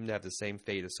was doomed to have the same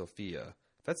fate as Sophia.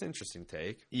 That's an interesting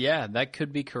take. Yeah, that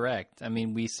could be correct. I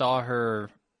mean, we saw her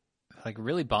like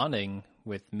really bonding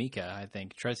with Mika, I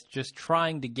think. Just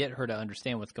trying to get her to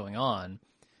understand what's going on.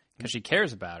 Because she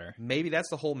cares about her. Maybe that's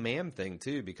the whole Mam thing,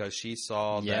 too, because she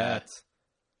saw that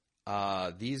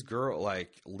these girls,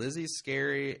 like, Lizzie's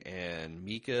scary and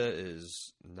Mika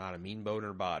is not a mean bone in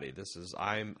her body. This is,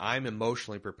 I'm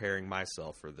emotionally preparing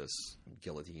myself for this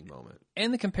guillotine moment.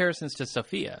 And the comparisons to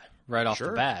Sophia right off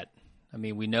the bat. I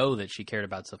mean, we know that she cared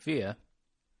about Sophia.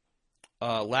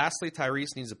 Lastly,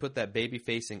 Tyrese needs to put that baby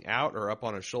facing out or up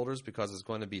on his shoulders because it's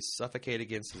going to be suffocated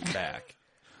against his back.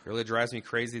 It really drives me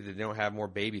crazy that they don't have more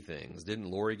baby things.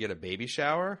 Didn't Lori get a baby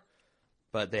shower?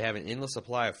 But they have an endless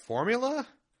supply of formula?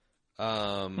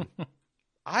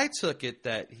 I took it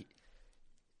that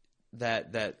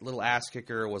that little ass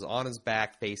kicker was on his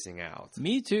back facing out.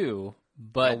 Me too.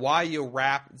 But why you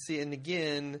wrap... See, and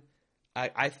again,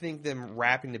 I think them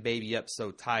wrapping the baby up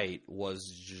so tight was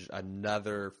just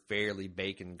another fairly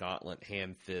bacon gauntlet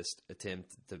ham fist attempt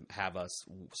to have us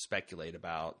speculate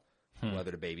about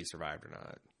whether the baby survived or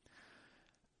not.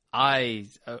 I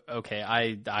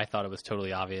thought it was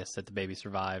totally obvious that the baby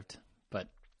survived, but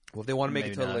well, if they want to make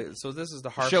it totally not. So this is the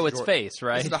harsh show its face,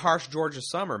 right? This is the harsh Georgia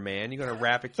summer, man. You're going to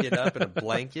wrap a kid up in a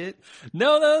blanket?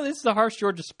 No, this is the harsh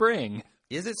Georgia spring.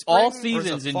 Is it spring? All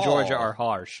seasons in Georgia are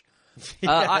harsh.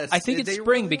 I think it's they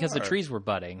spring really because the are. trees were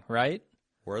budding, right?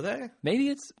 Were they? Maybe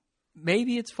it's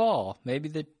fall. Maybe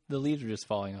the leaves are just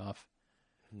falling off.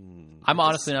 I'm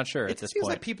honestly not sure It at this seems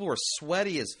point. like people were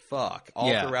sweaty as fuck all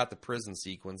Yeah. throughout the prison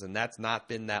sequence, and that's not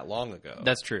been that long ago.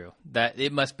 That's true. That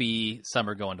it must be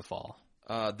summer going to fall.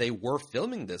 They were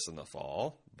filming this in the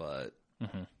fall, but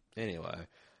Mm-hmm. anyway,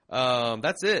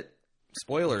 that's it.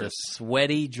 Spoilers. The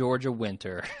sweaty Georgia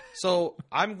winter. So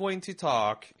I'm going to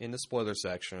talk in the spoiler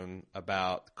section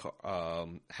about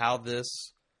how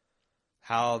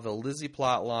the Lizzie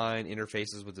plot line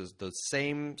interfaces with the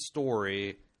same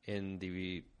story in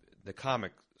the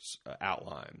comic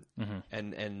outline,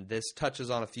 and this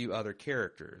touches on a few other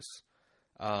characters.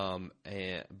 But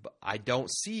I don't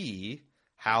see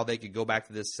how they could go back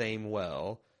to this same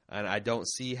well, and I don't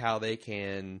see how they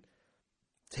can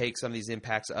take some of these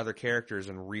impacts of other characters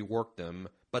and rework them,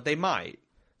 but they might.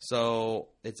 So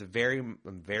it's a very,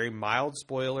 very mild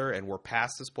spoiler, and we're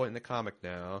past this point in the comic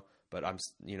now. But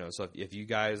so if you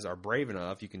guys are brave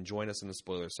enough, you can join us in the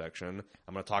spoiler section.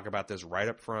 I'm going to talk about this right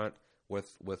up front with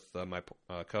my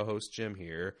co-host Jim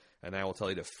here, and I will tell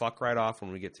you to fuck right off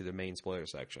when we get to the main spoiler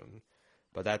section.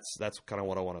 But that's kind of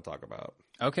what I want to talk about.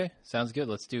 Okay, sounds good.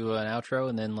 Let's do an outro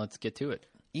and then let's get to it.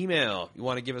 Email. You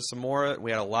want to give us some more? We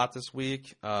had a lot this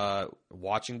week.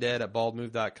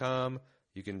 WatchingDead@baldmove.com.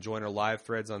 You can join our live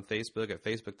threads on Facebook at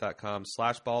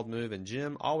facebook.com/baldmove. And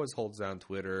Jim always holds down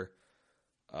Twitter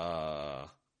at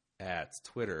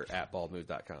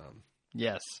baldmove.com.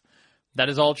 Yes, that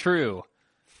is all true.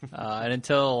 And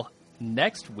until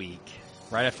next week,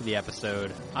 right after the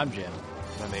episode, I'm Jim.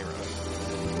 I'm A-Rod.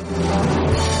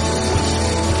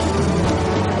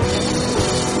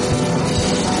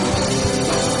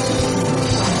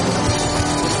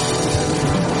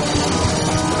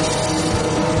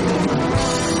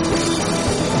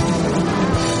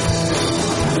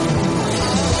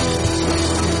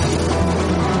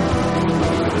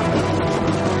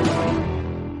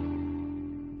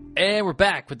 And we're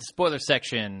back with the spoiler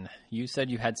section. You said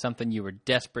you had something you were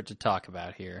desperate to talk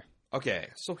about here. Okay,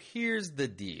 so here's the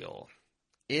deal.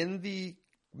 In the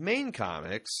main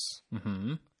comics,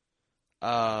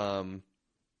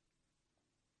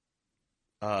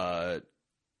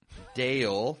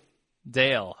 Dale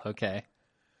Okay.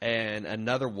 and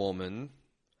another woman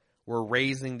were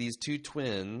raising these two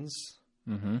twins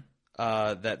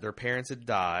that their parents had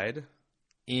died.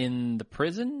 In the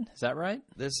prison? Is that right?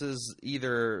 This is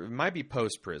it might be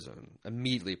post-prison,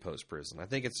 immediately post-prison. I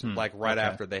think it's like right okay.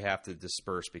 after they have to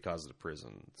disperse because of the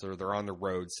prison. So they're on the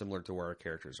road, similar to where our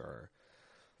characters are.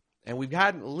 And we've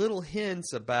had little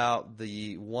hints about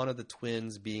one of the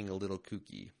twins being a little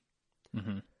kooky.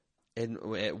 And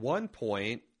at one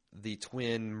point, the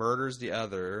twin murders the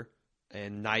other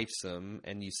and knifes him,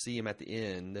 and you see him at the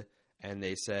end. And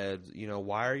they said,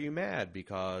 why are you mad?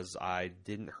 Because I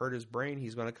didn't hurt his brain.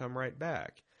 He's going to come right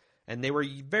back. And they were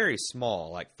very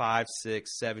small, like 5,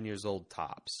 6, 7 years old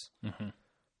tops.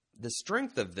 The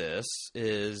strength of this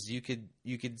is you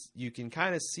can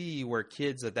kind of see where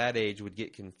kids at that age would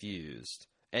get confused.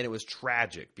 And it was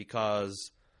tragic because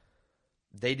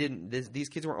these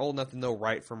kids weren't old enough to know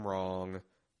right from wrong.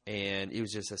 And it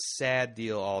was just a sad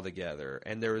deal altogether.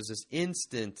 And there was this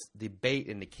instant debate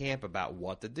in the camp about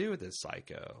what to do with this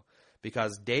psycho.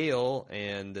 Because Dale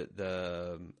and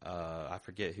I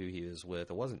forget who he was with.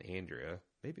 It wasn't Andrea.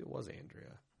 Maybe it was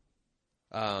Andrea.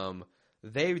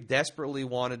 They desperately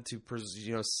wanted to,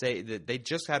 say that they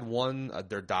just had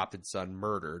their adopted son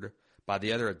murdered by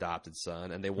the other adopted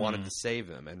son. And they wanted to save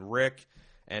him. And Rick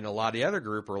and a lot of the other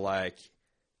group were like,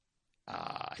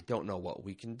 I don't know what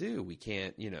we can do. We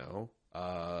can't, he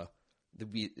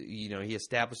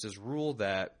established this rule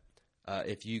that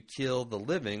if you kill the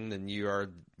living, then you're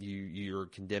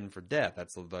condemned for death.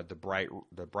 That's the bright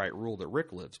rule that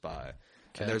Rick lives by.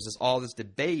 Okay. And there's all this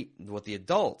debate with the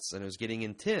adults, and it was getting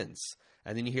intense.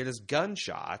 And then you hear this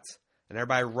gunshot, and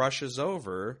everybody rushes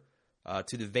over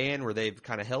to the van where they've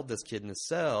kind of held this kid in the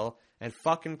cell, and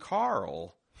fucking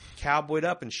Carl cowboyed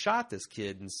up and shot this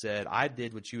kid and said, I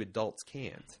did what you adults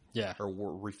can't. Yeah. Or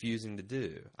were refusing to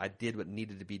do. I did what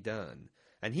needed to be done.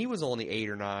 And he was only 8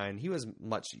 or 9. He was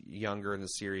much younger in the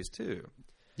series, too.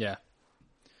 Yeah.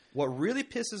 What really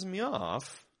pisses me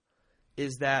off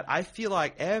is that I feel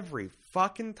like every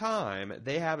fucking time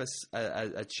they have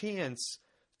a chance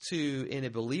to, in a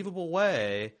believable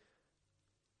way,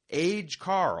 age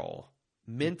Carl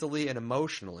mentally and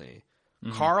emotionally.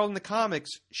 Carl in the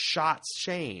comics shot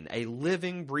Shane, a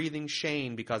living, breathing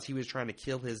Shane, because he was trying to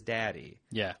kill his daddy.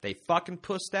 Yeah. They fucking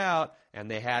pussed out, and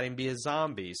they had him be a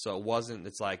zombie. So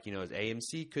it's like,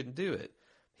 AMC couldn't do it.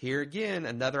 Here again,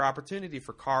 another opportunity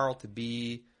for Carl to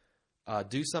be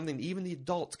do something even the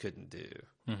adults couldn't do.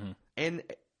 Mm-hmm. And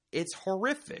it's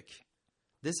horrific.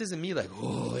 This isn't me like,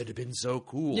 oh, it'd have been so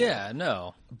cool. Yeah,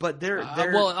 no. But they're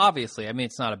well, obviously, I mean,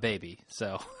 it's not a baby,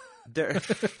 so they're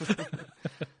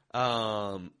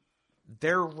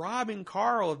they're robbing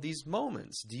Carl of these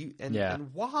moments. And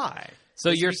why?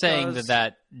 So It's you're saying because-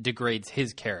 that degrades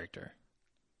his character?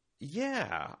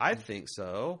 Yeah, I think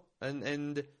so.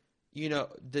 And you know,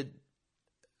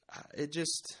 it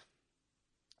just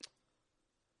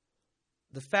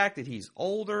the fact that he's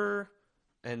older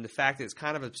and the fact that it's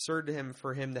kind of absurd to him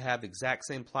for him to have the exact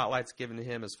same plot lights given to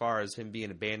him as far as him being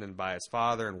abandoned by his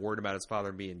father and worried about his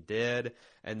father being dead,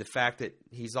 and the fact that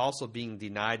he's also being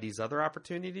denied these other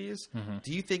opportunities. Mm-hmm.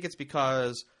 Do you think it's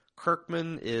because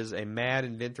Kirkman is a mad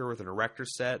inventor with an erector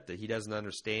set that he doesn't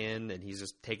understand, and he's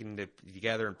just taking it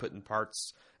together and putting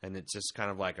parts, and it's just kind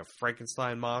of like a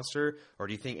Frankenstein monster? Or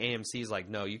do you think AMC's like,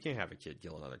 no, you can't have a kid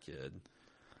kill another kid?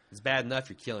 It's bad enough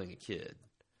you're killing a kid.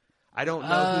 I don't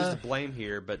know who's to blame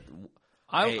here, but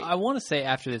I want to say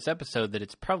after this episode that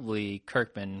it's probably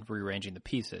Kirkman rearranging the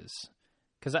pieces,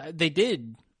 because they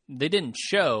didn't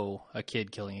show a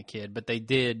kid killing a kid, but they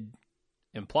did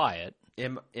imply it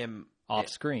off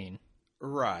screen.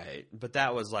 Right, but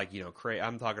that was like, you know,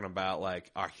 I'm talking about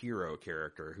like our hero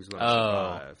character who's going to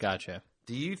Oh, survive. gotcha.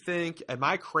 Do you think, am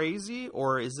I crazy,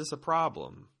 or is this a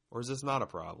problem? Or is this not a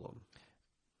problem?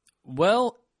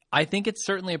 Well, I think it's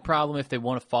certainly a problem if they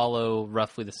want to follow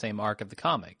roughly the same arc of the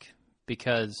comic,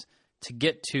 because to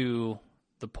get to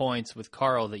the points with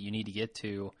Carl that you need to get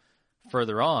to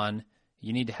further on,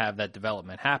 you need to have that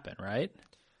development happen, right?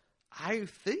 I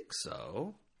think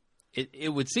so.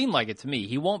 It would seem like it to me.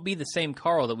 He won't be the same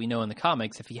Carl that we know in the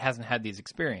comics if he hasn't had these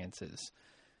experiences.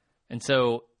 And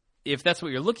so if that's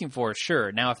what you're looking for,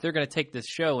 sure. Now, if they're going to take this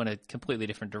show in a completely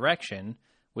different direction,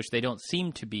 which they don't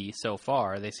seem to be so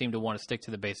far, they seem to want to stick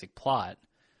to the basic plot,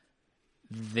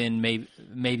 then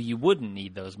maybe you wouldn't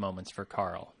need those moments for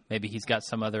Carl. Maybe he's got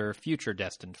some other future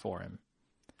destined for him.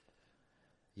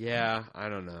 Yeah, I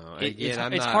don't know.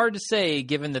 It's hard to say,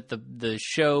 given that the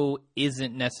show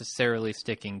isn't necessarily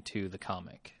sticking to the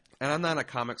comic. And I'm not a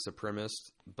comic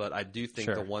supremacist, but I do think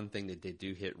Sure. the one thing that they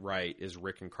do hit right is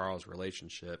Rick and Carl's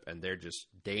relationship, and they're just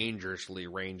dangerously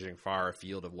ranging far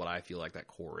afield of what I feel like that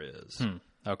core is.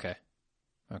 Okay.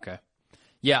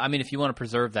 Yeah, I mean, if you want to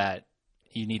preserve that,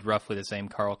 you need roughly the same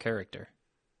Carl character.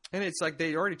 And it's like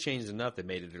they already changed enough. They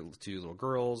made it two little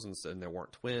girls, and there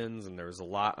weren't twins, and there was a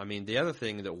lot. I mean, the other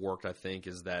thing that worked, I think,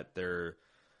 is that they're,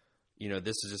 you know,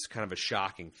 this is just kind of a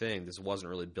shocking thing. This wasn't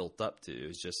really built up to. It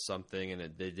was just something, and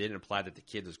they didn't imply that the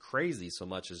kid was crazy so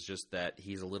much as just that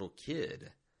he's a little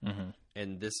kid. Mm-hmm.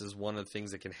 And this is one of the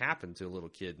things that can happen to a little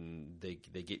kid, and they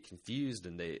get confused,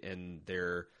 and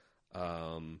they're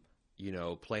you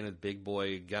know, playing with big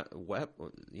boy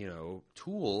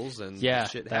tools, and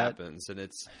shit happens, and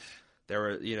it's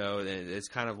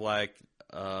kind of like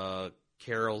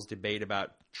Carol's debate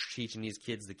about teaching these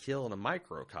kids to kill in a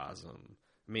microcosm.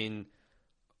 I mean,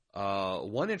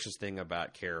 one interesting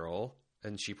about Carol,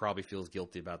 and she probably feels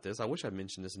guilty about this. I wish I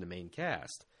mentioned this in the main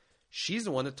cast. She's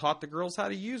the one that taught the girls how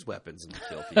to use weapons and to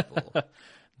kill people.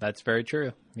 That's very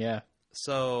true. Yeah.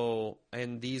 So,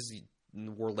 and these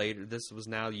were later. This was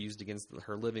now used against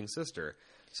her living sister.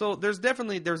 So there's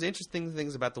interesting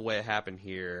things about the way it happened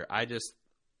here. I just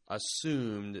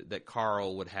assumed that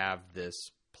Carl would have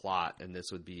this plot and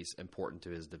this would be important to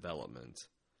his development.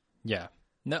 Yeah.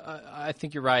 No, I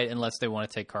think you're right, unless they want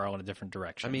to take Carl in a different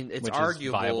direction. I mean, it's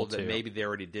arguable that maybe they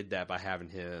already did that by having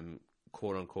him,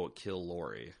 quote unquote, kill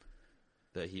Lori.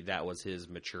 That was his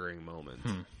maturing moment.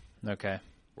 Okay.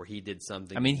 Where he did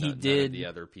something. I mean, he did. None of the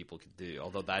other people could do.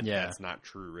 Although that's not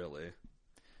true, really.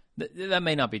 That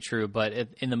may not be true, but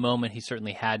in the moment, he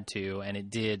certainly had to, and it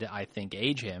did, I think,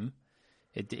 age him.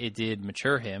 It did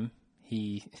mature him.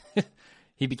 He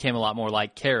became a lot more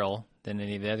like Carol than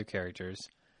any of the other characters.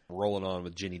 Rolling on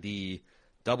with Ginny D,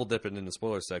 double dipping in the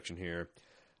spoiler section here.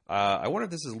 I wonder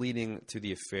if this is leading to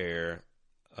the affair.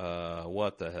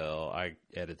 What the hell? I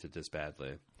edited this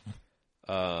badly.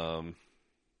 Oh.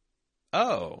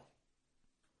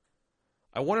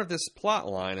 I wonder if this plot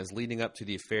line is leading up to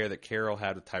the affair that Carol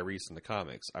had with Tyrese in the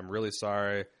comics. I'm really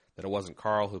sorry that it wasn't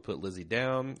Carl who put Lizzie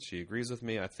down. She agrees with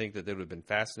me. I think that it would have been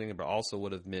fascinating, but also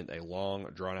would have meant a long,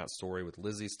 drawn-out story with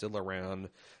Lizzie still around,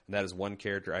 and that is one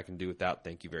character I can do without.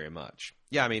 Thank you very much.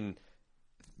 Yeah, I mean,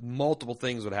 multiple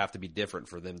things would have to be different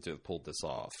for them to have pulled this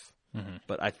off. Mm-hmm.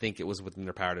 But I think it was within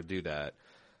their power to do that.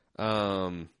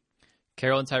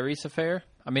 Carol and Tyrese affair?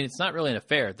 I mean, it's not really an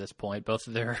affair at this point. Both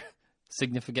of their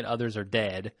significant others are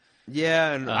dead.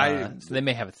 Yeah, and so they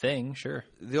may have a thing, sure.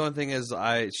 the only thing is,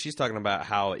 she's talking about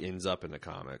how it ends up in the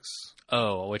comics.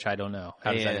 Oh, which I don't know.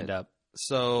 How does that end up?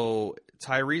 So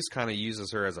Tyrese kind of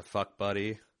uses her as a fuck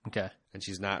buddy. Okay. And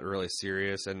she's not really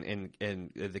serious. And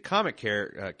the comic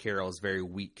Carol is a very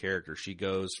weak character. She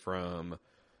goes from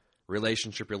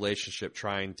relationship,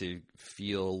 trying to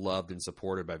feel loved and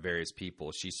supported by various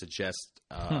people. She suggests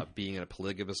being in a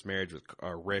polygamous marriage with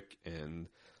Rick and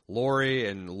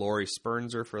Lori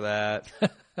spurns her for that.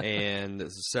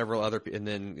 And several other, and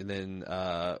then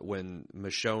when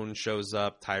Michonne shows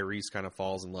up, Tyrese kind of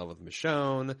falls in love with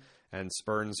Michonne and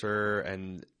spurns her.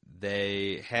 And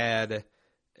they had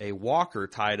a walker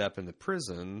tied up in the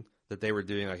prison that they were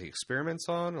doing like experiments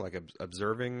on, like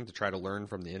observing to try to learn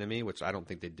from the enemy, which I don't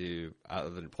think they do other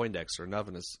than Poindexter enough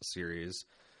in this series.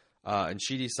 And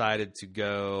she decided to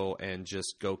go and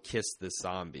just go kiss this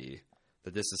zombie.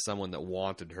 That this is someone that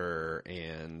wanted her,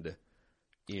 and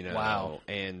Wow.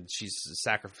 and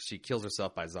she kills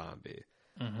herself by zombie.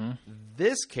 Mm-hmm.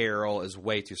 This Carol is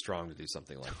way too strong to do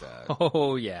something like that.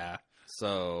 Oh yeah.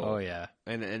 So. Oh yeah.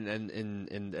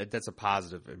 And that's a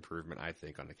positive improvement, I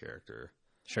think, on the character.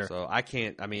 Sure. So I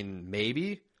can't. I mean,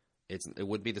 maybe it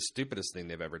would be the stupidest thing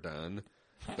they've ever done,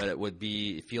 but it would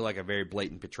feel like a very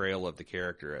blatant betrayal of the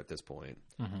character at this point.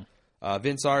 Mm-hmm.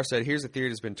 Vince R. said, "Here's a theory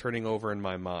that's been turning over in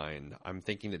my mind. I'm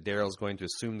thinking that Daryl's going to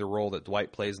assume the role that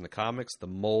Dwight plays in the comics, the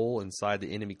mole inside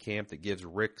the enemy camp that gives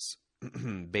Rick's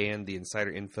band the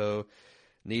insider info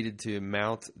needed to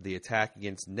mount the attack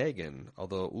against Negan.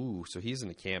 Although, so he's in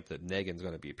the camp that Negan's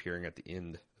going to be appearing at the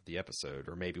end of the episode,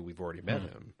 or maybe we've already met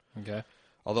him. Okay.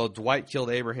 Although Dwight killed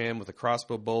Abraham with a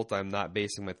crossbow bolt, I'm not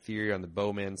basing my theory on the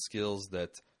bowman skills that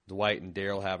Dwight and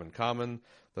Daryl have in common.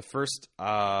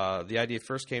 The idea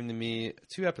first came to me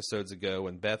 2 episodes ago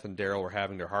when Beth and Daryl were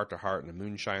having their heart-to-heart in a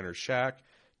moonshiner's shack.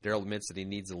 Daryl admits that he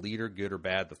needs a leader, good or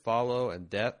bad, to follow, and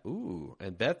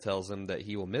Beth tells him that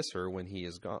he will miss her when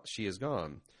she is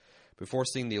gone. Before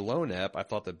seeing the Alone ep, I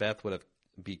thought that Beth would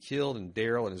be killed, and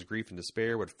Daryl, in his grief and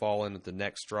despair, would fall in with the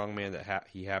next strongman that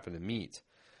he happened to meet.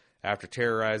 After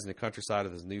terrorizing the countryside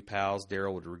with his new pals,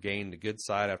 Daryl would regain the good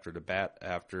side after the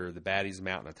baddies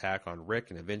mount an attack on Rick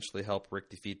and eventually help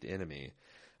Rick defeat the enemy.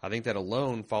 I think that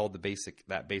Alone followed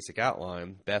that basic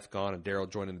outline. Beth gone and Daryl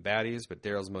joining the baddies, but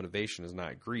Daryl's motivation is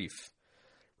not grief.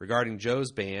 Regarding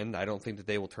Joe's band, I don't think that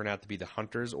they will turn out to be the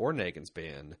Hunters or Negan's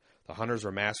band. The Hunters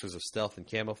are masters of stealth and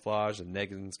camouflage, and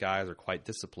Negan's guys are quite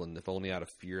disciplined, if only out of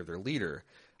fear of their leader.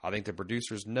 I think the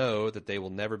producers know that they will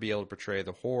never be able to portray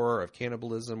the horror of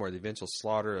cannibalism or the eventual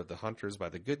slaughter of the Hunters by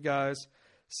the good guys.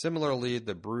 Similarly,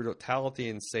 the brutality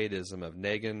and sadism of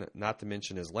Negan, not to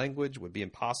mention his language, would be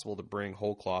impossible to bring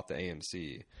whole cloth to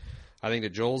AMC. I think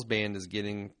that Joel's band is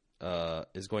going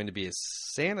to be a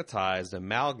sanitized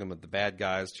amalgam of the bad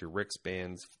guys to Rick's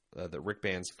band's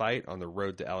fight on the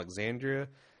road to Alexandria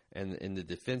and in the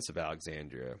defense of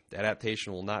Alexandria. The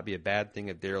adaptation will not be a bad thing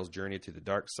if Daryl's journey to the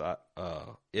dark side,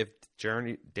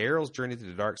 Daryl's journey to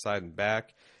the dark side and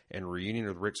back, and reunion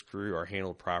with Rick's crew are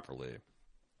handled properly.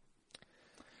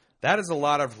 That is a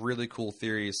lot of really cool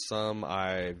theories. Some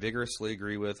I vigorously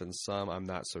agree with, and some I'm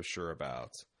not so sure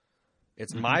about.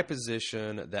 It's my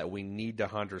position that we need the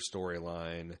Hunter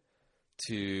storyline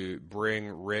to bring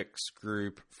Rick's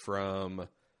group from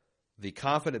the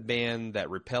confident band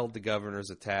that repelled the governor's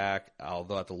attack,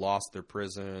 although at the loss of their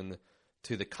prison,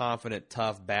 to the confident,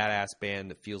 tough, badass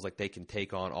band that feels like they can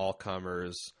take on all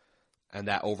comers, and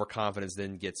that overconfidence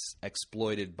then gets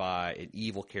exploited by an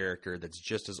evil character that's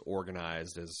just as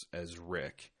organized as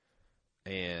Rick,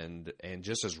 and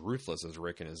just as ruthless as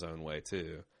Rick in his own way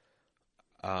too.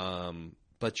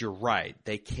 But you're right;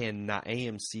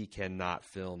 AMC cannot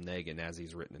film Negan as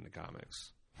he's written in the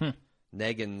comics.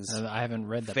 Negan's I haven't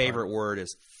read that favorite part. word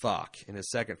is fuck, and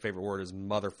his second favorite word is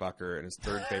motherfucker, and his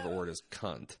third favorite word is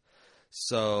cunt.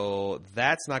 So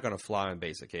that's not going to fly on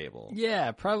basic cable.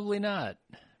 Yeah, probably not.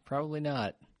 Probably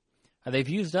not. They've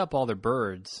used up all their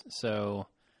birds, so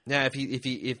now if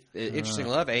interesting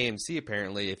enough, AMC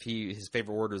apparently if his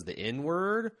favorite word was the N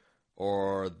word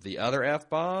or the other F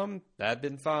bomb, that'd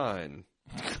been fine.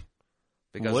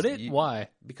 Because would it? Why?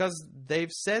 Because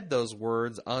they've said those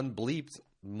words unbleeped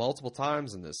multiple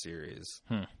times in this series.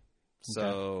 Okay.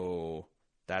 So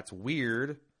that's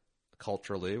weird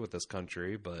culturally with this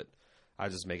country, but I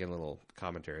was just making a little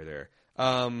commentary there.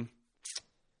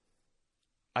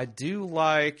 I do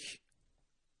like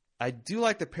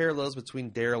the parallels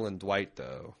between Daryl and Dwight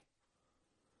though.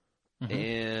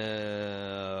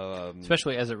 And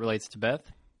especially as it relates to Beth.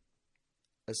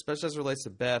 Especially as it relates to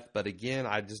Beth, but again,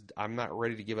 I'm not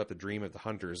ready to give up the dream of the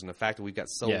Hunters, and the fact that we've got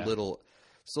so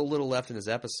so little left in this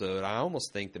episode, I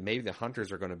almost think that maybe the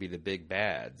hunters are going to be the big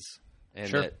bads, and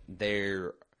Sure. that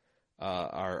they're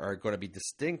are going to be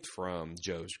distinct from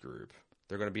Joe's group.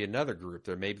 They're going to be another group.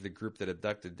 They're maybe the group that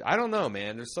abducted. I don't know,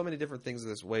 man. There's so many different things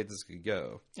this way this could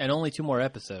go, And only 2 more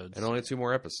episodes. and only 2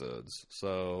 more episodes.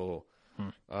 So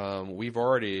we've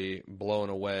already blown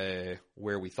away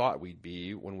where we thought we'd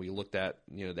be when we looked at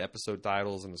the episode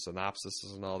titles and the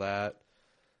synopsises and all that.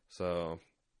 So.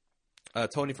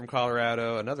 Tony from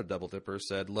Colorado, another double dipper,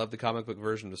 said, "Love the comic book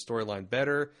version of the storyline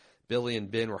better. Billy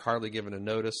and Ben were hardly given a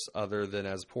notice other than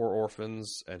as poor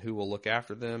orphans and who will look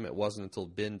after them. It wasn't until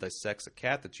Ben dissects a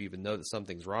cat that you even know that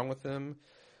something's wrong with him.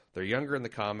 They're younger in the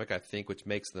comic, I think, which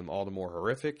makes them all the more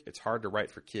horrific. It's hard to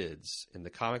write for kids. In the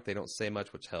comic, they don't say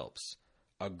much, which helps."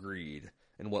 Agreed.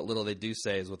 And what little they do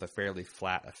say is with a fairly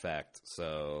flat effect.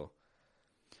 So,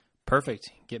 Perfect.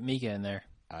 Get Mika in there.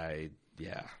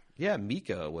 Yeah,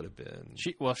 Mika would have been.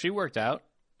 She worked out.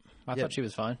 I Yeah. thought she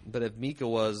was fine. But if Mika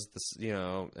was,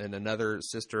 and another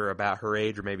sister about her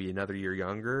age or maybe another year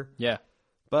younger, Yeah.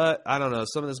 but I don't know.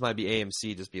 Some of this might be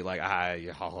AMC just be like,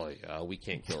 we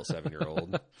can't kill a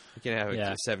 7-year-old. We can't have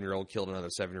a 7-year-old kill another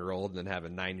 7-year-old and then have a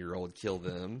 9-year-old kill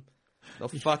them. No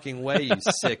fucking way, you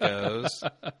sickos.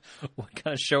 What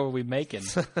kind of show are we making?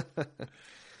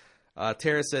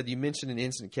 Tara said, "You mentioned in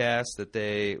Instant Cast that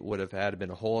they would have had been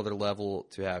a whole other level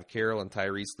to have Carol and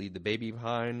Tyrese leave the baby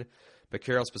behind. But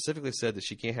Carol specifically said that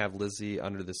she can't have Lizzie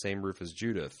under the same roof as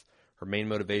Judith. Her main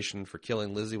motivation for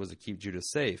killing Lizzie was to keep Judith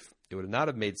safe. It would not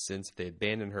have made sense if they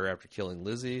abandoned her after killing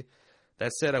Lizzie.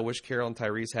 That said, I wish Carol and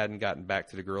Tyrese hadn't gotten back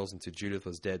to the girls until Judith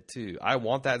was dead too. I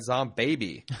want that zombie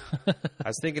baby." I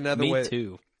was thinking another way. Me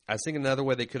too. I was thinking another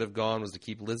way they could have gone was to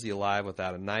keep Lizzie alive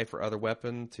without a knife or other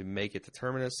weapon to make it to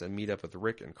Terminus and meet up with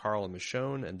Rick and Carl and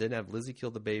Michonne, and then have Lizzie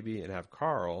kill the baby and have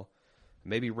Carl,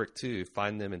 maybe Rick too,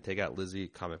 find them and take out Lizzie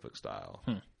comic book style.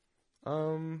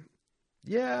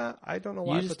 Yeah, I don't know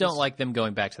why. You just don't like them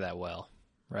going back to that well,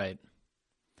 right?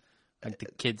 Like the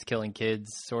kids killing kids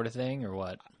sort of thing, or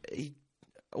what?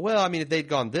 Well, I mean, if they'd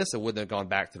gone this, it wouldn't have gone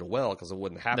back to the well because it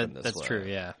wouldn't happen this way. That's true,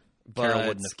 yeah. But Carol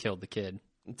wouldn't have killed the kid.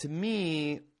 To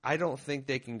me, I don't think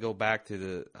they can go back to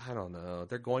the. I don't know.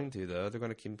 They're going to though. They're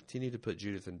going to continue to put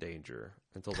Judith in danger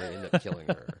until they end up killing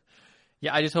her.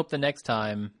 Yeah, I just hope the next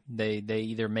time they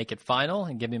either make it final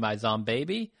and give me my zombie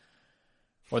baby,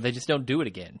 or they just don't do it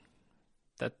again.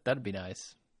 That'd be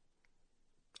nice.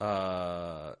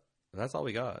 That's all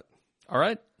we got. All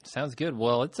right, sounds good.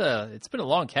 Well, it's been a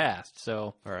long cast,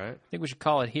 so All right. I think we should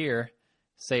call it here.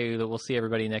 Say that we'll see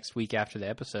everybody next week after the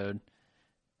episode.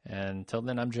 And until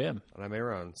then, I'm Jim. And I'm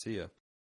Aaron. See ya.